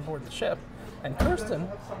Moscato on board the ship, and Kirsten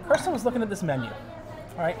was looking at this menu.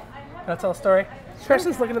 All right, can I tell a story?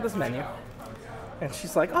 Kirsten's looking at this menu, and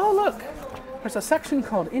she's like, oh, look, there's a section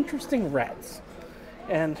called Interesting Reds,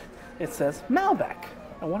 and it says Malbec.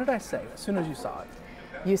 And what did I say as soon as you saw it?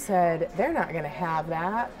 You said they're not going to have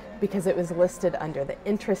that because it was listed under the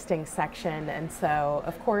interesting section, and so,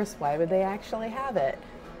 of course, why would they actually have it?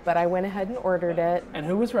 But I went ahead and ordered it. And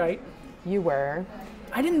who was right? You were.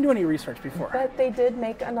 I didn't do any research before. But they did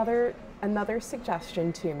make another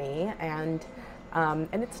suggestion to me, and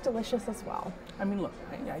it's delicious as well. I mean, look,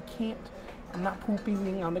 I'm not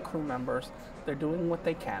pooping on the crew members. They're doing what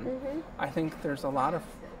they can. I think there's a lot of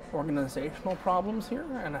organizational problems here,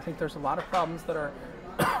 and I think there's a lot of problems that are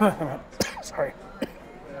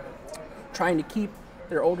trying to keep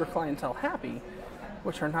their older clientele happy.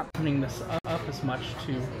 which are not opening this up as much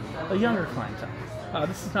to a younger clientele.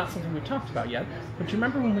 This is not something we talked about yet, but you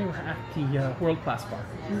remember when we were at the World Class Bar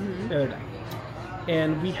the other day,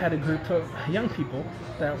 and we had a group of young people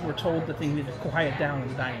that were told that they needed to quiet down in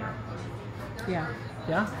the dining room. Yeah.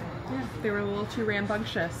 Yeah? Yeah, they were a little too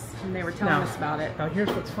rambunctious, and they were telling us about it. Now here's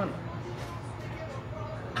what's funny.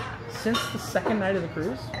 Since the second night of the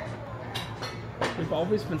cruise, we've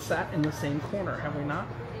always been sat in the same corner, have we not?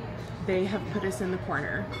 They have put us in the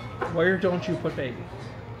corner. Where don't you put baby?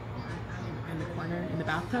 In the corner? In the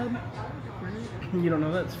bathtub? Corner? You don't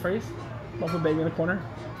know that phrase? Don't put baby in the corner?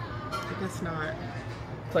 I guess not.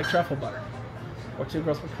 It's like truffle butter. Or two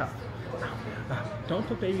girls with cup. Don't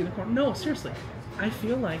put baby in the corner. No, seriously. I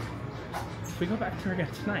feel like if we go back to her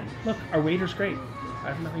again tonight, look, our waiter's great. I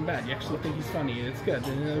have nothing bad. You actually think he's funny. It's good.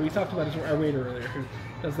 And we talked about our waiter earlier who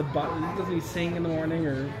does doesn't he sing in the morning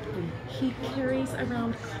or? He carries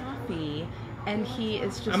around coffee, and he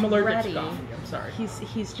is just I'm allergic ready. to coffee. I'm sorry.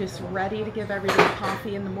 He's just ready to give everybody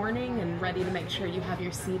coffee in the morning and ready to make sure you have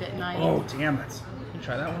your seat at night. Oh damn! You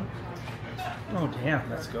try that one. Oh damn,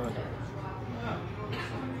 that's good.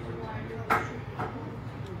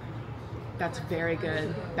 That's very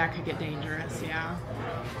good. That could get dangerous, yeah.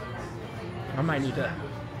 I might need to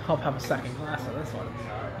help have a second glass of this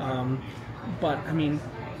one. But, I mean,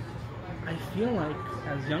 I feel like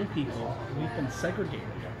as young people, we've been segregated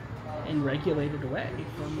and regulated away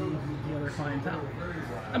from the other clientele.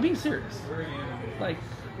 I'm being serious. Like,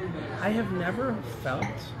 I have never felt...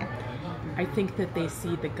 I think that they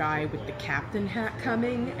see the guy with the captain hat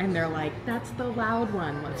coming, and they're like, that's the loud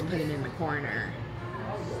one, let's put him in the corner.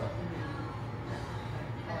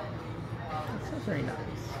 That's very nice.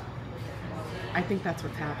 I think that's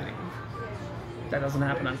what's happening. That doesn't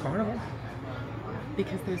happen on Carnival.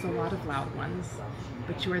 Because there's a lot of loud ones,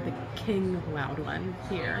 but you're the king loud one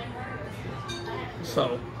here.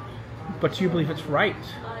 So, but you believe it's right?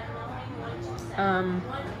 I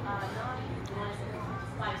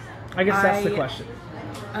guess that's the question.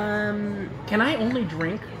 Can I only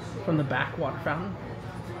drink from the backwater fountain?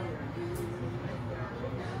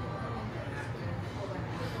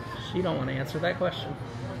 She don't want to answer that question.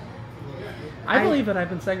 I believe that I've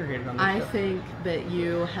been segregated on this show. I think that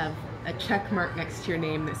you have a check mark next to your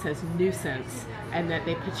name that says nuisance, and that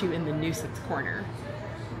they put you in the nuisance corner.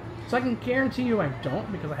 So I can guarantee you I don't,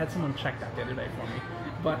 because I had someone check that the other day for me.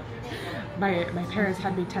 But my parents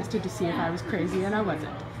had me tested to see if I was crazy, and I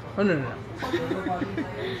wasn't. oh no.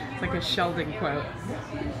 It's like a Sheldon quote.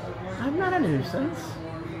 I'm not a nuisance.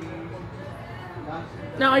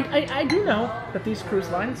 Now I do know that these cruise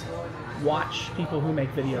lines watch people who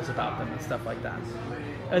make videos about them and stuff like that.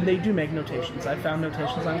 And they do make notations. I found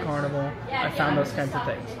notations on Carnival. I found those kinds of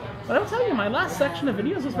things. But I'll tell you, my last section of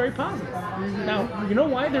videos was very positive. Mm-hmm. Now, you know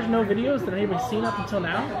why there's no videos that anybody's seen up until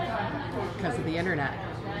now? Because of the internet.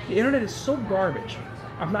 The internet is so garbage.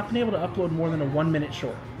 I've not been able to upload more than a 1-minute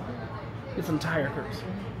short. This entire cruise.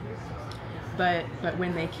 But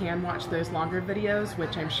when they can watch those longer videos,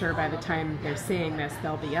 which I'm sure by the time they're seeing this,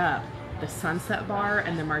 they'll be up, the Sunset Bar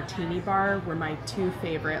and the Martini Bar were my two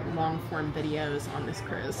favorite long-form videos on this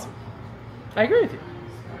cruise. I agree with you.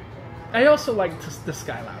 I also like the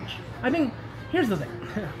Sky Lounge. I think, here's the thing.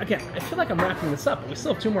 Again, I feel like I'm wrapping this up, but we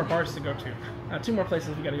still have 2 more bars to go to. 2 more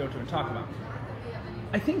places we got to go to and talk about.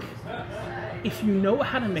 I think if you know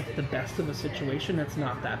how to make the best of a situation, it's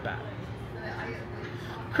not that bad.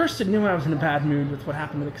 Kirsten knew I was in a bad mood with what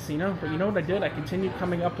happened to the casino, but you know what I did? I continued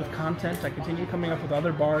coming up with content. I continued coming up with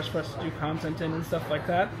other bars for us to do content in and stuff like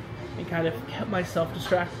that, and kind of kept myself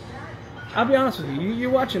distracted. I'll be honest with you, you're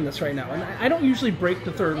watching this right now, and I don't usually break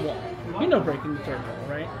the third wall. You know breaking the third wall,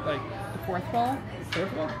 right? Like The fourth wall? the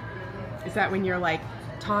fourth wall? Is that when you're like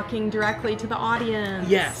talking directly to the audience?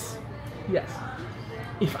 Yes. Yes.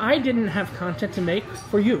 If I didn't have content to make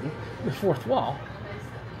for you, the fourth wall,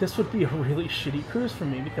 this would be a really shitty cruise for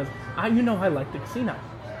me because I like the casino.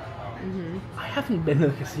 Mm-hmm. I haven't been to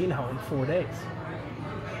the casino in 4 days.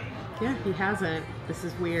 Yeah, he hasn't. This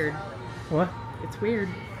is weird. What? It's weird.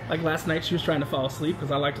 Like last night she was trying to fall asleep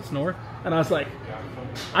because I like to snore. And I was like,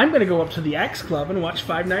 I'm going to go up to the X Club and watch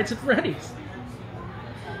 5 Nights at Freddy's.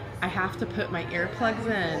 I have to put my earplugs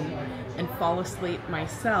in and fall asleep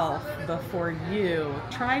myself before you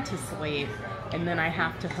try to sleep. And then I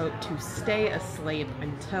have to hope to stay asleep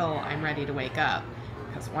until I'm ready to wake up.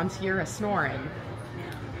 Because once you're a-snoring...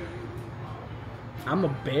 I'm a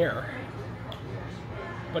bear.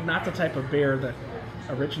 But not the type of bear that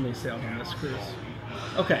originally sailed on this cruise.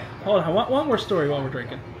 Okay, hold on. One more story while we're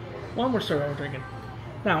drinking.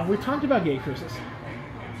 Now, we've talked about gay cruises.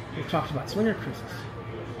 We've talked about swinger cruises.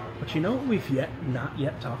 But you know what we've not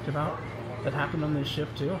yet talked about? that happened on this ship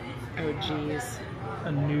too? Oh, geez.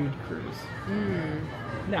 A nude cruise.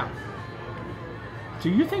 Now, do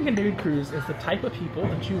you think a nude cruise is the type of people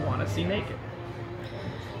that you want to see naked?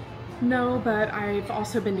 No, but I've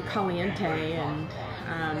also been to Caliente, and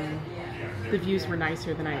the views were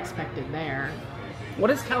nicer than I expected there. What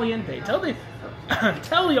is Caliente? Tell the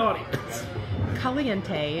tell the audience.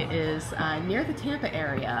 Caliente is near the Tampa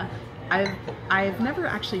area. I've never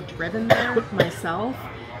actually driven there myself,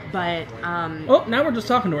 but Oh, now we're just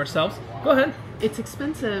talking to ourselves. Go ahead. it's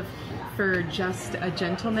expensive for just a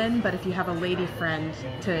gentleman, but if you have a lady friend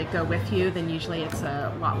to go with you, then usually it's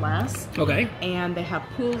a lot less. Okay. And they have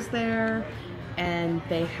pools there, and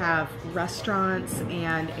they have restaurants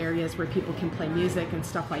and areas where people can play music and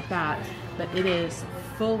stuff like that. But it is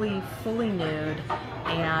fully nude,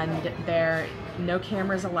 and there no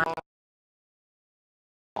cameras allowed.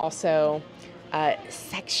 Also,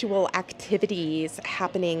 sexual activities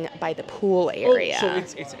happening by the pool area. Oh,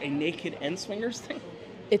 so it's a naked and swingers thing?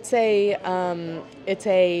 It's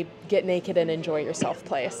a get naked and enjoy yourself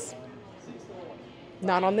place.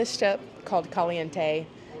 Not on this ship, called Caliente.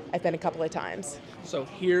 I've been a couple of times. So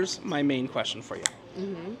here's my main question for you.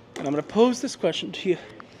 And I'm going to pose this question to you,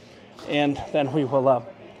 and then we will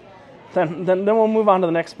then we'll move on to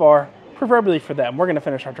the next bar, preferably for them. We're going to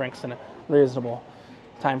finish our drinks in a reasonable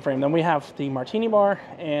time frame. Then we have the martini bar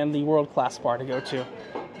and the world class bar to go to.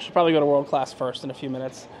 We should probably go to world class first in a few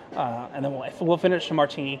minutes, and then we'll finish the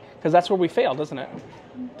martini, because that's where we failed, isn't it?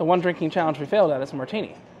 The one drinking challenge we failed at is a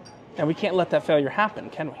martini, and we can't let that failure happen,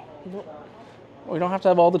 can we? We don't have to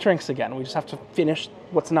have all the drinks again. We just have to finish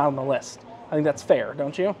what's not on the list. I think that's fair,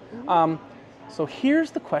 don't you? So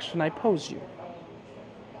here's the question I pose you.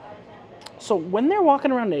 So when they're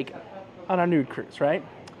walking around naked on a nude cruise, right?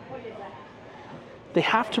 They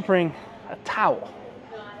have to bring a towel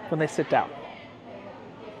when they sit down.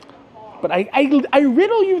 But I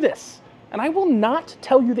riddle you this, and I will not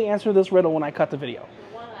tell you the answer to this riddle when I cut the video,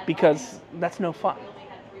 because that's no fun.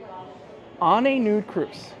 On a nude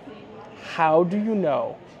cruise, how do you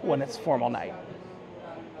know when it's formal night?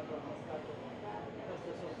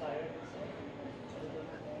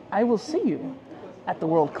 I will see you at the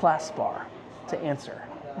world class bar to answer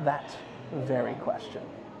that very question.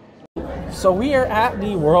 So we are at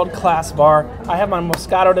the world class bar. I have my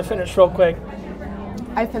Moscato to finish real quick.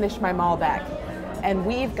 I finished my Malbec, and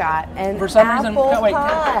we've got an For some apple reason, wait,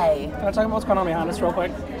 pie. Can I talk about what's going on behind us real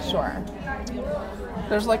quick? Sure.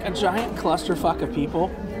 There's like a giant clusterfuck of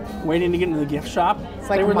people waiting to get into the gift shop. It's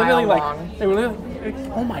like they were a mile literally long. they were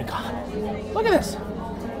literally, oh my God, look at this.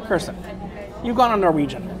 Kirsten, you've gone on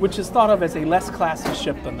Norwegian, which is thought of as a less classy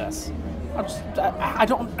ship than this. I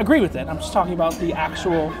don't agree with it. I'm just talking about the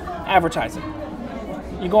actual advertising.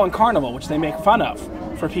 You go on Carnival, which they make fun of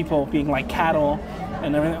for people being like cattle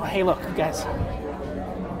and everything. Hey, look, guys.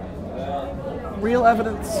 Real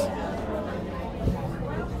evidence.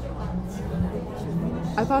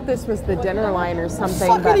 I thought this was the dinner line or something,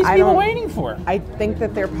 What the fuck are but these I people don't. waiting for? I think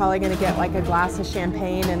that they're probably going to get like a glass of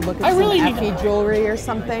champagne and look at I some really need Effie jewelry or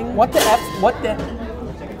something. What the What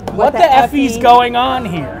the Effie's Effie? going on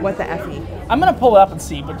here? What the Effie? I'm gonna pull it up and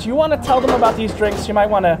see, but do you want to tell them about these drinks? You might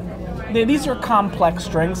want to. These are complex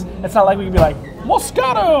drinks. It's not like we could be like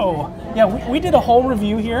Moscato. Yeah, we did a whole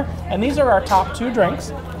review here, and these are our top 2 drinks.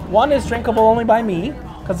 One is drinkable only by me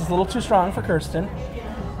because it's a little too strong for Kirsten,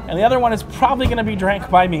 and the other one is probably going to be drank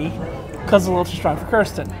by me because it's a little too strong for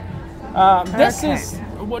Kirsten. This Okay. is.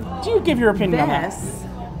 What do you give your opinion on that?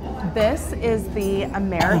 This is the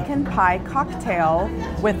American Pie cocktail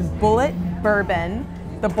with Bullet Bourbon,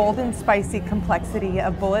 the bold and spicy complexity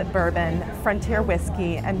of Bullet Bourbon, Frontier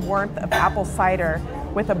whiskey, and warmth of apple cider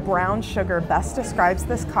with a brown sugar best describes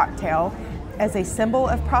this cocktail as a symbol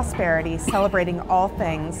of prosperity, celebrating all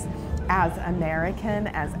things as American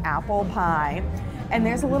as apple pie. And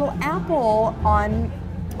there's a little apple on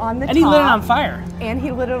the top. And he lit it on fire. And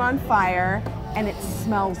he lit it on fire, and it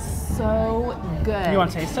smells so good. You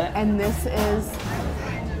want to taste it? And this is,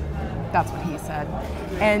 that's what he said.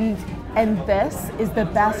 And this is the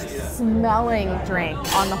best smelling drink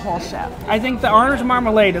on the whole ship. I think the orange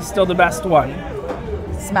marmalade is still the best one.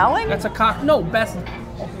 Smelling? That's best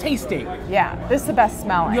tasting. Yeah, this is the best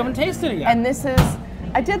smelling. You haven't tasted it yet. And this is,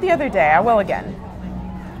 I did the other day, I will again.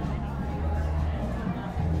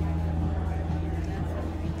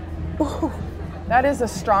 Ooh, that is a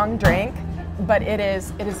strong drink, but it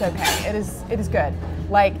is okay. It is good.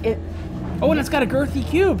 Like it. Oh, and it's got a girthy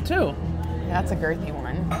cube too. That's a girthy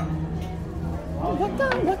one. Oh,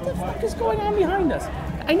 what the fuck is going on behind us?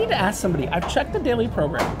 I need to ask somebody. I've checked the daily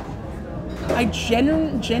program. I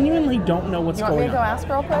genuinely don't know what's You want me going to go on. ask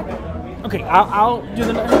real quick? Okay, I'll do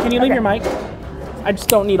the. Can you leave your mic? I just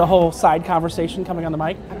don't need a whole side conversation coming on the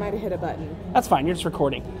mic. I might have hit a button. That's fine. You're just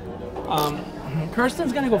recording.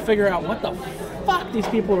 Kirsten's gonna go figure out what the fuck these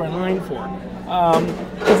people are in line for,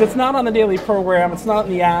 because it's not on the daily program. It's not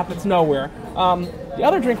in the app. It's nowhere. The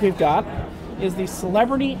other drink we've got is the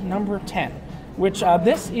Celebrity Number 10, which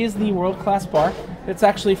this is the world-class bar. It's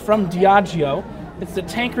actually from Diageo. It's the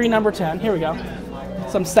Tanqueray Number 10. Here we go.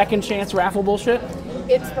 Some second chance raffle bullshit.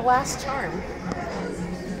 It's the last charm.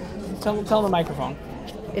 Tell the microphone.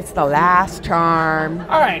 It's the last charm.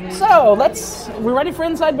 All right, so we're ready for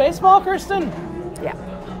Inside Baseball, Kirsten? Yeah.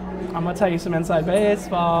 I'm gonna tell you some Inside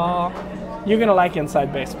Baseball. You're gonna like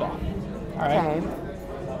Inside Baseball. All right. Okay.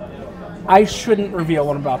 I shouldn't reveal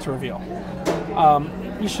what I'm about to reveal.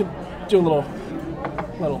 You should do a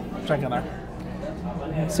little drink in there.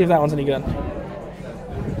 See if that one's any good.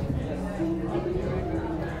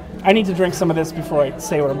 I need to drink some of this before I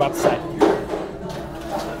say what I'm about to say.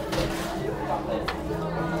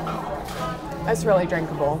 That's really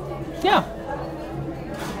drinkable. Yeah.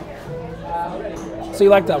 So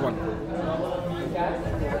you like that one?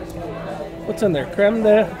 What's in there? Creme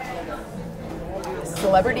de...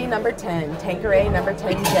 Celebrity Number 10, Tanqueray Number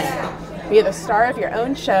 10 Gin. Be the star of your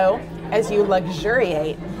own show as you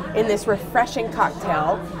luxuriate in this refreshing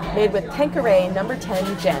cocktail made with Tanqueray Number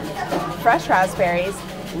 10 Gin. Fresh raspberries,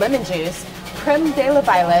 lemon juice, creme de la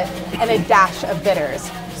violet, and a dash of bitters.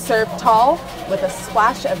 Served tall with a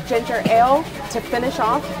splash of ginger ale to finish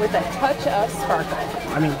off with a touch of sparkle.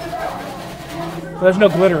 I mean, there's no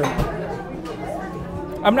glitter in it.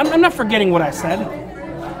 I'm not forgetting what I said,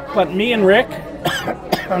 but me and Rick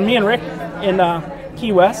in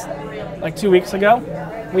Key West, like 2 weeks ago,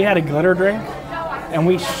 we had a glitter drink, and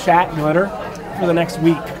we shat glitter for the next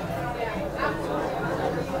week.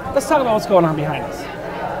 Let's talk about what's going on behind us,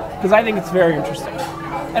 because I think it's very interesting.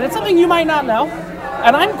 And it's something you might not know,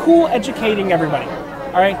 and I'm cool educating everybody,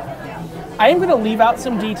 all right? I am going to leave out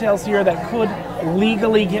some details here that could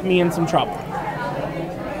legally get me in some trouble.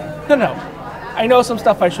 No. I know some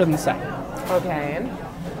stuff I shouldn't say. Okay.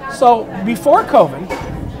 So before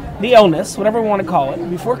COVID, the illness, whatever we want to call it,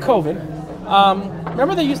 before COVID,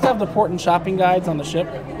 remember they used to have the port and shopping guides on the ship?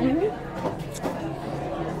 Mm-hmm.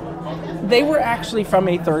 They were actually from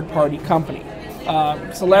a third-party company.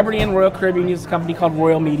 Celebrity and Royal Caribbean used a company called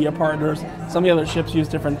Royal Media Partners. Some of the other ships use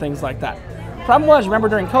different things like that. Problem was, remember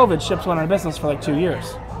during COVID, ships went out of business for like 2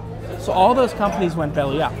 years. So all those companies went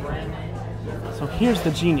belly up. So here's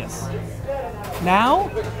the genius. Now,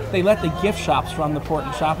 they let the gift shops run the port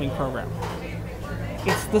and shopping program.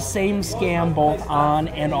 It's the same scam both on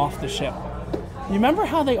and off the ship. You remember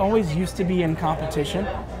how they always used to be in competition?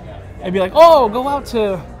 They'd be like, oh, go out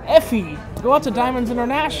to Effie, go out to Diamonds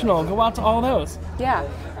International, go out to all those. Yeah.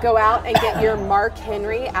 Go out and get your Mark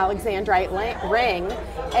Henry Alexandrite ring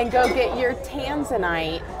and go get your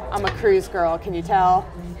Tanzanite. I'm a cruise girl, can you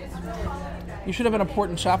tell? You should have been a port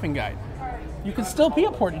and shopping guide. You can still be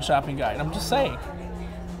a port and shopping guide, I'm just saying.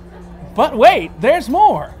 But wait, there's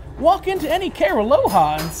more. Walk into any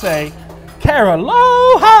Caraloha and say,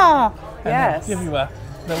 Caraloha! Yes.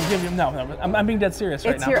 They'll give you, no, I'm being dead serious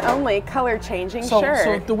right now. It's your only color changing So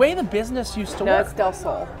shirt. the way the business used to No, work. it's Del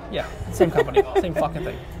Sol. Yeah, same company, same fucking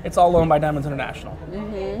thing. It's all owned by Diamonds International.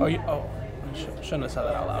 Mm-hmm. I shouldn't have said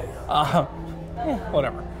that out loud.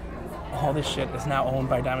 Whatever. All this shit is now owned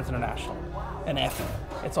by Diamonds International. And Effie.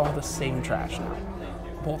 It's all the same trash now,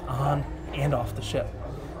 both on and off the ship.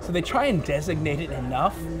 So they try and designate it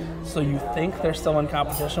enough so you think they're still in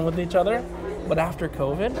competition with each other. But after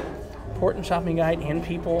COVID, port and shopping guide and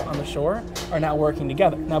people on the shore are now working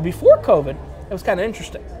together. Now before COVID, it was kind of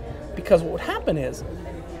interesting because what would happen is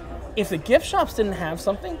if the gift shops didn't have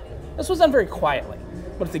something, this was done very quietly,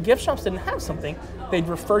 but if the gift shops didn't have something, they'd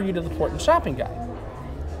refer you to the port and shopping guide.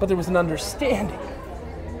 But there was an understanding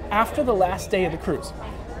after the last day of the cruise.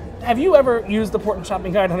 Have you ever used the port and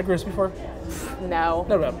shopping guide on a cruise before? No.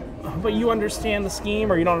 No. But you understand the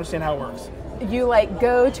scheme or you don't understand how it works? You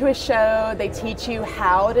go to a show, they teach you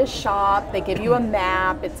how to shop, they give you a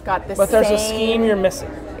map, it's got the same... But there's a scheme you're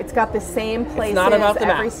missing. It's got the same places, it's not about the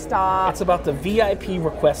every map. stop. It's about the VIP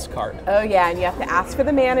request card. Oh yeah, and you have to ask for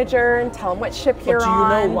the manager and tell them what ship you're on.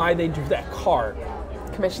 But do you know why they do that card?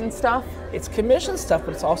 Commission stuff? It's commission stuff,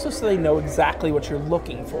 but it's also so they know exactly what you're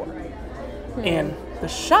looking for. And the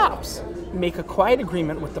shops make a quiet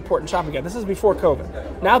agreement with the port and shopping guide. This is before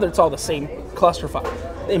COVID. Now that it's all the same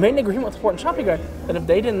clusterfuck. They made an agreement with the port and shopping guide that if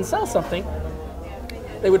they didn't sell something,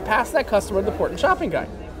 they would pass that customer the port and shopping guide.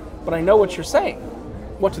 But I know what you're saying.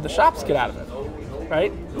 What do the shops get out of it?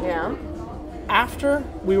 Right? Yeah. After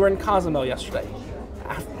we were in Cozumel yesterday,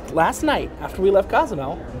 last night, after we left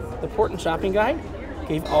Cozumel, the Port and Shopping Guide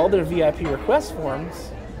gave all their VIP request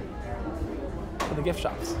forms to the gift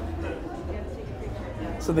shops.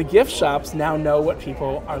 So the gift shops now know what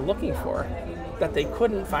people are looking for that they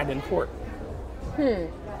couldn't find in Port.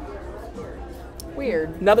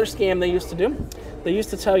 Weird. Another scam they used to do, they used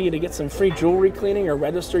to tell you to get some free jewelry cleaning or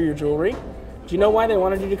register your jewelry. Do you know why they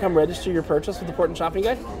wanted you to come register your purchase with the Port and Shopping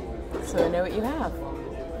Guide? So I know what you have.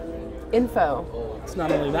 Info. It's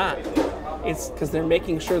not only that, it's because they're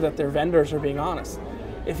making sure that their vendors are being honest.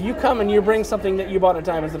 If you come and you bring something that you bought at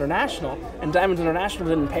Diamonds International, and Diamonds International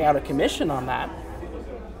didn't pay out a commission on that,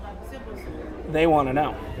 they want to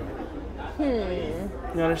know.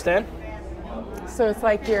 You understand? So it's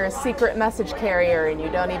like you're a secret message carrier and you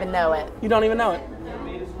don't even know it. You don't even know it.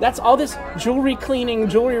 That's all this jewelry cleaning,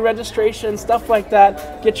 jewelry registration, stuff like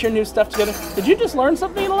that. Get your new stuff together. Did you just learn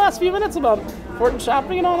something in the last few minutes about Port and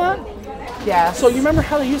Shopping and all that? Yeah. So you remember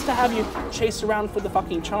how they used to have you chase around for the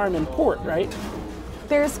fucking charm in Port, right?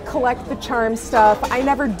 There's collect the charm stuff. I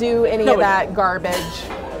never do any of that garbage.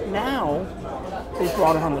 Now, they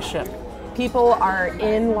brought it on the ship. People are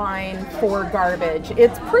in line for garbage.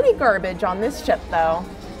 It's pretty garbage on this ship though.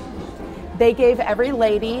 They gave every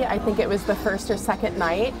lady, I think it was the first or second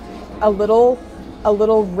night, a little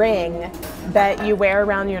ring that you wear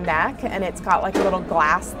around your neck, and it's got like a little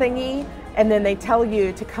glass thingy, and then they tell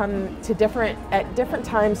you to come to at different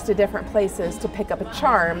times to different places to pick up a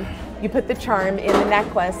charm. You put the charm in the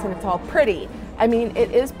necklace and it's all pretty. I mean,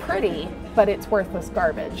 it is pretty, but it's worthless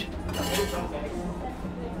garbage.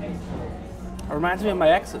 It reminds me of my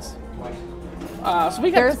exes. So we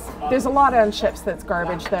got there's a lot on ships that's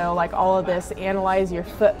garbage though, like all of this analyze your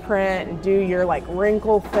footprint and do your like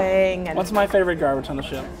wrinkle thing. And what's my favorite garbage on the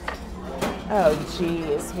ship? Oh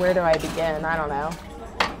geez, where do I begin? I don't know.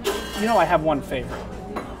 You know I have one favorite.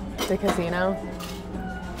 The casino?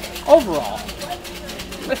 Overall,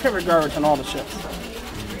 my favorite garbage on all the ships.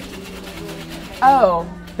 Oh,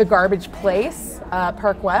 the garbage place,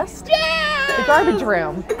 Park West? Yeah! The garbage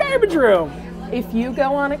room. The garbage room. If you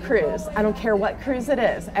go on a cruise, I don't care what cruise it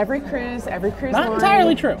is, every cruise Not line,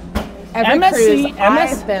 entirely true. Every cruise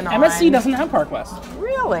I've been on. MSC doesn't have Park West.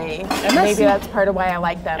 Really? Maybe that's part of why I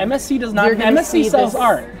like them. MSC does not. You're gonna MSC see sells this-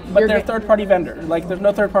 art, but you're they're go- third-party vendor. Like there's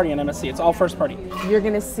no third party in MSC. It's all first party. You're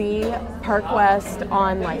gonna see Park West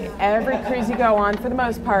on like every cruise you go on for the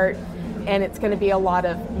most part, and it's gonna be a lot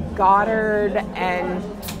of Goddard and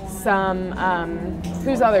some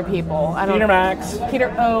who's other people? I don't Peter Max.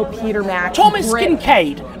 Peter Max. Thomas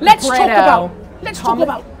Kincaid. Let's talk Brito.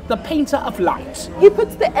 about the painter of light. He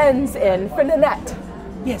puts the N's in for Nanette.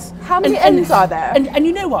 Yes. How many N's are there? And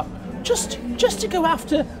you know what? Just to go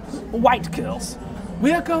after white girls,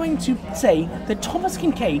 we are going to say that Thomas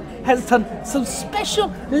Kincaid has done some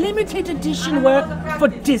special limited edition work for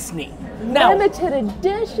Disney. Now, Limited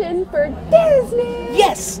edition for Disney.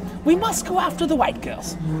 yes, we must go after the white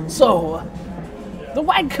girls. So, the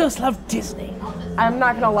white girls love Disney. I'm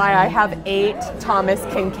not gonna lie, I have 8 Thomas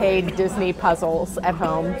Kincaid Disney puzzles at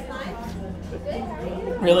home.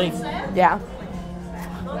 Really? Yeah.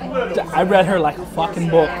 I read her like a fucking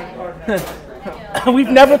book. We've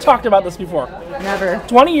never talked about this before. Never.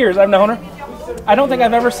 20 years I've known her. I don't think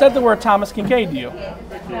I've ever said the word Thomas Kincaid to you.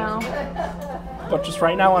 No. But just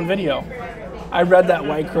right now on video, I read that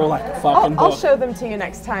white girl like a fucking I'll book. show them to you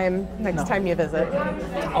next time you visit.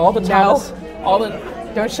 All the Thomas, all the.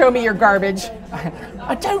 Don't show me your garbage.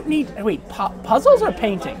 I don't need. Wait, puzzles or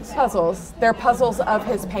paintings? Puzzles. They're puzzles of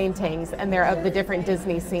his paintings, and they're of the different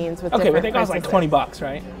Disney scenes with Okay, different but they cost like princesses. $20,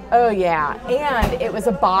 right? Oh yeah, and it was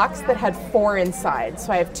a box that had 4 inside.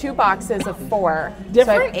 So I have 2 boxes of 4. So I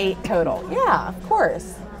Different? have 8 total. Yeah, of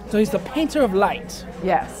course. So he's the painter of light.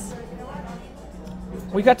 Yes.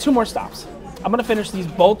 We got 2 more stops. I'm gonna finish these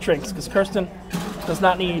bold drinks because Kirsten does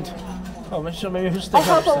not need. Oh, maybe we should I'll take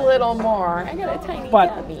have a her. little more. I got a tiny But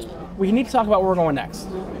cubby. we need to talk about where we're going next.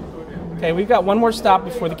 Okay, we've got one more stop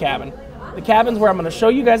before the cabin. The cabin's where I'm going to show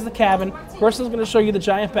you guys the cabin. Kirsten's going to show you the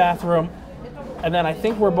giant bathroom. And then I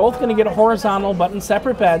think we're both going to get a horizontal but in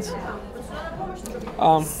separate beds.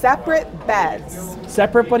 Separate beds.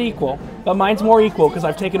 Separate but equal. But mine's more equal because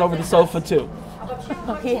I've taken over the sofa too.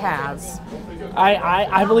 He has.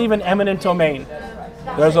 I believe in eminent domain.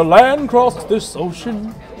 There's a land across this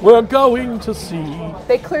ocean we're going to see.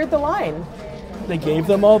 They cleared the line. They gave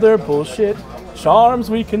them all their bullshit. Charms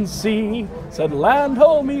we can see. Said, land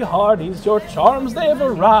hold me hearties, your charms they've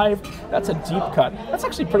arrived. That's a deep cut. That's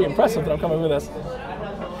actually pretty impressive that I'm coming with this.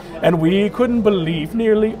 And we couldn't believe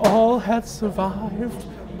nearly all had survived.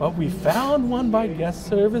 But we found one by guest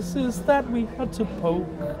services that we had to poke.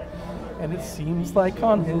 And it seems like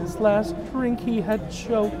on his last drink he had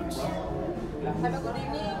choked. Have a good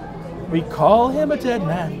evening. We call him a dead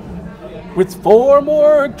man with 4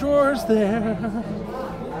 more drawers there.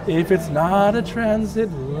 If it's not a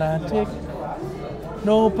transatlantic,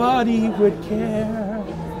 nobody would care.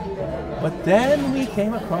 But then we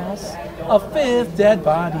came across a 5th dead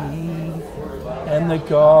body, and the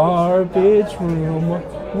garbage room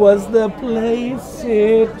was the place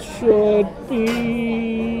it should be.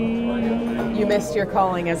 You missed your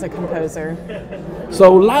calling as a composer.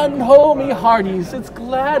 So land ho me hearties, it's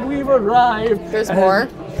glad we've arrived. There's more?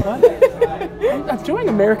 What? I'm doing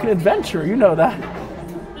American Adventure, you know that.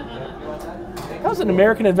 That was an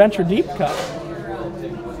American Adventure deep cut.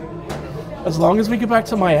 As long as we get back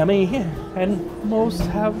to Miami, and most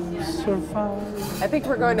have survived. I think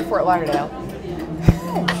we're going to Fort Lauderdale.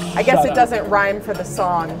 I guess it doesn't rhyme for the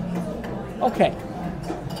song. Okay.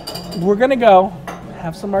 We're gonna go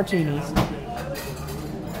have some martinis.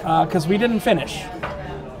 Because we didn't finish.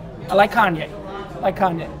 I like Kanye.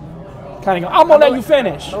 Kanye go, I'm gonna let you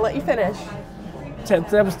finish. I'll let you finish.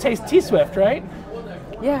 That was T-Swift, right?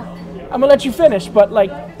 Yeah. I'm gonna let you finish, but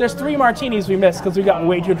like, there's 3 martinis we missed because we got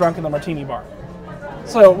way too drunk in the martini bar.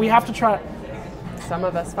 So we have to try. Some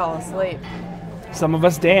of us fell asleep. Some of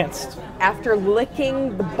us danced. After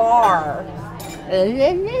licking the bar.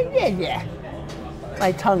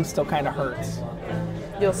 My tongue still kind of hurts.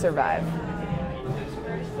 You'll survive.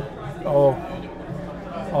 Oh,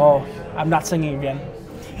 I'm not singing again.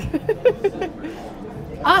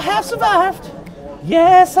 I have survived.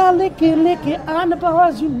 Yes, I lick it on the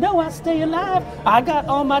bars. You know I stay alive. I got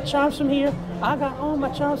all my charms from here. I got all my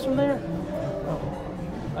charms from there. Oh,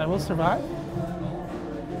 I will survive?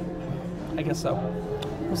 I guess so.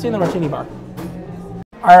 We'll see in the martini bar.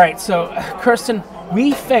 All right, so Kirsten,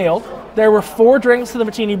 we failed. There were 4 drinks to the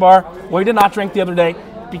martini bar. We did not drink the other day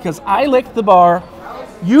because I licked the bar.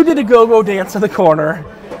 You did a go-go dance in the corner.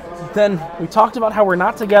 Then we talked about how we're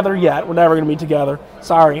not together yet. We're never going to be together.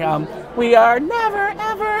 Sorry. We are never,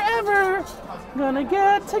 ever, ever gonna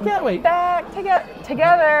get together. Wait. Back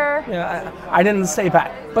together. Yeah, I didn't say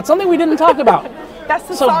back. But something we didn't talk about. That's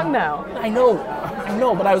the song now. I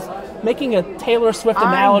know, but I was making a Taylor Swift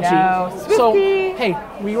analogy. I know. So, Swiftie. hey,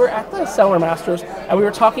 we were at the Cellar Masters, and we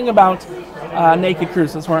were talking about naked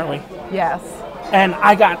cruises, weren't we? Yes. And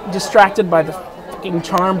I got distracted by the fucking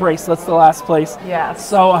charm bracelets the last place. Yes.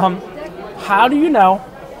 So, how do you know?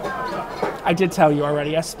 I did tell you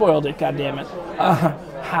already. I spoiled it, goddammit.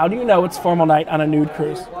 How do you know it's formal night on a nude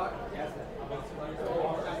cruise?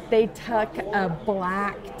 They tuck a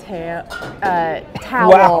black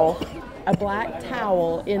towel, a black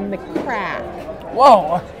towel in the crack.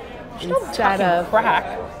 Whoa. Instead of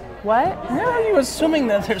crack. What? Where are you assuming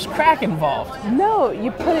that there's crack involved? No,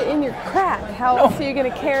 you put it in your crack. How else are you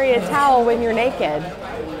going to carry a towel when you're naked?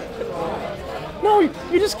 No,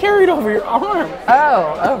 you just carry it over your arm.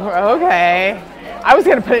 Oh, okay. I was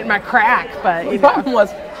going to put it in my crack, but The problem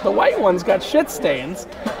was the white ones got shit stains,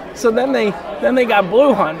 so then they got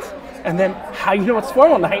blue ones, and then how you know it's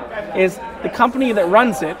formal night is the company that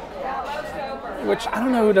runs it, which I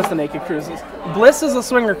don't know who does the naked cruises. Bliss is the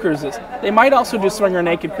swinger cruises. They might also do swinger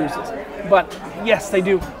naked cruises, but yes, they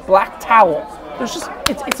do black towel. There's just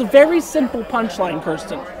it's a very simple punchline,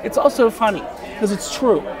 Kirsten. It's also funny because it's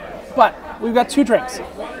true, but we've got 2 drinks.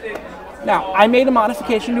 Now I made a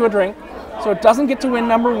modification to a drink. So it doesn't get to win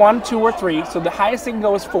number 1, 2, or 3. So the highest it can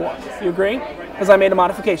go is 4. You agree? Because I made a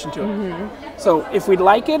modification to it. Mm-hmm. So if we'd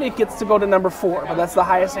like it, it gets to go to number 4. But that's the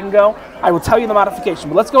highest it can go. I will tell you the modification.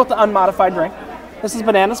 But let's go with the unmodified drink. This is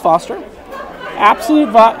Bananas Foster.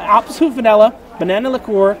 Absolute vanilla, banana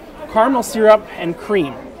liqueur, caramel syrup, and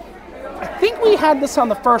cream. I think we had this on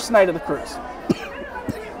the first night of the cruise.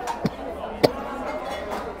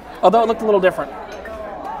 Although it looked a little different.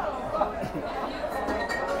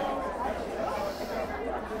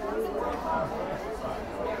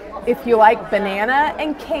 if you like banana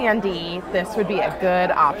and candy, this would be a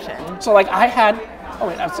good option. So like I had, oh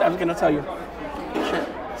wait, I was going to tell you. Shit,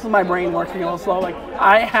 this is my brain working a little slow. Like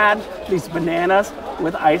I had these bananas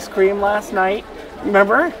with ice cream last night,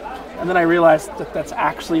 remember? And then I realized that that's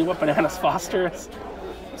actually what Bananas Foster is.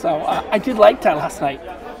 So I did like that last night.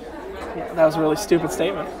 Yeah, that was a really stupid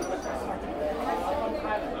statement.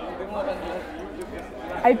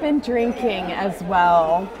 I've been drinking as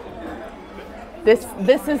well. This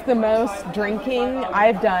is the most drinking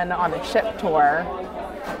I've done on a ship tour.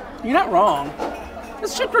 You're not wrong.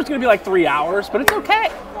 This ship tour is going to be like 3 hours, but it's okay.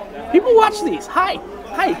 People watch these. Hi.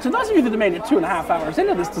 To those of you that have made it 2.5 hours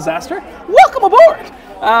into this disaster, welcome aboard.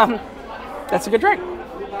 That's a good drink.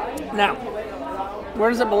 Now, where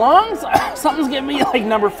does it belong? Something's giving me like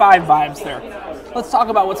number 5 vibes there. Let's talk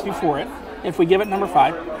about what's before it. If we give it number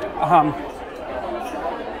 5.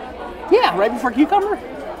 Yeah, right before cucumber.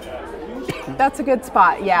 That's a good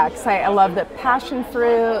spot, yeah, because I love the passion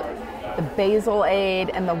fruit, the basil aid,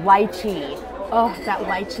 and the lychee. Oh, that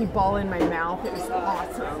lychee ball in my mouth, it was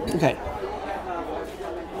awesome. Okay.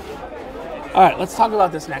 All right, let's talk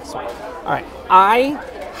about this next one. All right, I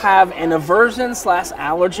have an aversion /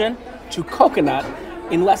 allergen to coconut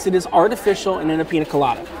unless it is artificial and in a pina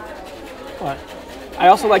colada. But I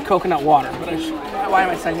also like coconut water, but why am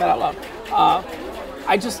I saying that out loud?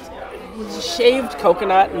 I just, shaved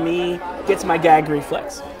coconut in me gets my gag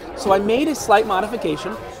reflex. So I made a slight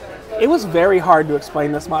modification. It was very hard to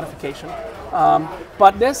explain this modification.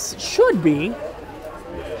 But this should be,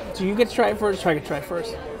 do you get to try it first? I can try it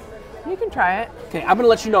first. You can try it. Okay, I'm gonna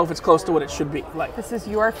let you know if it's close to what it should be. Like, This is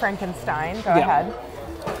your Frankenstein, go ahead.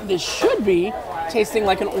 this should be tasting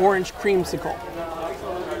like an orange creamsicle.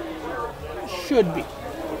 Should be.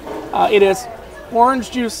 It is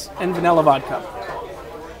orange juice and vanilla vodka.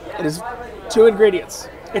 It is 2 ingredients.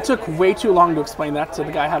 It took way too long to explain that to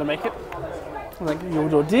the guy how to make it. I'm like, you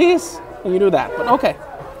do this and you do that, but okay.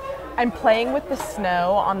 I'm playing with the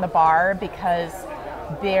snow on the bar because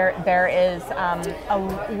there is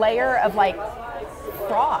a layer of like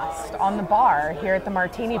frost on the bar here at the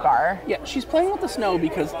Martini Bar. Yeah, she's playing with the snow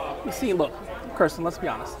because, you see, look, Kirsten, let's be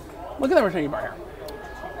honest. Look at the Martini Bar here.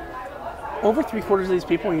 Over 3/4 of these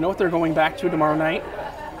people, you know what they're going back to tomorrow night?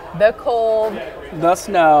 The cold. The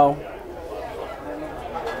snow.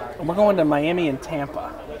 We're going to Miami and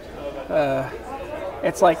Tampa.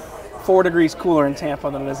 It's like 4 degrees cooler in Tampa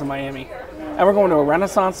than it is in Miami. And we're going to a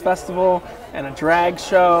Renaissance festival and a drag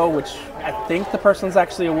show, which I think the person's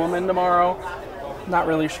actually a woman tomorrow. Not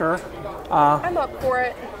really sure. I'm up for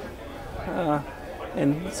it.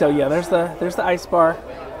 And so yeah, there's the ice bar.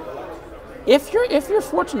 If you're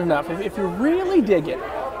fortunate enough, if you really dig it,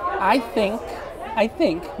 I think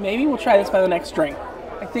maybe we'll try this by the next drink.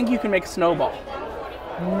 I think you can make a snowball.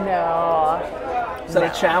 No. Is that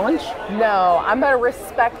a challenge? No, I'm going to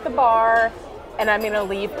respect the bar and I'm going to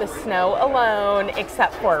leave the snow alone,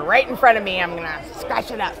 except for right in front of me, I'm going to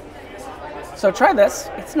scratch it up. So try this.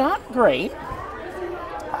 It's not great.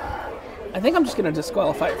 I think I'm just going to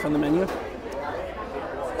disqualify it from the menu.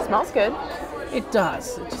 Smells good. It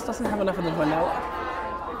does. It just doesn't have enough of the vanilla.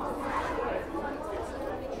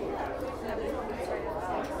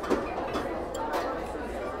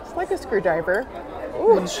 It's like a screwdriver.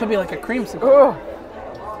 Ooh. It should be like a creamsicle. Ooh.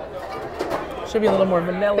 Should be a little more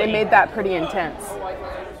vanilla. They made that pretty intense.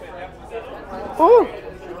 Ooh.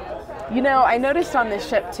 You know, I noticed on this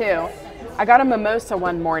ship too, I got a mimosa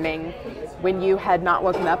one morning when you had not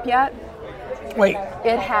woken up yet. Wait.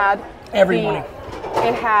 It had Every morning.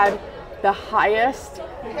 It had the highest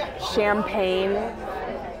champagne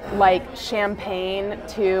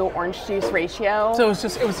to orange juice ratio. So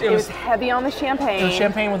it was heavy on the champagne. It was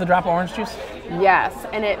champagne with a drop of orange juice? Yes,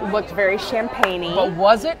 and it looked very champagne-y. But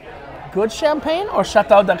was it good champagne or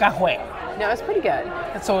Chateau de Cahue? No, it's pretty good.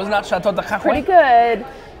 So it was not Chateau de Cahue? Pretty good,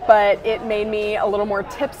 but it made me a little more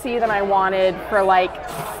tipsy than I wanted for like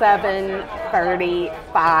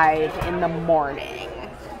 7:35 in the morning.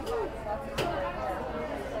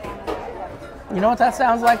 You know what that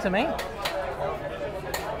sounds like to me? A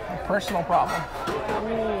personal problem.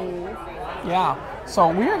 Yeah. So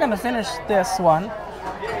we are going to finish this one.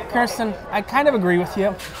 Kirsten, I kind of agree with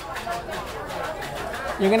you.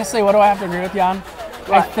 You're going to say, what do I have to agree with you on?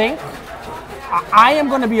 I think I am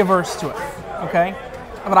going to be averse to it, okay?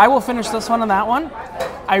 But I will finish this one and that one.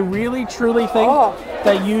 I really, truly think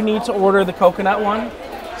that you need to order the coconut one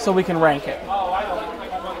so we can rank it.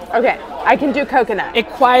 Okay, I can do coconut. It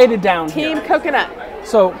quieted down Team here. coconut.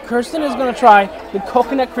 So Kirsten is going to try the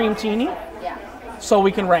coconut cream teeny so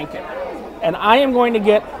we can rank it. And I am going to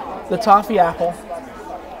get the toffee apple.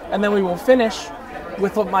 And then we will finish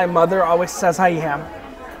with what my mother always says I am.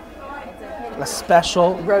 A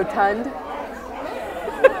special Rotund.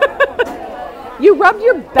 You rubbed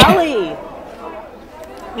your belly.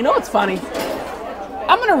 You know what's funny?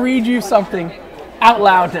 I'm going to read you something out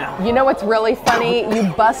loud now. You know what's really funny?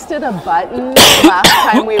 You busted a button last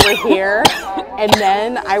time we were here, and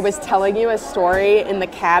then I was telling you a story in the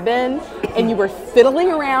cabin, and you were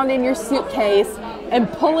fiddling around in your suitcase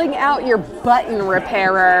and pulling out your button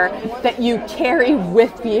repairer that you carry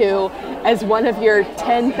with you as one of your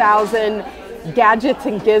 10,000 gadgets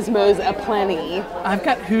and gizmos aplenty. I've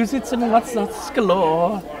got who's-its and what's-nots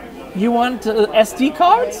galore. You want SD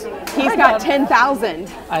cards? He's got 10,000.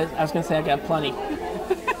 I was going to say I got plenty.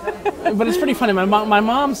 But it's pretty funny. My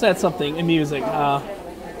mom said something amusing.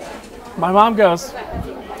 My mom goes,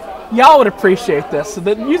 y'all would appreciate this. So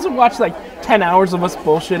that you watch like 10 hours of us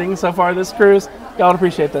bullshitting so far this cruise. Y'all would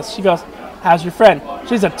appreciate this. She goes, How's your friend?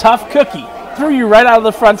 She's a tough cookie. Threw you right out of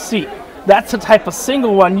the front seat. That's the type of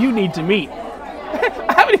single one you need to meet.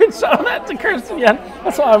 I haven't even shown that to Kirsten yet.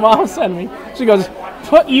 That's what my mom sent me. She goes,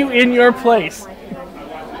 put you in your place.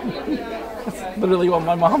 That's literally what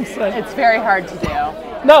my mom said. It's very hard to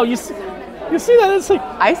do. No, you see that? It's like,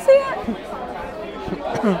 I see it.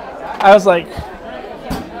 I was like,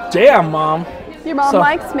 damn, Mom. Your mom So-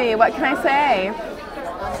 likes me. What can I say?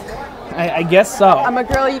 I guess so. I'm a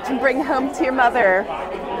girl you can bring home to your mother.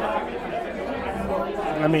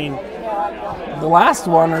 I mean, the last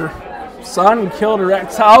one, her son killed her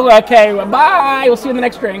ex. Oh, okay, bye. We'll see you in the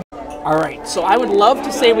next drink. All right, so I would love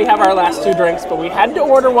to say we have our last two drinks, but we had to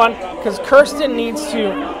order one because Kirsten needs to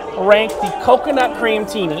rank the coconut cream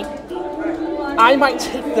teeny. I might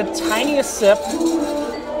take the tiniest sip.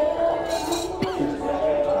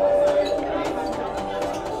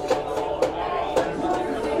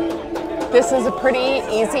 This is a pretty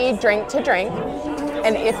easy drink to drink,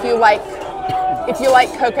 and if you like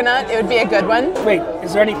coconut, it would be a good one. Wait,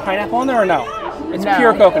 is there any pineapple in there or no? It's No.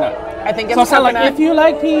 pure coconut. I think it's So it's not coconut. like if you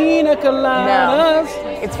like pina coladas. No,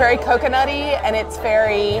 it's very coconutty and it's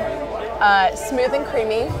very smooth and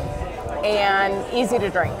creamy and easy to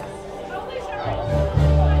drink.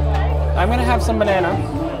 I'm gonna have some banana.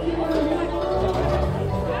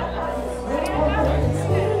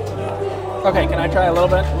 Okay, can I try a little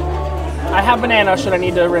bit? I have banana, should I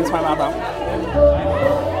need to rinse my mouth out?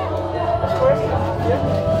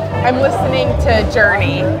 I'm listening to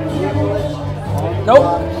Journey.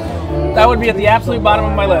 Nope. That would be at the absolute bottom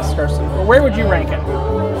of my list, Kirsten. But where would you rank it?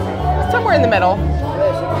 Somewhere in the middle.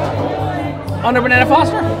 Under Banana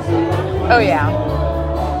Foster? Oh yeah,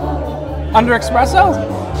 Under Espresso?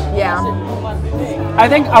 yeah. I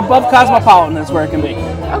think above Cosmopolitan is where it can be.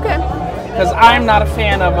 Okay. Because I'm not a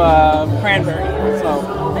fan of cranberry. So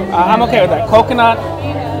I'm okay with that. Coconut.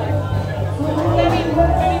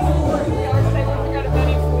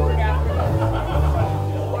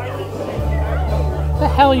 What the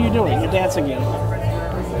hell are you doing? You're dancing again.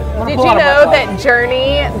 Did you know that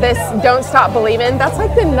Journey, this Don't Stop Believin', that's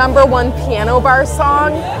like the #1 piano bar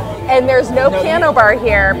song, and there's no piano bar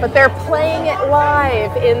here, but they're playing it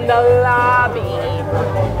live in the lobby.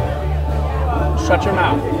 Shut your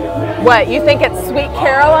mouth. What, you think it's Sweet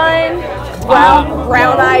Caroline?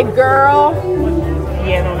 Brown-eyed girl?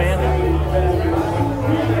 Piano Man.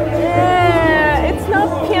 Yeah, it's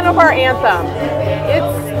not the piano bar anthem.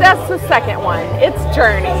 That's the second one. It's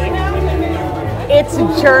Journey. It's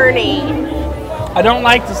Journey. I don't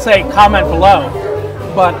like to say comment below,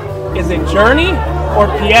 but is it Journey or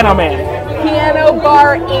Piano Man? Piano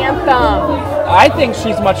bar anthem. I think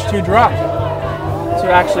she's much too drunk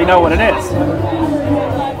to actually know what it is.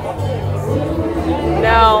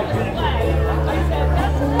 No.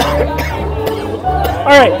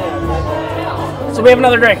 All right, so we have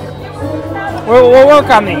another drink. We'll work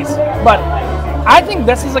on these, but I think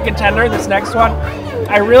this is a contender, this next one.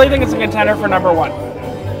 I really think it's a contender for #1.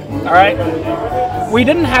 All right? We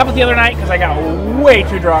didn't have it the other night because I got way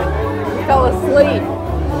too drunk. Fell asleep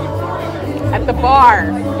at the bar,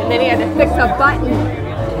 and then he had to fix a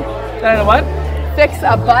button. What? Fix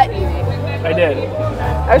a button. I did.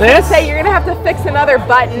 I was going to say, you're going to have to fix another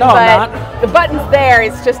button, No, but I'm not. the button's there,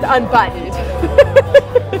 it's just unbuttoned.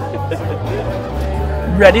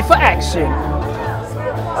 Ready for action.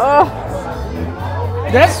 Oh,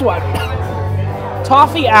 This one,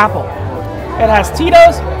 Toffee Apple. It has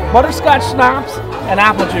Tito's, butterscotch schnapps, and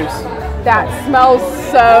apple juice. that smells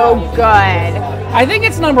so good. I think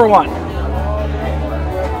it's #1.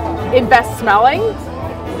 In best smelling,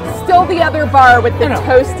 still the other bar with the No, no.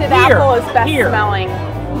 toasted Here, apple is best here. smelling.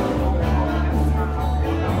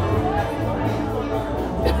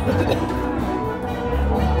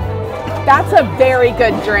 That's a very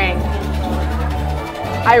good drink.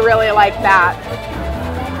 I really like that.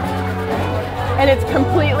 And it's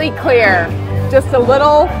completely clear, just a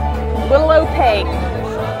little opaque.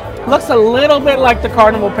 Looks a little bit like the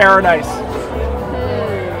Carnival Paradise.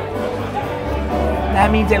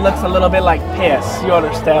 That means it looks a little bit like piss. You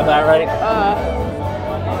understand that, right?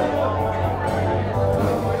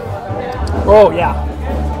 Oh, yeah.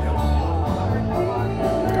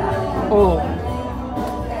 Oh.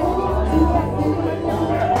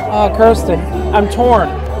 Oh, Kirsten, I'm torn.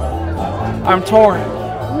 I'm torn.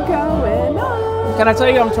 Going on. Can I tell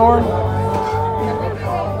you I'm torn?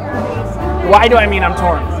 Why do I mean I'm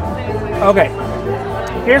torn? Okay,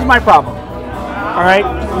 here's my problem. All right?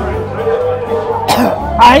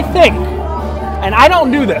 I think, and I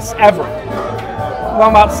don't do this ever, what I'm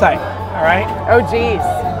about to say, all right? Oh, geez.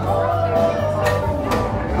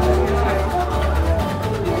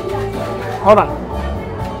 Hold on.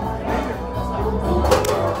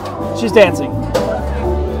 She's dancing.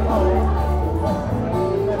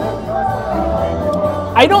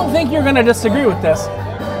 I don't think you're going to disagree with this,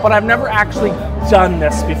 but I've never actually done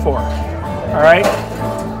this before. All right?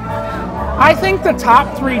 I think the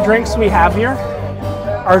top 3 drinks we have here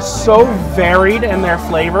are so varied in their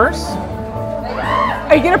flavors.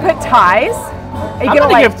 Are you gonna put ties? Are you I'm gonna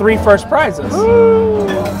gonna like give 3 first prizes.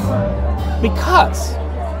 Because,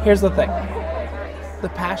 here's the thing. The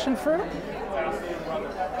passion fruit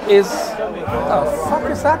is, what the fuck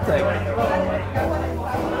is that thing?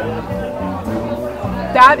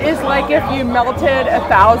 that is like if you melted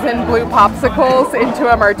 1,000 blue popsicles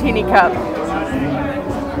into a martini cup.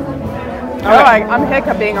 Alright. I'm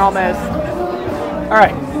hiccuping almost. All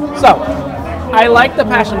right, so I like the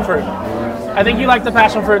passion fruit. I think you like the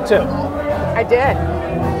passion fruit too. I did.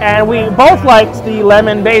 And we both liked the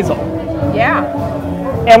lemon basil. Yeah.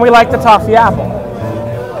 And we like the toffee apple.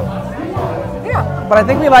 Yeah. But I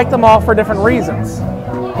think we like them all for different reasons.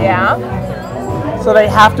 Yeah. So they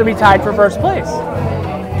have to be tied for first place.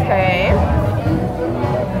 Okay.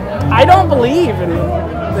 I don't believe in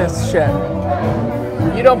this shit.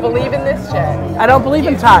 You don't believe in this shit, I don't believe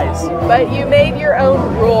in ties. but you made your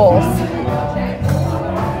own rules.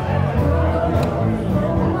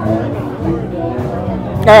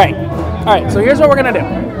 All right, so here's what we're gonna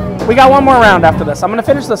do. We got one more round after this. I'm gonna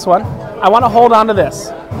finish this one. I wanna hold on to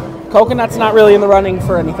this. Coconut's not really in the running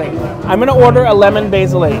for anything. I'm gonna order a lemon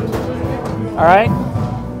basil aid. All right?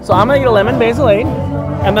 So I'm gonna get a lemon basil aid,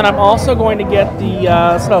 and then I'm also going to get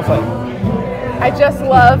the snowflake. I just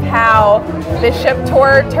love how the ship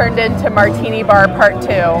tour turned into Martini Bar Part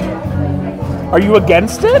 2. Are you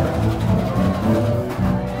against it?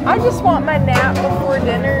 I just want my nap before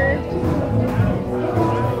dinner.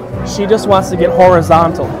 She just wants to get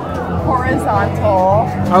horizontal. Horizontal.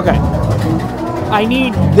 Okay. I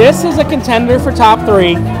need, this is a contender for top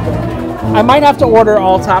 3. I might have to order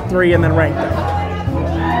all top 3 and then rank them.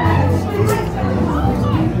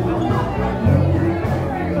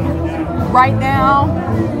 Right now,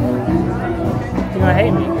 You're gonna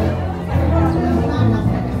hate me.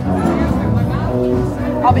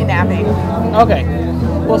 I'll be napping. Okay.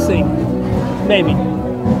 We'll see. Maybe.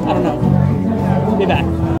 I don't know. Be back.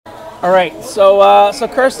 All right. So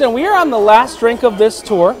Kirsten, we are on the last drink of this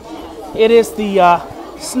tour. It is the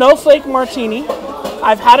Snowflake Martini.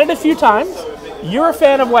 I've had it a few times. You're a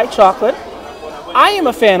fan of white chocolate. I am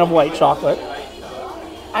a fan of white chocolate.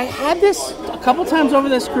 I had this a couple times over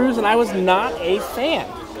this cruise and I was not a fan.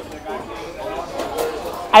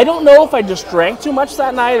 I don't know if I just drank too much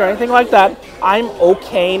that night or anything like that. I'm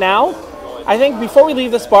okay now. I think before we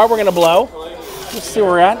leave this bar, we're gonna blow. Let's see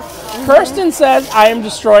where we're at. Kirsten says I am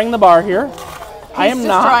destroying the bar here. I am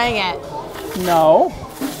not. Destroying it. No.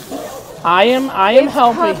 I am It's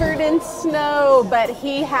helping. covered in snow, but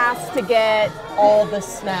he has to get all the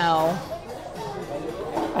snow.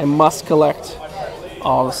 I must collect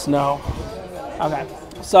all the snow. Okay.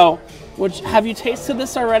 So, have you tasted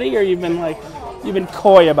this already, or you've been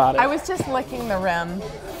coy about it? I was just licking the rim.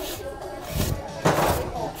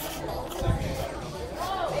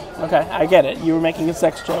 Okay, I get it. You were making a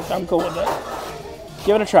sex joke. I'm cool with it.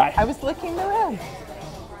 Give it a try. I was licking the rim.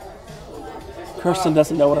 Kirsten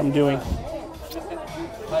doesn't know what I'm doing.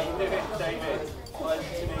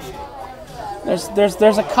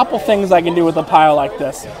 There's a couple things I can do with a pile like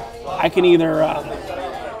this. I can either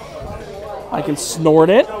I can snort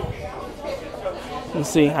it. Let's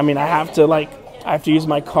see. I mean, I have to use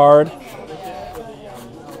my card.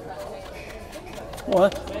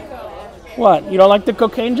 What? What? You don't like the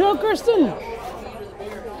cocaine joke, Kirsten?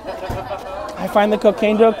 I find the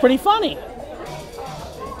cocaine joke pretty funny.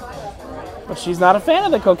 But she's not a fan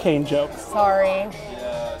of the cocaine joke. Sorry.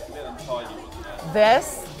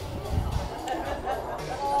 This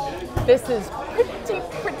is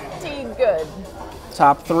pretty good.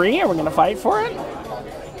 Top 3? Are we gonna fight for it?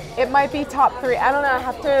 It might be top 3. I don't know. I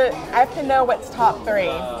have to know what's top 3.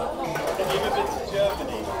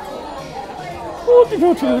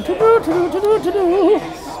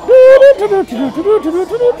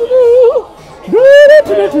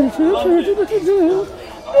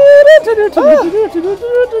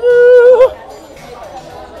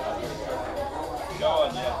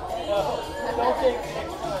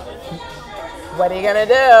 What are you gonna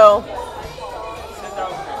do?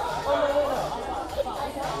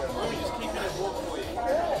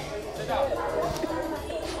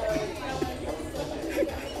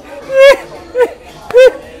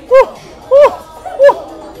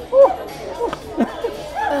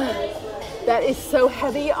 That is so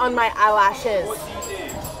heavy on my eyelashes.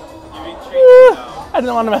 I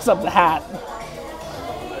didn't want to mess up the hat.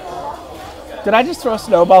 Did I just throw a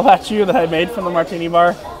snowball at you that I made from the martini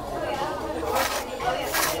bar?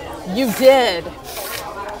 You did.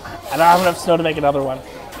 I don't have enough snow to make another one.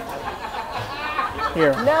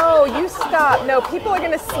 Here. No, you stop. No, people are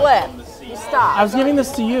going to slip. You stop. I was giving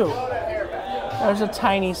this to you. There's a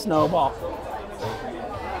tiny snowball.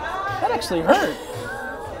 That actually hurt.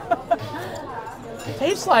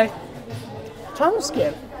 Tastes like tongue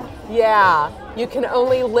skin. Yeah, you can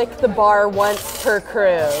only lick the bar once per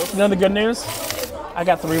cruise. You know the good news? I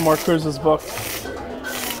got 3 more cruises booked.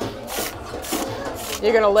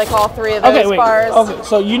 You're going to lick all 3 of those bars? Okay,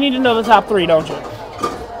 so you need to know the top 3, don't you?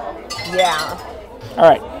 Yeah. All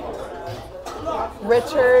right.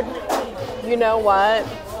 Richard, you know what?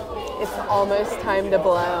 It's almost time to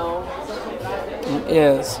blow. It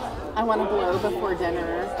is. I want to blow before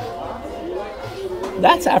dinner.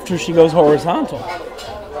 That's after she goes horizontal.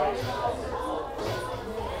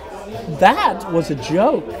 That was a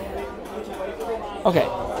joke. Okay,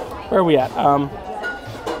 where are we at?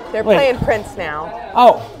 They're wait. playing Prince now.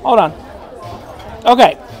 Oh, hold on.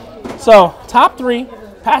 Okay, so top 3,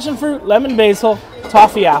 passion fruit, lemon basil,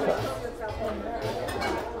 toffee apple.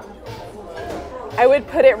 I would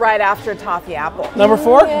put it right after toffee apple. Number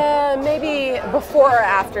 4? Yeah, maybe before or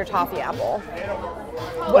after toffee apple.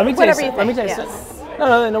 Let me tell you something.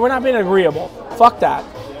 No, we're not being agreeable. Fuck that.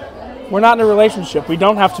 We're not in a relationship. We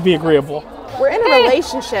don't have to be agreeable. We're in a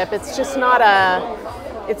relationship. It's just not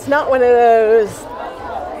it's not one of those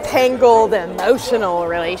tangled, emotional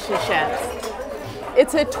relationships.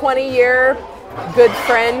 It's a 20-year good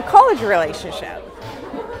friend college relationship.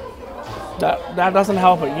 That doesn't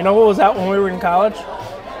help it. You know what was out when we were in college?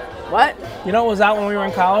 What? You know what was out when we were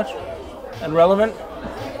in college? And relevant?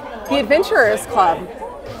 The Adventurers Club.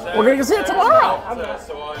 We're going to go see it tomorrow.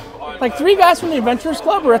 Like 3 guys from the Adventurers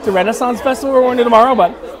Club are at the Renaissance Festival we're going to tomorrow,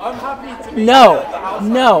 but no.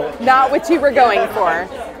 Not what you were going for.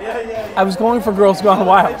 I was going for Girls Gone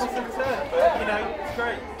Wild.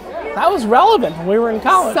 That was relevant when we were in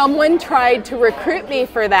college. Someone tried to recruit me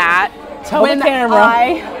for that. Tell the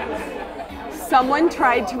camera. Someone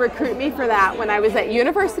tried to recruit me for that when I was at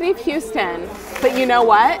University of Houston. But you know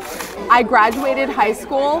what? I graduated high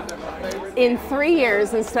school in 3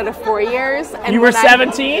 years instead of 4 years. And you were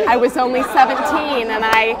 17? I was only 17, and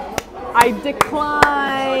I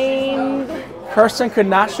declined. Kirsten could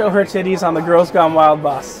not show her titties on the Girls Gone Wild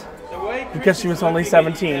bus because she was only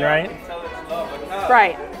 17, right?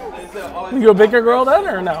 Right. Were you a bigger girl then,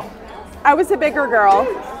 or no? I was a bigger girl.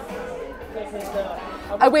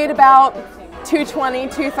 I weighed about 220,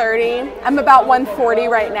 230. I'm about 140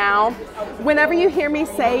 right now. Whenever you hear me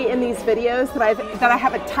say in these videos that I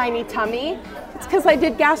have a tiny tummy, it's because I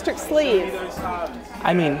did gastric sleeve.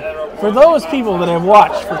 I mean, for those people that have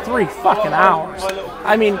watched for 3 fucking hours,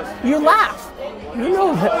 I mean, you laugh. You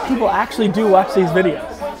know that people actually do watch these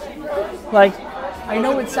videos. Like, I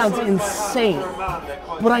know it sounds insane,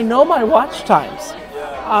 but I know my watch times.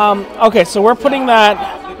 Okay, so we're putting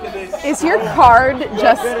that. Is your card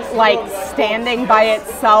just like standing by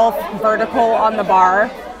itself vertical on the bar?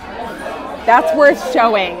 That's worth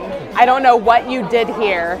showing. I don't know what you did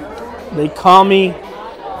here. They call me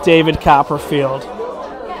David Copperfield.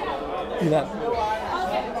 Look at that.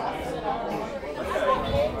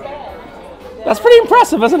 That's pretty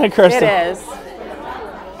impressive, isn't it, Kirsten? It is.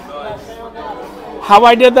 How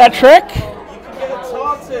I did that trick?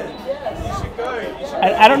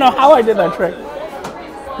 I don't know how I did that trick.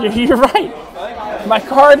 You're right. My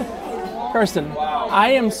card, Kirsten, I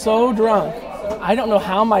am so drunk. I don't know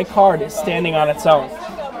how my card is standing on its own.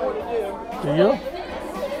 Do you?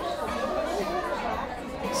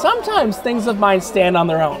 Sometimes things of mine stand on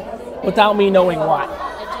their own without me knowing why.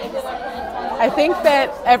 I think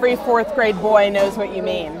that every 4th grade boy knows what you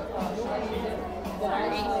mean.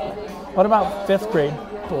 What about 5th grade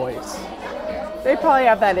boys? They probably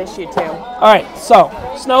have that issue too. All right, so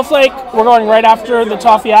Snowflake, we're going right after the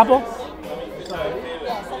toffee apple.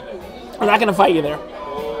 I'm not going to fight you there.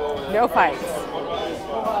 No fights.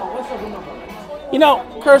 You know,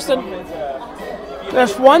 Kirsten,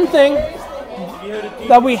 there's one thing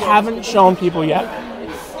that we haven't shown people yet.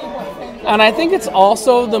 And I think it's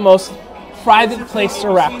also the most private place to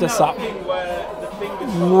wrap this up.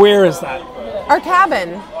 Where is that? Our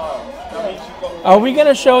cabin. Are we going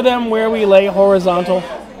to show them where we lay horizontal?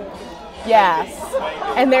 Yes.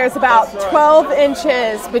 And there's about 12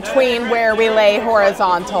 inches between where we lay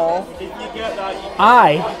horizontal.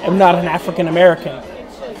 I am not an African American.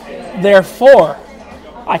 Therefore,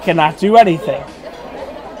 I cannot do anything.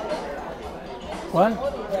 What?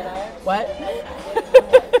 What?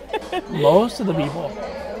 Most of the people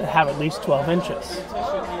that have at least 12 inches.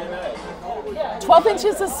 12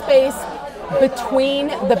 inches of space between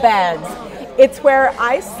the beds. It's where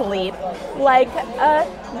I sleep like a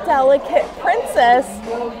delicate princess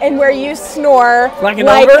and where you snore Like an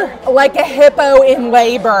ogre? like a hippo in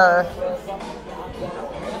labor.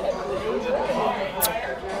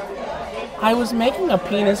 I was making a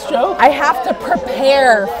penis joke. I have to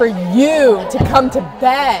prepare for you to come to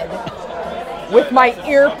bed with my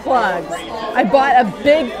earplugs. I bought a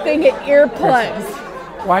big thing of earplugs.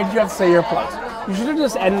 Why did you have to say earplugs? You should have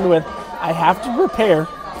just ended with, I have to prepare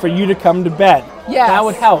for you to come to bed. Yes. That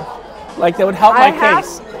would help. Like, that would help my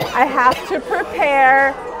case. I have to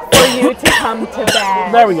prepare for you to come to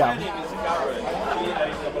bed. There we go.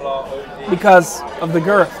 Because of the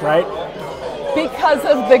girth, right? Because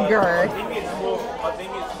of the girth.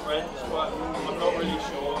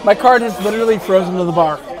 My card has literally frozen to the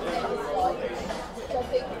bar.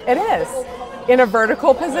 It is. In a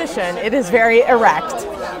vertical position. It is very erect.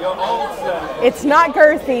 It's not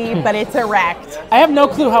girthy, but it's erect. I have no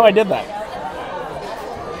clue how I did that.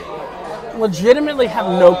 Legitimately have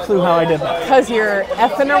no clue how I did that. Because you're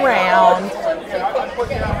effing around.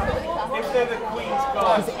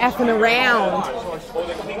 He's effing around.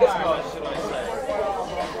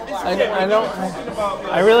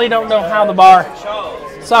 I really don't know how the bar.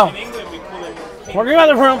 So, we're going to go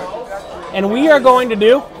to the room, and we are going to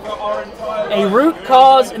do a root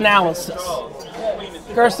cause analysis.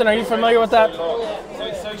 Kirsten, are you familiar with that?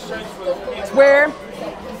 It's where,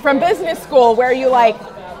 from business school, where you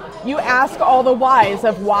ask all the whys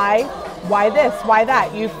of why this, why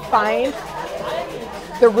that. You find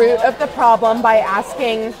the root of the problem by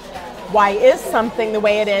asking why is something the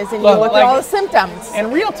way it is, and you look at all the symptoms.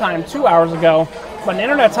 In real time, 2 hours ago, but in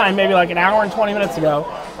internet time, maybe like an hour and 20 minutes ago,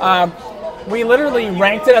 we literally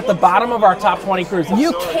ranked it at the bottom of our top 20 cruises.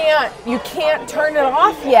 You can't turn it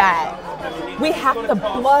off yet. We have to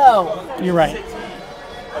blow. You're right.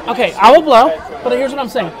 Okay, I will blow, but here's what I'm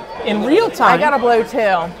saying. In real time, I gotta blow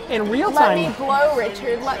too. In real time, let me blow,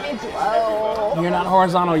 Richard. Let me blow. You're not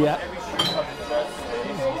horizontal yet.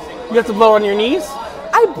 You have to blow on your knees.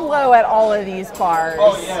 I blow at all of these bars.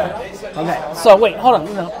 Okay, so wait, hold on.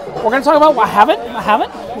 No. We're gonna talk about. I have it.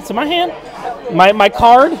 It's in my hand. My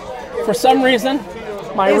card. For some reason,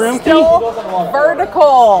 my room key.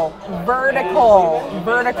 Vertical.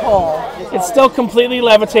 It's still completely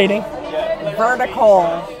levitating. Vertical.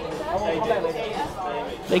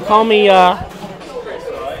 They call me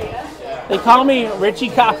Richie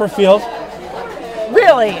Copperfield.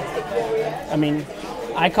 Really? I mean,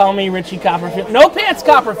 I call me Richie Copperfield. No Pants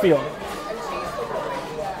Copperfield.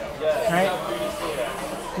 Right?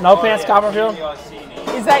 No Pants Copperfield.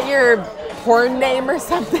 Is that your porn name or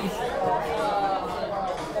something?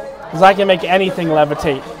 Because I can make anything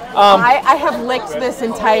levitate. I have licked this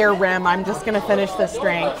entire rim. I'm just going to finish this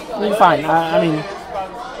drink. You're fine. I mean,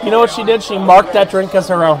 you know what she did? She marked that drink as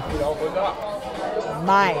her own.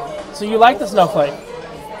 Mine. So you like the snowflake?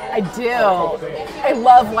 I do. I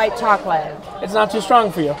love white chocolate. It's not too strong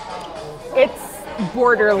for you. It's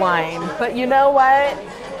borderline. But you know what?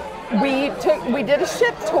 We did a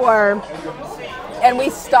ship tour. And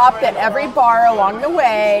we stopped at every bar along the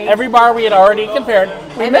way. Every bar we had already compared.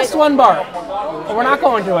 We missed one bar, but we're not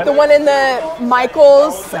going to it. The one in the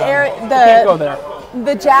Michael's area. Can't go there.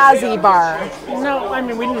 The jazzy bar. No, I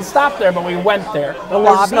mean, we didn't stop there, but we went there. The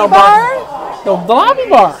lobby bar? The lobby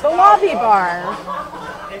bar. The lobby bar.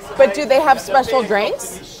 But do they have special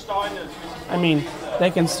drinks? I mean,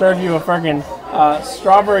 they can serve you a friggin'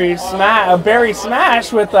 berry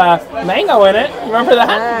smash with mango in it. Remember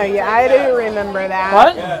that? Yeah, I do remember that.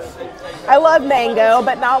 What? I love mango,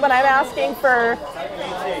 but not when I'm asking for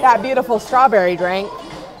that beautiful strawberry drink.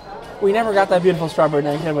 We never got that beautiful strawberry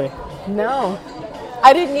drink, did we? No.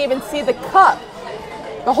 I didn't even see the cup.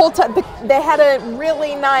 The whole time, they had a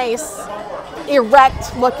really nice,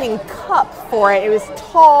 erect-looking cup for it. It was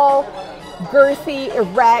tall, girthy,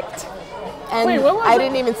 erect. And wait, what was I it?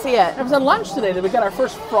 didn't even see it. It was at lunch today that we got our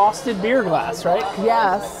first frosted beer glass, right?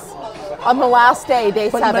 Yes. On the last day, day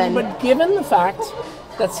 7. But given the fact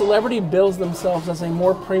that Celebrity bills themselves as a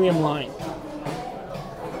more premium line,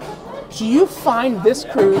 do you find this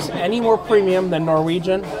cruise any more premium than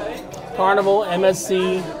Norwegian, Carnival,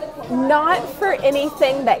 MSC? Not for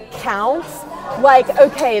anything that counts. Like,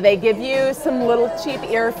 okay, they give you some little cheap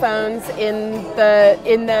earphones in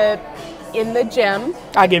the gym.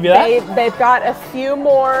 I give you that. They've got a few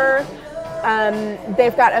more.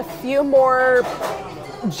 They've got a few more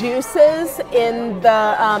juices in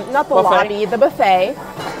the not the buffet. lobby, the buffet.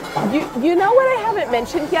 You know what I haven't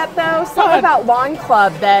mentioned yet though? Something about Lawn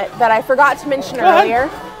Club that I forgot to mention earlier.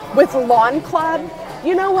 With Lawn Club,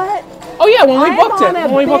 you know what? Oh yeah, when we booked it.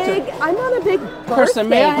 When we booked it. I'm on a big birthday Kirsten,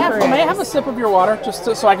 may I have a sip of your water just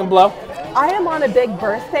so I can blow? I am on a big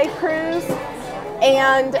birthday cruise,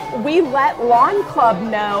 and we let Lawn Club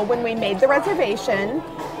know when we made the reservation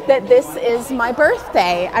that this is my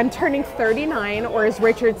birthday. I'm turning 39, or as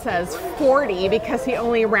Richard says, 40, because he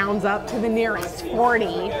only rounds up to the nearest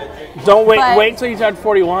 40. Don't wait till you turn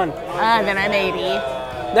 41. Then I'm 80.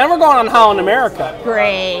 Then we're going on How in America.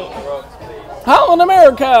 Great. How in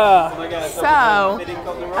America! So,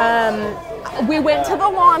 we went to the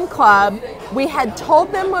Lawn Club. We had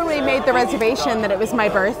told them when we made the reservation that it was my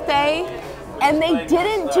birthday, and they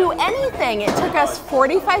didn't do anything. It took us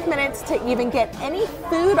 45 minutes to even get any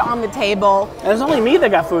food on the table. And it was only me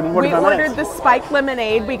that got food in 45 minutes. We ordered the spiked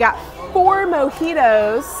lemonade. We got 4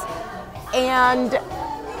 mojitos, and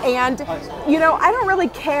you know, I don't really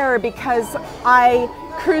care because I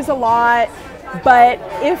cruise a lot, but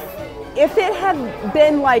if it had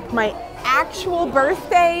been like my actual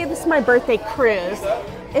birthday, this is my birthday cruise,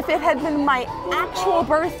 if it had been my actual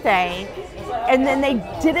birthday and then they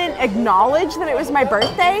didn't acknowledge that it was my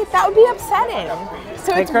birthday, that would be upsetting.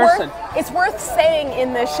 So it's worth saying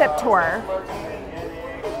in the ship tour.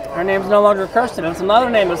 Her name's no longer Kirsten. It's another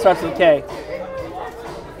name that starts with a K.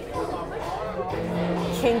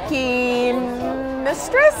 Kinky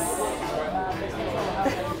mistress?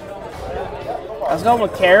 I was going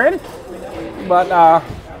with Karen, but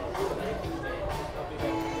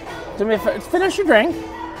finish your drink.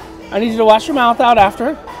 I need you to wash your mouth out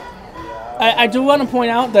after. I do want to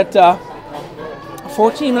point out that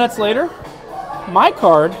 14 minutes later, my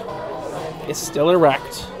card is still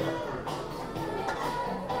erect.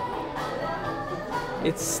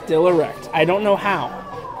 It's still erect. I don't know how.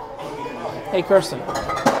 Hey, Kirsten,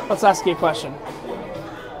 let's ask you a question.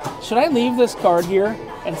 Should I leave this card here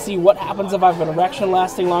and see what happens if I have an erection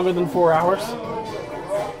lasting longer than 4 hours?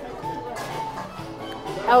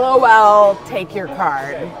 LOL, take your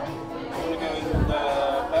card.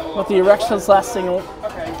 But the erection's lasting...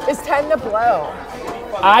 It's time to blow.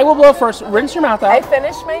 I will blow first. Rinse your mouth out. I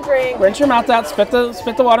finished my drink. Rinse your mouth out. Spit the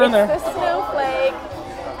water in there. It's the snowflake.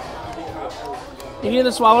 You can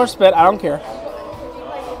either swallow or spit. I don't care.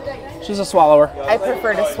 She's a swallower. I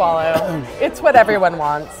prefer to swallow. It's what everyone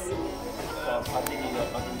wants.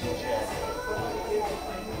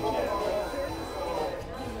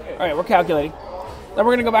 All right, we're calculating. Then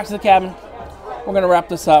we're going to go back to the cabin. We're going to wrap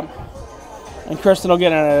this up. And Kirsten will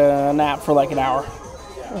get a nap for like an hour.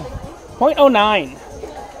 0.09.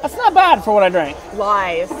 That's not bad for what I drank.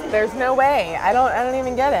 Lies. There's no way. I don't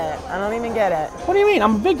even get it. I don't even get it. What do you mean?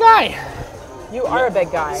 I'm a big guy. You are a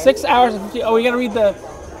big guy. 6 hours and 50. Oh, we got to read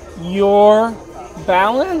your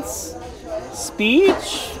balance,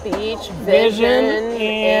 speech, vision,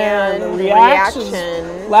 and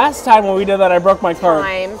reaction. Last time when we did that, I broke my card.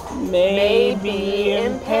 Time may be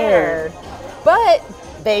impaired. But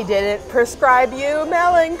they didn't prescribe you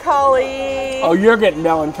melancholy. Oh, you're getting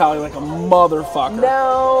melancholy like a motherfucker.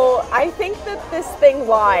 No, I think that this thing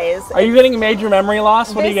lies. Are you getting major memory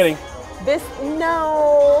loss? What are you getting?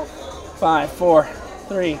 No. 5, 4,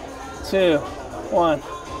 3, 2, 1.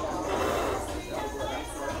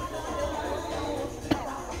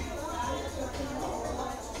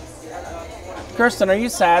 Kirsten, are you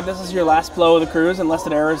sad this is your last blow of the cruise unless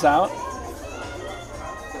it airs out?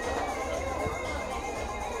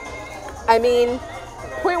 I mean,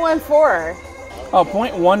 0.14. Oh,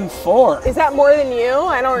 0.14. Is that more than you?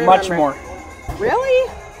 I don't remember. Much more. Really?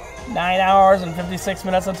 9 hours and 56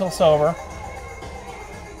 minutes until sober.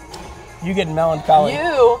 You get melancholy.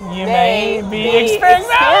 You may be experiencing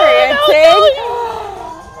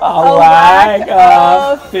a lack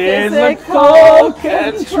of physical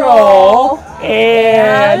control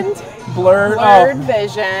and blurred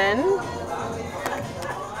vision.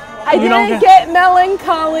 I didn't get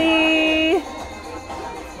melancholy.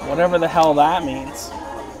 Whatever the hell that means.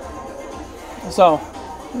 So,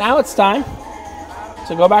 now it's time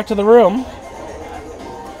to go back to the room.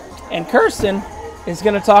 And Kirsten is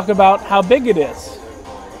going to talk about how big it is.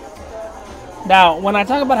 Now, when I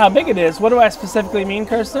talk about how big it is, what do I specifically mean,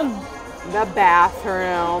 Kirsten? The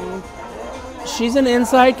bathroom. She's an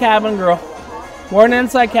inside cabin girl. We're in an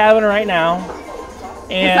inside cabin right now.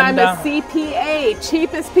 And I'm a CPA,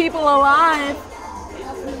 cheapest people alive.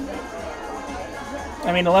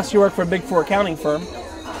 I mean, unless you work for a Big Four accounting firm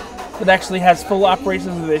that actually has full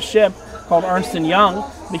operations of this ship called Ernst & Young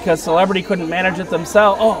because Celebrity couldn't manage it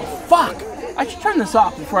themselves. Oh, fuck! I should turn this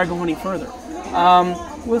off before I go any further.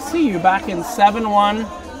 We'll see you back in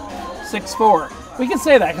 7164. We can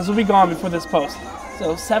say that because we'll be gone before this post.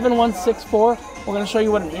 So 7164 We're going to show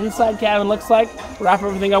you what an inside cabin looks like. Wrap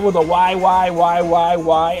everything up with a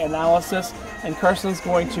why analysis. And Kirsten's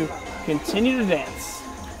going to continue to dance.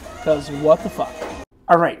 Because what the fuck.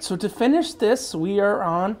 All right, so to finish this, we are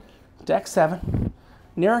on deck 7,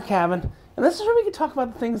 near our cabin. And this is where we can talk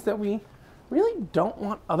about the things that we really don't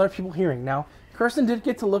want other people hearing. Now, Kirsten did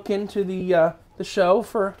get to look into the show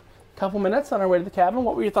for a couple minutes on our way to the cabin.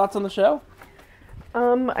 What were your thoughts on the show?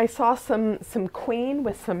 I saw some Queen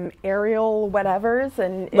with some Ariel whatevers,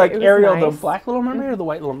 and it was Ariel, nice. the black Little Mermaid or the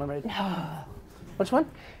white Little Mermaid? Which one?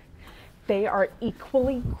 They are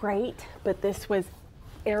equally great, but this was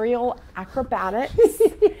Ariel acrobatics.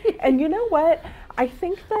 And you know what? I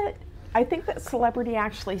think that Celebrity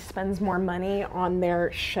actually spends more money on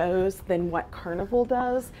their shows than what Carnival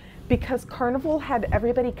does, because Carnival had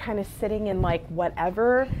everybody kind of sitting in like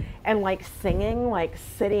whatever and like singing, like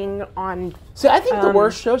sitting on. See, I think the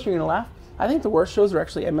worst shows, you're going to laugh, I think the worst shows are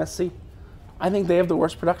actually MSC. I think they have the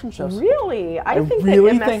worst production shows. Really? I think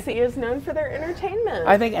really that MSC is known for their entertainment.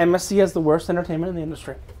 I think MSC has the worst entertainment in the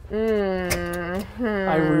industry.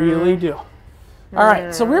 I really do. All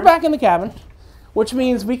right, so we're back in the cabin, which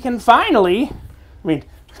means we can finally,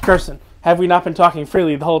 Kirsten, have we not been talking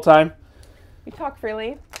freely the whole time? We talk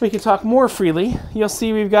freely. We can talk more freely. You'll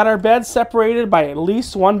see we've got our beds separated by at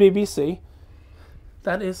least one BBC.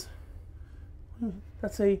 That's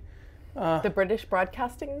a... The British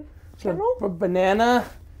Broadcasting Channel? Banana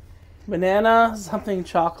something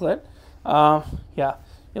chocolate. Yeah,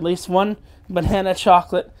 at least one banana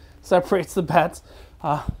chocolate separates the beds.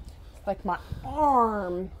 Like my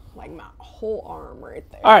arm, like my whole arm right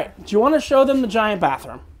there. All right, do you want to show them the giant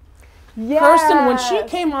bathroom? Yes. Kirsten, when she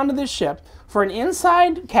came onto this ship for an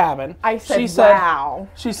inside cabin, she said, wow.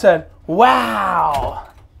 She said, wow.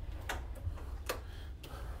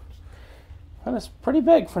 That is pretty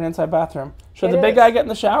big for an inside bathroom. Should the big guy get in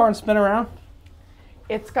the shower and spin around?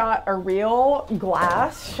 It's got a real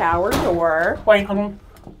glass shower door. Wait, hold on.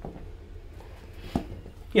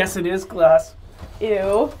 Yes, it is glass.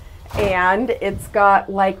 Ew. And it's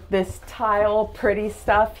got like this tile pretty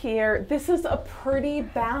stuff here. This is a pretty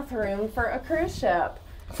bathroom for a cruise ship.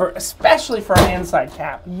 Especially for an inside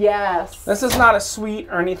cabin. Yes. This is not a suite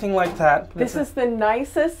or anything like that. This is the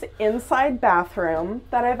nicest inside bathroom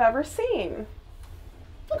that I've ever seen.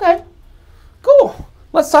 Okay. Cool.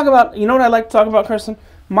 Let's talk about, you know what I like to talk about, Kirsten?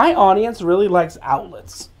 My audience really likes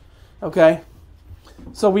outlets. Okay?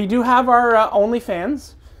 So we do have our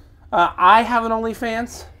OnlyFans. I have an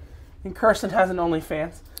OnlyFans. And Kirsten has an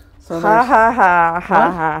OnlyFans. So Ha ha ha ha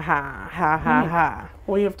ha ha ha ha ha.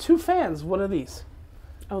 Well, you have 2 fans. What are these?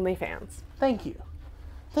 OnlyFans. Thank you.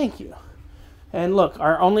 Thank you. And look,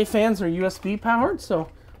 our OnlyFans are USB powered, so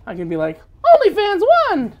I can be like, OnlyFans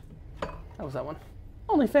 1! That was that one.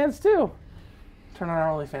 OnlyFans 2. Turn on our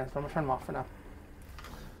OnlyFans, but I'm going to turn them off for now.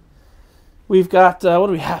 We've got, what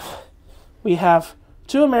do we have? We have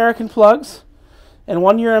 2 American plugs and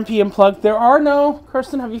 1 European plug. There are no,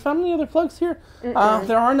 Kirsten, have you found any other plugs here? There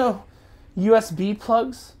are no USB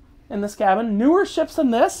plugs in this cabin. Newer ships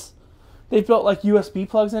than this, they've built like USB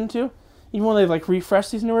plugs into, even when they've like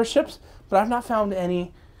refreshed these newer ships, but I've not found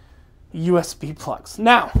any USB plugs.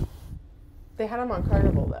 Now, They had them on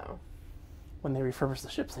Carnival though. when they refurbish the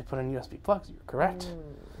ships, they put in USB plugs. You're correct.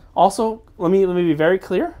 Also, let me be very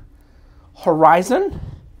clear. Horizon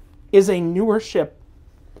is a newer ship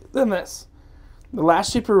than this. The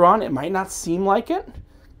last ship we were on, it might not seem like it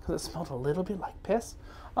because it smelled a little bit like piss.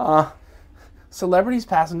 Celebrity's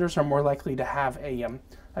passengers are more likely to have a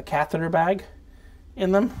catheter bag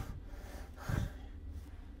in them,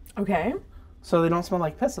 Okay. so they don't smell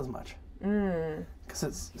like piss as much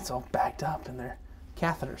because it's all bagged up in their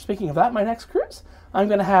catheter. Speaking of that, my next cruise, I'm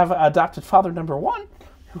going to have adopted father number 1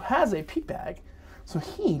 who has a pee bag, so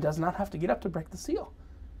he does not have to get up to break the seal.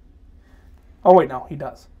 Oh wait, no, he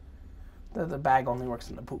does. The bag only works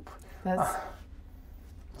in the poop.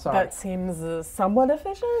 Sorry. That seems somewhat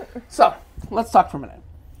efficient. So, let's talk for a minute.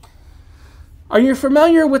 Are you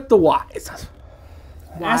familiar with the whys?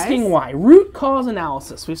 Asking why. Root cause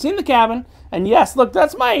analysis. We've seen the cabin, and yes, look,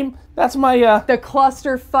 that's my The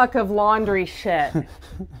clusterfuck of laundry shit.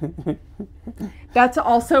 That's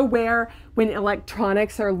also where, when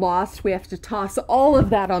electronics are lost, we have to toss all of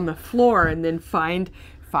that on the floor and then find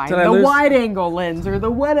the wide-angle lens or the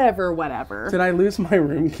whatever. Did I lose my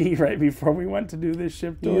room key right before we went to do this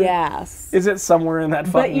ship tour? Yes. Is it somewhere in that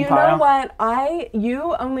fucking But you pile? know what?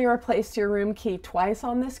 You only replaced your room key twice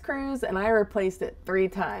on this cruise, and I replaced it 3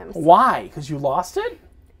 times. Why? Because you lost it?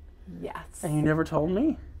 Yes. And you never told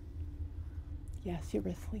me? Yes, you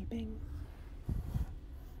were sleeping.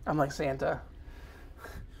 I'm like Santa.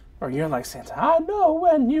 Or you're like Santa. I know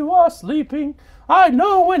when you are sleeping. I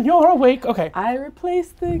know when you're awake. Okay. I replace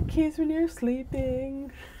the keys when you're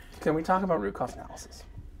sleeping. Can we talk about root cause analysis?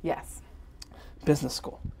 Yes. Business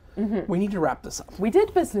school. We need to wrap this up. We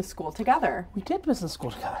did business school together. We did business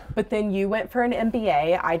school together. But then you went for an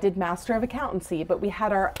MBA. I did Master of Accountancy, but we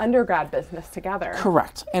had our undergrad business together.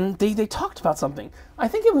 Correct. And they talked about something. I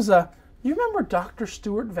think it was you remember Dr.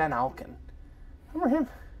 Stuart Van Alken? Remember him?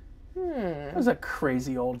 He was a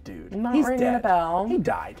crazy old dude. Not He's ringing dead. a bell. He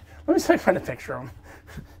died. Let me see if I can find a picture of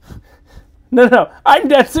him. No. I'm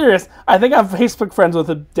dead serious. I think I'm Facebook friends with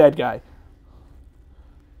a dead guy.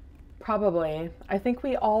 Probably. I think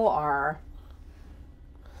we all are.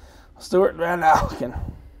 Stuart Van Alken.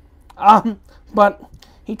 But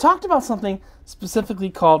he talked about something specifically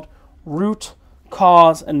called root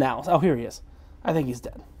cause analysis. Oh, here he is. I think he's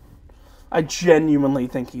dead. I genuinely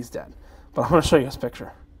think he's dead. But I'm going to show you his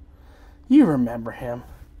picture. You remember him.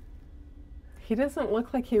 He doesn't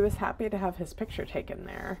look like he was happy to have his picture taken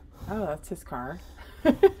there. Oh, that's his car.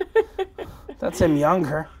 That's him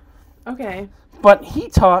younger. Okay. But he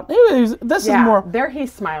taught, this is more. There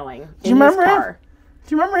he's smiling. Do you remember him?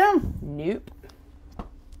 Do you remember him? Nope.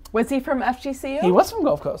 Was he from FGCU? He was from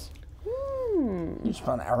Gulf Coast. You just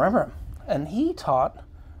found out. I remember him. And he taught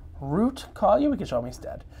root cause. We can show him he's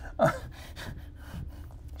dead.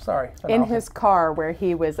 Sorry. In his car where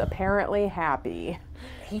he was apparently happy.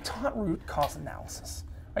 He taught root cause analysis.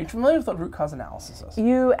 Are you familiar with what root cause analysis is?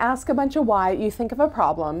 You ask a bunch of why, you think of a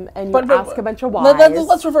problem, and you ask a bunch of whys.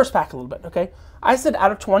 Let's reverse back a little bit, okay? I said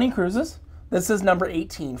out of 20 cruises, this is number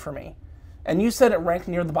 18 for me. And you said it ranked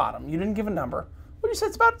near the bottom. You didn't give a number. What you said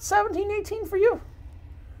it's about 17, 18 for you.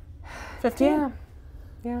 15?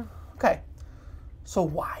 Yeah. Okay. So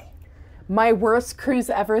why? My worst cruise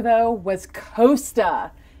ever, though, was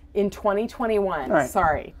Costa in 2021. Right.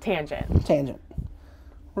 Sorry, tangent. Tangent.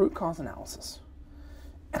 Root cause analysis.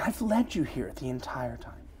 And I've led you here the entire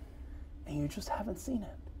time. And you just haven't seen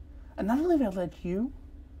it. And not only have I led you,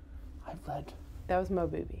 I've led That was Mo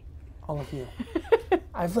Booby. all of you.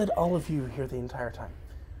 I've led all of you here the entire time.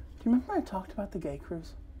 Do you remember I talked about the gay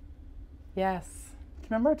cruise? Yes. Do you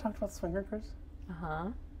remember I talked about the swinger cruise? Uh-huh.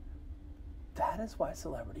 That is why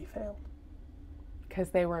Celebrity failed. Because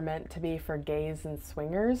they were meant to be for gays and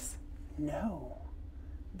swingers? No,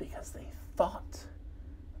 because they thought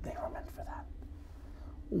they were meant for that.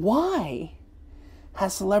 Why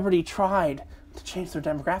has Celebrity tried to change their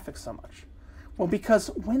demographics so much? Well, because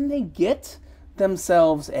when they get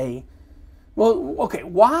themselves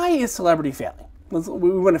why is Celebrity failing?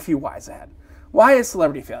 We went a few whys ahead. Why is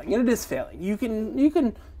Celebrity failing? And it is failing. You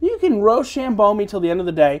can Rochambeau me till the end of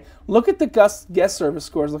the day. Look at the guest service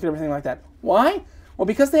scores. Look at everything like that. Why? Well,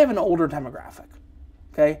 because they have an older demographic.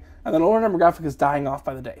 Okay, and an older demographic is dying off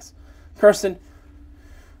by the days. Kirsten,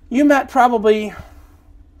 you met probably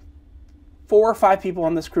 4 or 5 people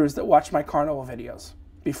on this cruise that watched my carnival videos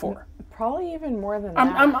before. Probably even more than that.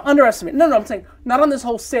 I'm underestimating. No, I'm saying not on this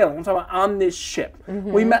whole sailing. I'm talking about on this ship.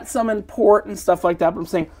 Mm-hmm. We met some in port and stuff like that, but I'm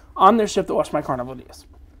saying on this ship that watched my carnival videos.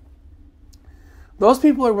 Those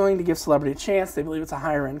people are willing to give Celebrity a chance. They believe it's a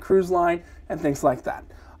higher end cruise line and things like that.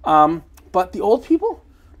 But the old people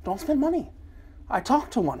don't spend money. I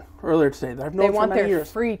talked to one earlier today that I've known for many years. They want their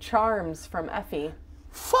free charms from Effie.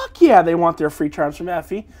 Fuck yeah, they want their free charms from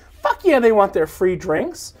Effie. Fuck yeah, they want their free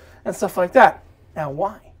drinks and stuff like that. Now,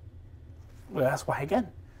 why? Well, that's why again.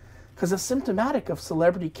 Because it's symptomatic of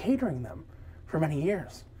Celebrity catering them for many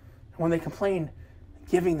years. And when they complain,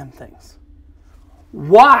 giving them things.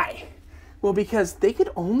 Why? Well, because they could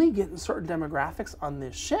only get in certain demographics on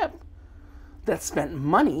this ship that spent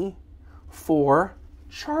money for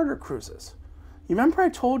charter cruises. You remember I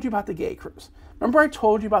told you about the gay cruise? Remember I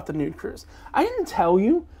told you about the nude cruise? I didn't tell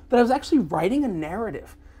you that I was actually writing a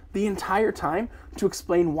narrative the entire time to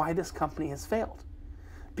explain why this company has failed.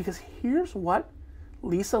 Because here's what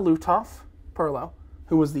Lisa Lutoff-Perlo,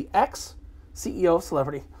 who was the ex-CEO of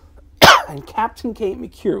Celebrity, and Captain Kate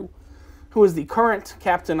McHugh, who is the current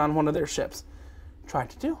captain on one of their ships, tried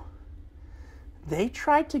to do. They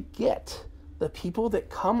tried to get the people that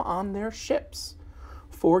come on their ships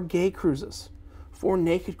for gay cruises, for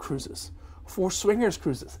naked cruises, for swingers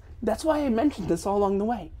cruises. That's why I mentioned this all along the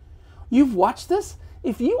way. You've watched this?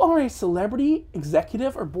 If you are a Celebrity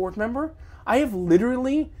executive or board member, I have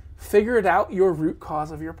literally figured out your root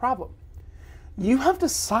cause of your problem. You have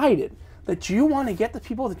decided that you want to get the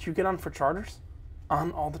people that you get on for charters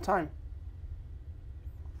on all the time.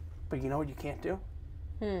 But you know what you can't do?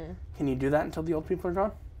 Can you do that until the old people are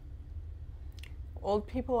gone? Old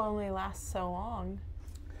people only last so long.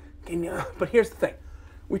 Can you, but here's the thing.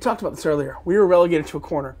 We talked about this earlier. We were relegated to a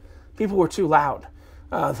corner. People were too loud.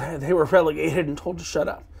 They were relegated and told to shut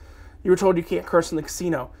up. You were told you can't curse in the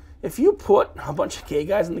casino. If you put a bunch of gay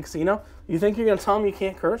guys in the casino, you think you're going to tell them you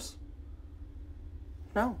can't curse?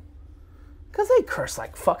 No. Because they curse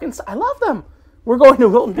like fucking... I love them. We're going to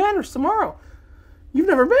Wilton Manors tomorrow. You've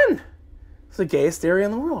never been. It's the gayest area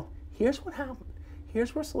in the world. Here's what happened.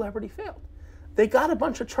 Here's where celebrity failed. They got a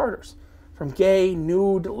bunch of charters from gay,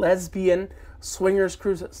 nude, lesbian, swingers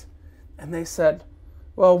cruises. And they said,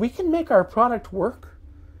 well, we can make our product work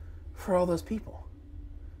for all those people.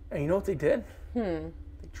 And you know what they did? They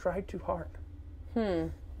tried too hard.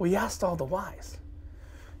 We asked all the whys.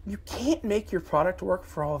 You can't make your product work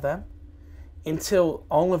for all of them until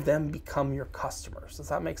all of them become your customers. Does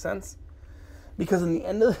that make sense? Because in the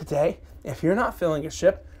end of the day, if you're not filling a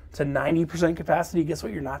ship to 90% capacity, guess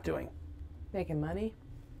what you're not doing? Making money?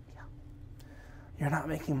 Yeah. You're not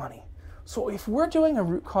making money. So if we're doing a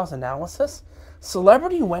root cause analysis,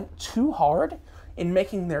 celebrity went too hard in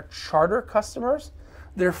making their charter customers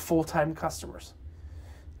their full-time customers.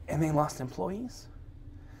 And they lost employees.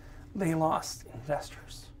 They lost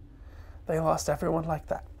investors. They lost everyone like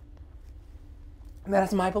that. And that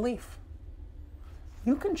is my belief.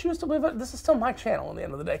 You can choose to believe it. This is still my channel at the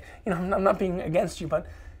end of the day. You know, I'm not being against you, but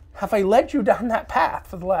have I led you down that path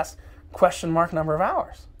for the last question mark number of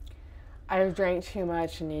hours? I've drank too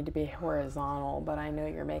much and need to be horizontal, but I know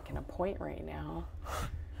you're making a point right now.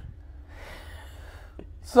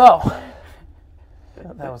 So,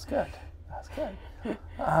 that was good. That was good.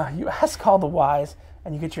 You ask all the whys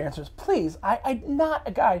and you get your answers. Please, I'm not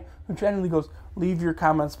a guy who generally goes, leave your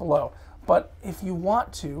comments below. But if you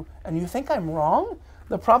want to and you think I'm wrong,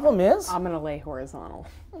 the problem is... I'm going to lay horizontal.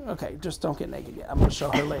 Okay, just don't get naked yet. I'm going to show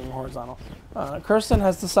her laying horizontal. Kirsten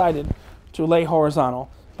has decided to lay horizontal.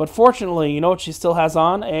 But fortunately, you know what she still has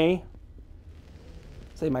on?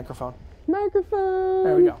 Say microphone. Microphone.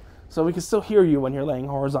 There we go. So we can still hear you when you're laying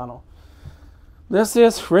horizontal. This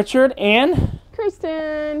is Richard and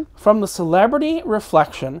Kirsten. From the Celebrity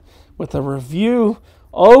Reflection with a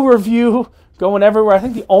overview, going everywhere. I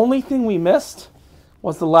think the only thing we missed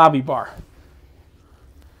was the lobby bar.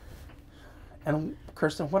 And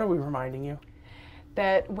Kirsten, what are we reminding you?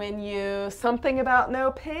 That something about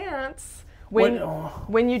no pants,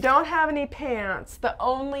 when you don't have any pants, the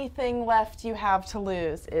only thing left you have to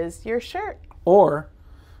lose is your shirt. Or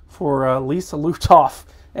for Lisa Lutoff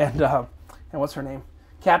and what's her name?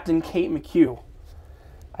 Captain Kate McHugh.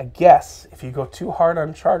 I guess if you go too hard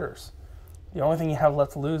on charters, the only thing you have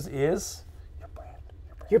left to lose is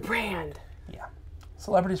Your brand. Yeah.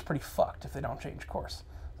 Celebrity's pretty fucked if they don't change course.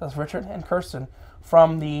 That's Richard and Kirsten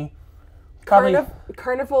from the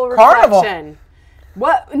Carnival Reflection.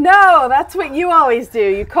 What? No, that's what you always do.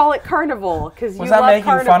 You call it Carnival because you love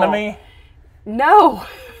Carnival. Was that making fun of me? No.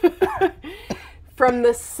 From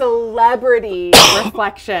the Celebrity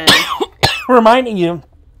Reflection. Reminding you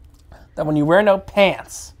that when you wear no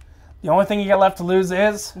pants, the only thing you got left to lose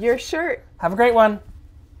is your shirt. Have a great one.